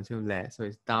up, you consume less. So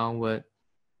it's downward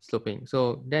sloping.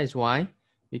 So that is why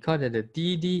we call that the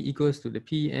DD equals to the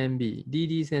PMB.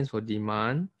 DD stands for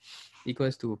demand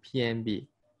equals to PMB.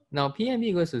 Now PMB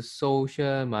equals to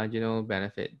social marginal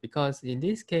benefit because in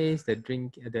this case,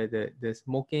 the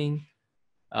smoking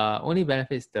only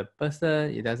benefits the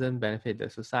person. It doesn't benefit the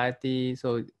society.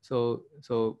 So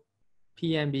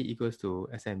PMB equals to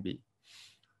SMB.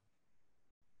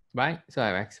 Right? So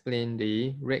I've explained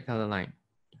the red color line.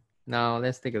 Now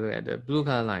let's take a look at the blue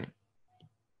color line.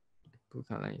 Blue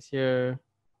color line is here.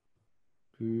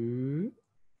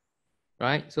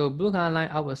 Right? So blue color line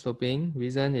upward sloping.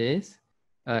 Reason is,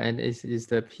 and is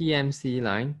the PMC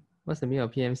line. What's the meaning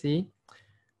of PMC?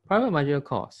 Private marginal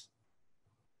cost.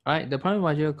 Right? The private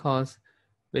marginal cost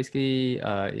basically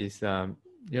is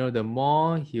the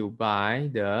more you buy,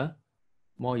 the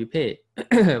more you pay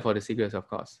for the cigarettes, of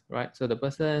course, right? So the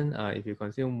person, if you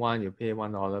consume 1, you pay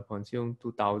 $1. Consume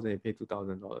 2,000, you pay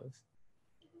 $2,000.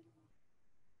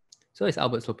 So it's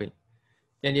upward sloping,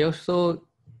 and it also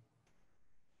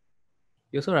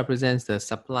represents the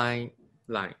supply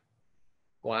line.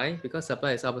 Why? Because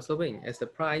supply is upward sloping. As the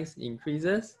price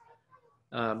increases,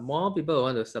 more people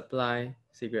want to supply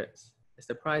cigarettes. As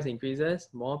the price increases,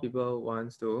 more people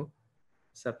want to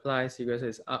supply cigarettes.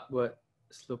 Is upward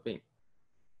sloping.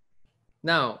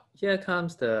 Now, here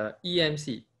comes the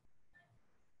EMC.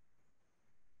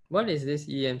 What is this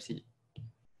EMC?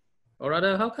 Or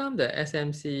rather, how come the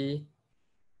SMC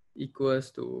equals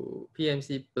to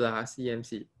PMC plus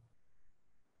EMC?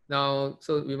 Now,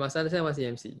 so we must understand what's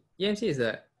EMC. EMC is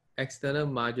the external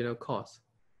marginal cost.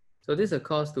 So this is a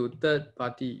cost to third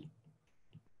party,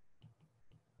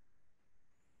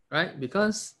 right?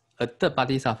 Because a third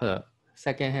party suffer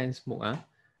second-hand smoke.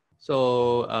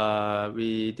 So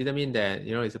we determine that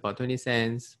it's about 20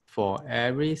 cents for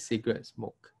every cigarette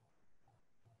smoke.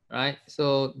 Right?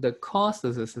 So the cost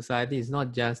to the society is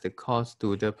not just the cost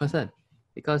to the person,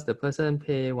 because the person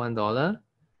pay $1,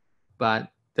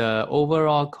 but the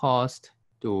overall cost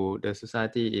to the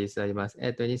society is you must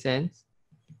add 20 cents.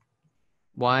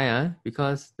 Why?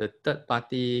 Because the third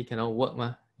party cannot work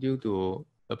due to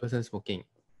a person smoking.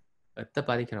 A third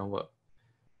party cannot work.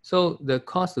 So the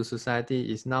cost to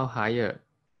society is now higher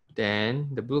than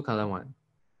the blue color one.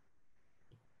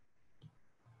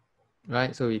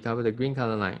 Right? So we cover the green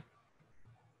color line.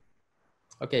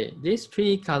 Okay, these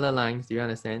 3 color lines, do you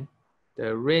understand?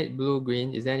 The red, blue,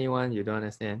 green, is there anyone you don't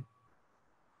understand?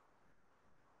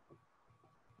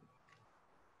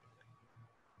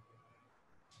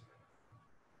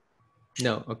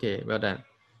 No, okay, well done.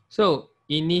 So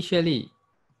initially,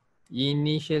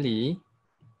 the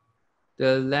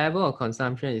level of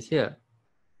consumption is here.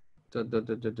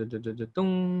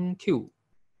 Q.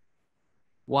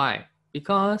 Why?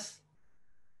 Because,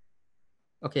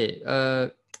 okay, I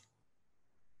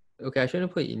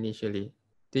shouldn't put initially.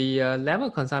 The level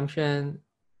of consumption,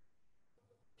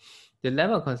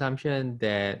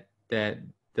 that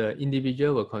the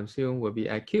individual will consume will be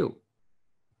at Q.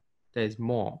 That is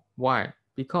more. Why?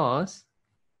 Because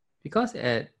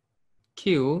at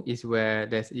Q is where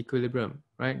there's equilibrium,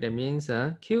 right? That means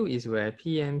Q is where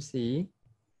PMC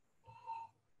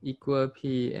equal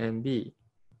PMB.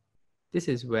 This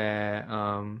is where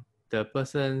the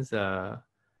person's the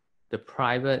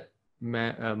private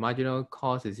marginal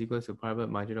cost is equal to private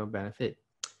marginal benefit.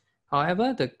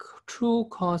 However, the true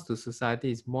cost to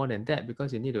society is more than that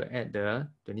because you need to add the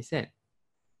 20 cents.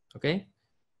 Okay,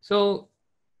 so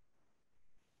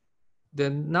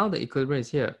now the equilibrium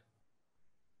is here.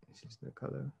 This is the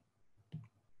color.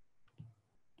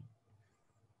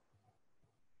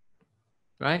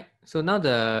 Right? So now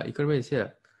the equilibrium is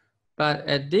here. But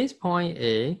at this point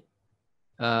A,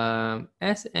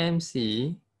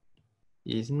 SMC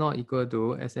is not equal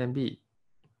to SMB.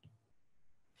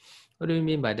 What do you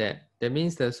mean by that? That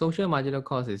means the social marginal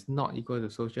cost is not equal to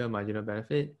social marginal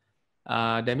benefit.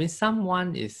 That means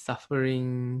someone is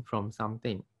suffering from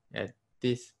something at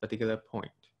this particular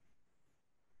point.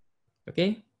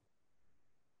 Okay?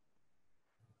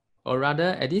 Or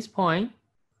rather, at this point,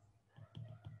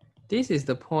 this is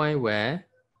the point where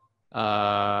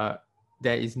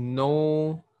there's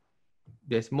more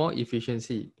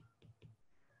efficiency.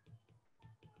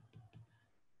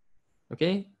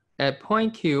 Okay? At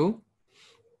point Q,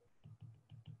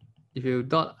 if you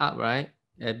dot up, right,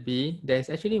 at B, there's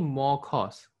actually more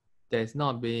cost that's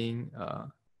not being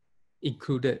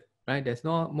included, right? There's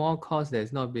no more cost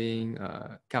that's not being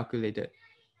calculated,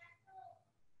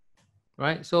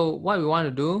 right? So what we want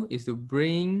to do is to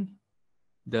bring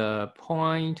the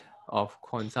point of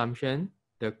consumption,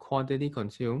 the quantity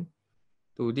consumed,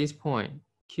 to this point,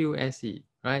 QSE,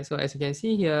 right? So as you can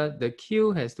see here, the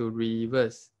Q has to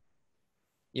reverse.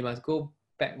 It must go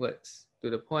backwards to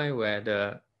the point where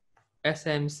the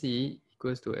SMC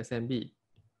equals to SMB.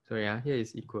 So yeah, here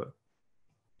is equal.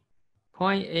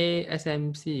 Point A,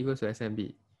 SMC equals to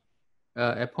SMB.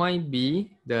 At point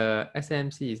B, the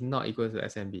SMC is not equal to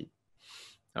SMB.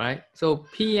 All right, so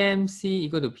PMC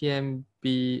equal to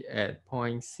PMB at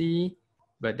point C,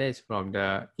 but that is from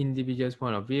the individual's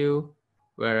point of view,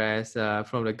 whereas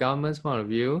from the government's point of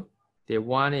view, they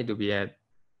want it to be at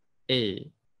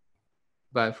A.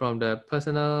 But from the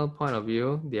personal point of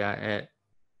view, they are at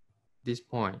this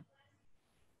point.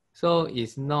 So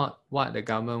it's not what the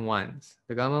government wants.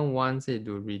 The government wants it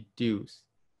to reduce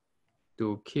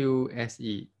to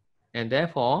QSE. And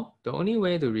therefore, the only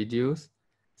way to reduce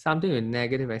something with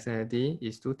negative externality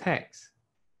is to tax.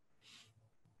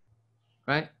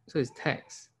 Right? So it's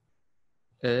tax.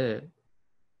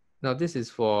 Now this is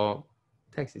for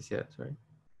tax is here, sorry.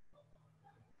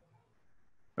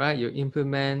 Right? You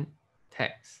implement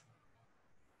tax.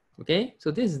 Okay,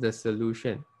 so this is the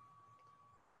solution.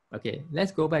 Okay,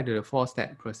 let's go back to the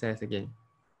 4-step process again.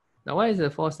 Now, what is the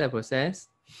 4-step process?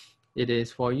 It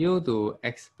is for you to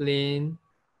explain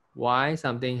why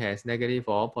something has negative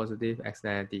or positive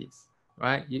externalities,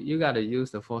 right? You got to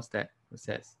use the 4-step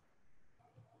process.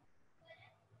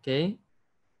 Okay,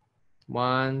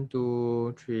 1,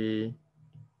 2, 3,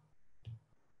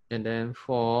 and then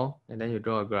 4, and then you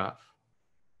draw a graph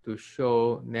to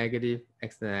show negative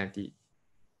externality.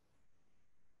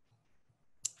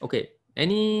 Okay,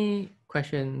 any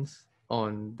questions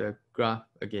on the graph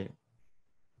again?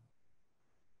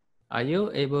 Are you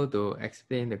able to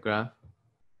explain the graph?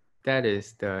 That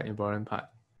is the important part.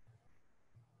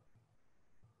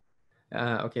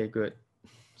 Okay, good.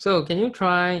 So can you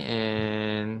try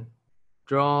and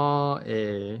draw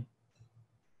a...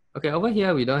 Okay, over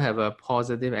here we don't have a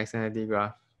positive externality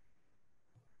graph.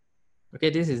 Okay,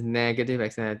 this is negative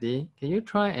externality. Can you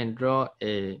try and draw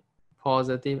a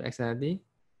positive externality?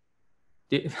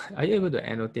 Are you able to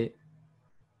annotate?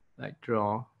 Like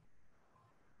draw?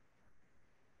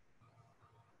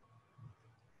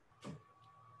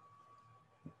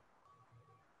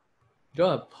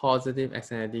 Draw a positive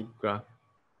externality graph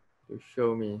to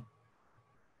show me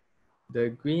the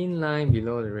green line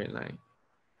below the red line.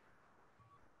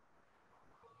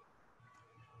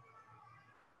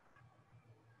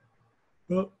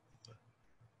 Oh.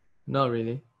 Not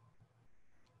really.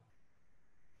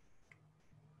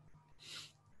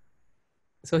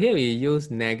 So here we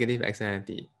use negative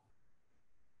externality.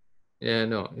 Yeah,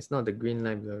 no, it's not the green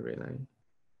line below the red line.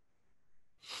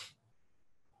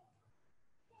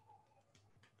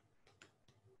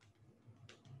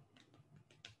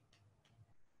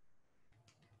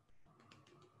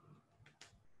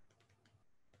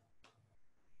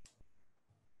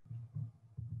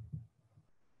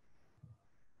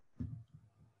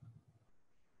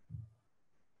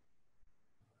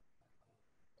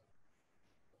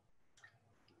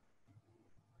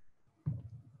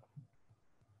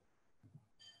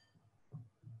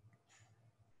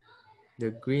 The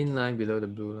green line below the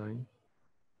blue line.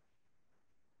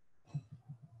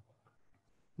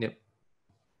 Yep.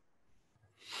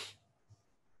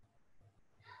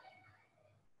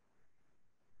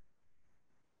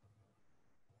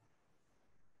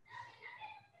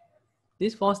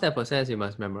 This 4-step process you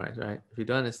must memorize, right? If you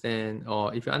don't understand,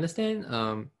 or if you understand,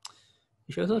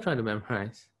 you should also try to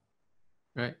memorize,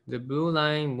 right? The blue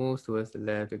line moves towards the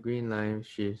left, the green line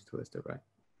shifts towards the right.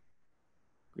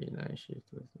 Green line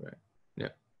shifts towards the right. Yeah.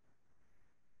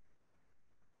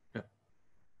 Yeah.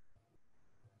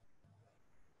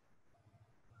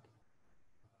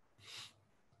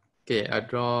 Okay, I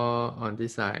draw on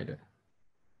this side.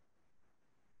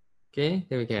 Okay,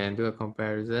 then we can do a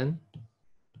comparison.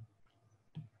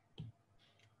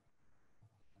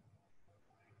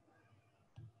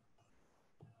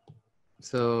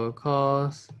 So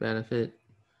cost, benefit,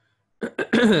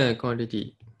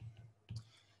 quantity.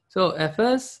 So at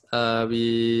first,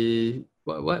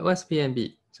 what's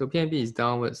PNB? So PNB is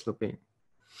downward sloping,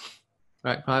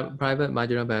 right? Private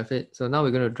marginal benefit. So now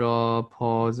we're going to draw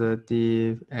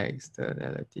positive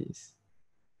externalities,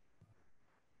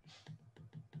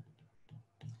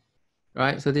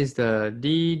 right? So this is the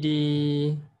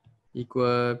DD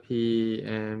equal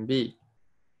PNB,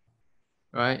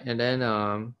 right? And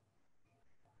then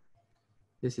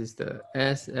This is the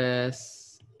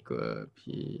SS equal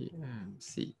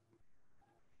PMC,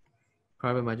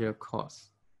 private marginal cost.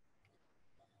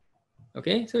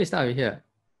 Okay, so we start with here.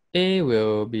 A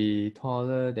will be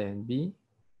taller than B.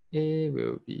 A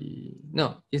will be,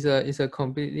 no, it's a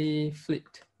completely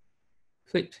flipped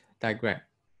diagram.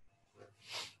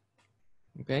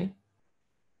 Okay.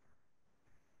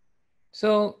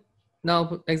 So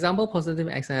now example positive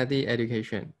externality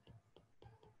education.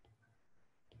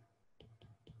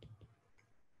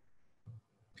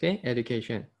 Okay,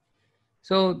 education.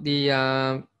 So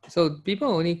so people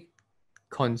only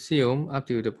consume up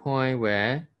to the point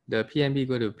where the PMB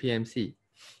go to PMC,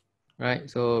 right?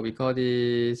 So we call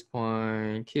this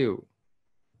point Q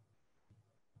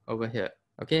over here.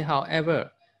 Okay, however,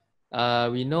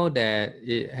 we know that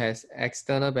it has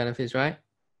external benefits, right?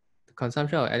 The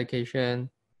consumption of education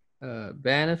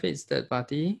benefits third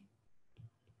party,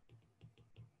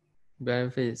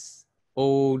 benefits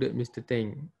old Mr.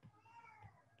 Teng,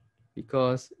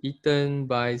 because Ethan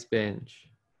buys bench.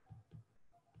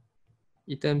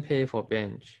 Ethan pay for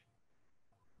bench,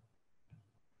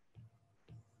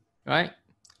 right?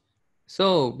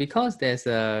 So because there's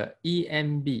a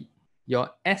EMB, your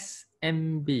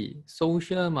SMB,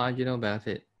 social marginal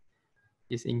benefit,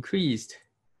 is increased.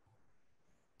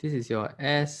 This is your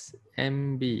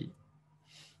SMB,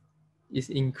 is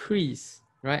increased,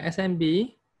 right?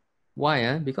 SMB,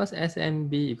 why? Because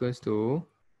SMB equals to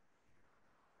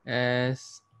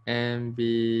SMB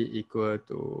equal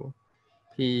to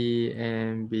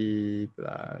PMB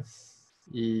plus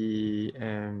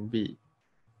EMB,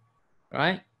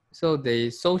 right? So the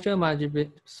social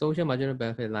marginal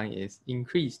benefit line is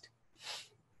increased.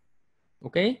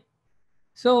 Okay,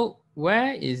 so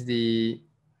where is the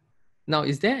now?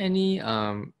 Is there any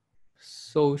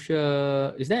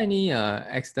social? Is there any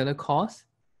external cost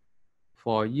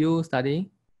for you studying?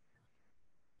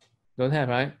 Don't have,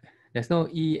 right? There's no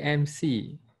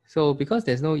EMC. So because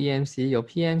there's no EMC, your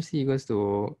PMC equals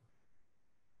to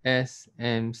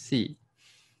SMC.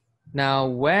 Now,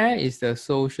 where is the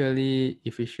socially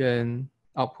efficient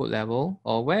output level,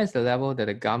 or where is the level that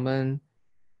the government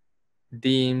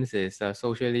deems is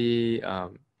socially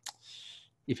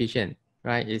efficient,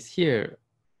 right? It's here.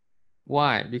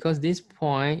 Why? Because this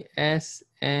point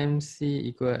SMC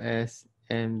equal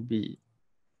SMB,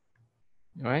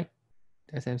 right?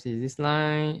 SMC is this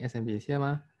line, SMB is here,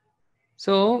 ma.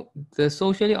 So the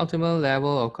socially optimal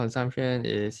level of consumption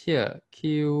is here,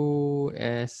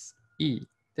 QSE.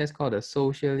 That's called the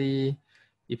socially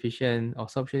efficient or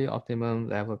socially optimum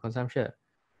level of consumption.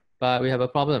 But we have a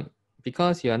problem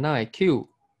because you are now at Q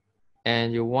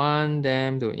and you want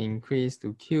them to increase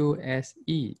to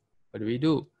QSE. What do we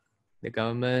do? The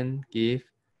government give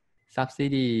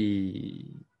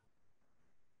subsidy.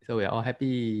 So we are all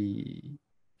happy.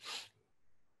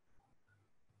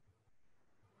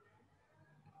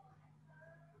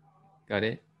 Got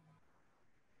it?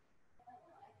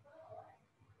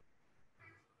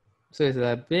 So it's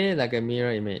a bit like a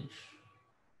mirror image.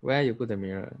 Where you put the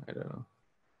mirror, I don't know.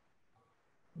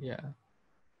 Yeah.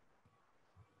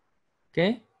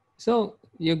 Okay. So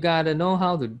you gotta know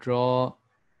how to draw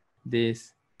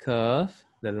this curve,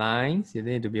 the lines. You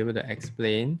need to be able to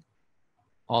explain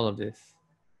all of this.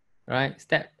 Right?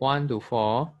 Step 1 to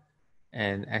 4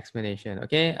 and explanation.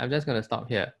 Okay, I'm just gonna stop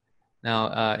here.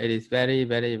 Now it is very,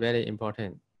 very, very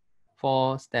important.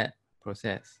 4-step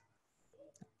process.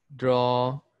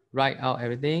 Draw, write out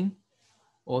everything.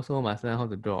 Also must learn how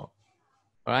to draw.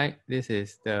 All right, this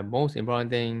is the most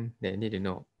important thing that you need to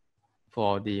know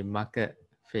for the market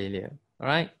failure. All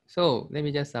right, so let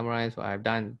me just summarize what I've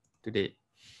done today.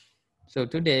 So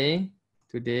today,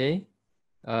 we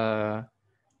talk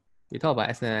about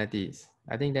externalities.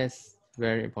 I think that's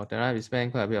very important, right? We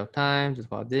spend quite a bit of time just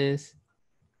about this.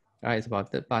 All right, it's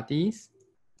about third parties.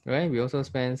 Right, we also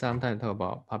spend some time to talk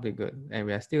about public good, and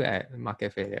we are still at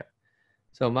market failure.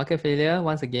 So market failure,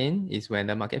 once again, is when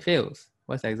the market fails.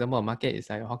 What's the example of market? It's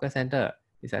like a hawker center.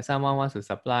 It's like someone wants to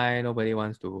supply, nobody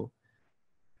wants to.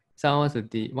 Someone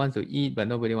wants to eat, but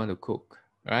nobody wants to cook.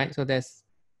 Right? So that's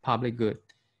public good.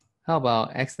 How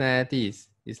about externalities?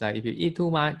 It's like if you eat too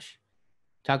much,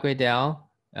 char kway teow,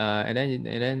 and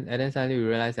then suddenly we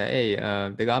realize that hey,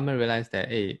 the government realized that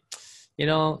hey, you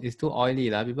know, it's too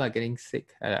oily, people are getting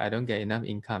sick. I don't get enough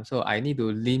income, so I need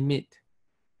to limit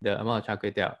the amount of char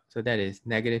kway teow. So that is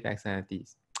negative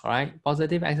externalities. All right,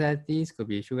 positive externalities could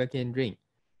be sugarcane drink.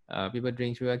 People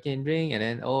drink sugarcane drink and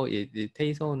then, oh, it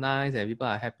tastes so nice and people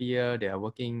are happier, they are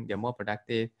working, they're more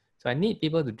productive. So I need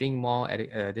people to drink more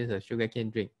this sugarcane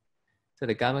drink. So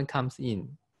the government comes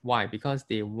in. Why? Because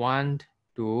they want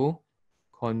to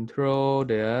control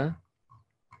the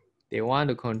They want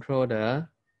to control the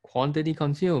quantity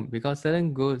consumed because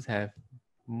certain goods have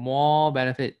more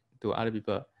benefit to other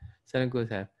people. Certain goods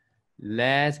have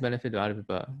less benefit to other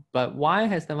people. But why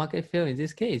has the market failed in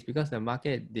this case? Because the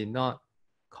market did not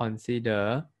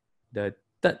consider the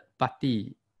third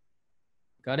party.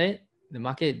 Got it? The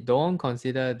market don't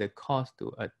consider the cost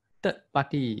to a third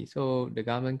party. So the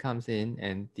government comes in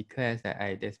and declares that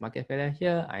hey, there's market failure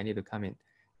here, I need to come in.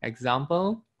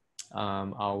 Example,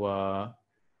 our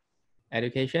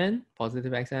education,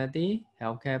 positive externality,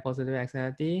 healthcare, positive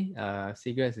externality,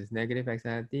 cigarettes is negative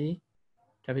externality,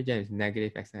 traffic jam is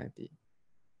negative externality.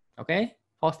 Okay?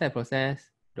 4-step process,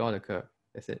 draw the curve.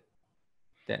 That's it.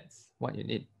 That's what you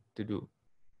need to do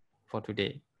for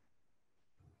today.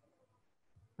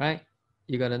 Right?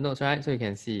 You got the notes, right? So you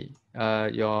can see.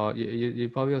 You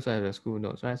probably also have your school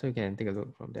notes, right? So you can take a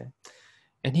look from there.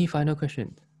 Any final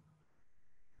questions?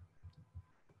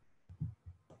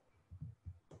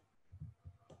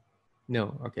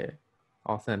 No. Okay.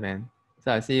 Awesome, man.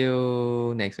 So I'll see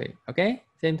you next week. Okay?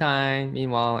 Same time.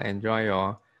 Meanwhile, enjoy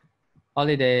your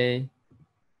holiday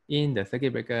in the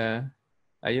circuit breaker.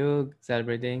 Are you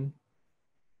celebrating?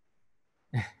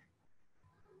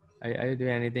 Are you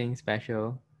doing anything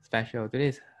special? Special.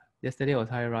 Yesterday was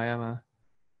Hari Raya, ma.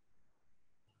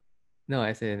 No,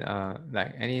 as in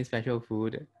like any special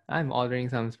food. I'm ordering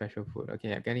some special food.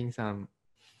 Okay, I'm getting some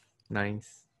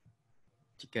nice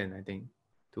chicken, I think,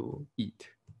 to eat.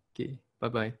 Okay, bye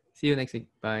bye. See you next week.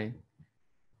 Bye.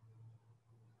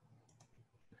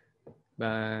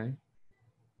 Bye.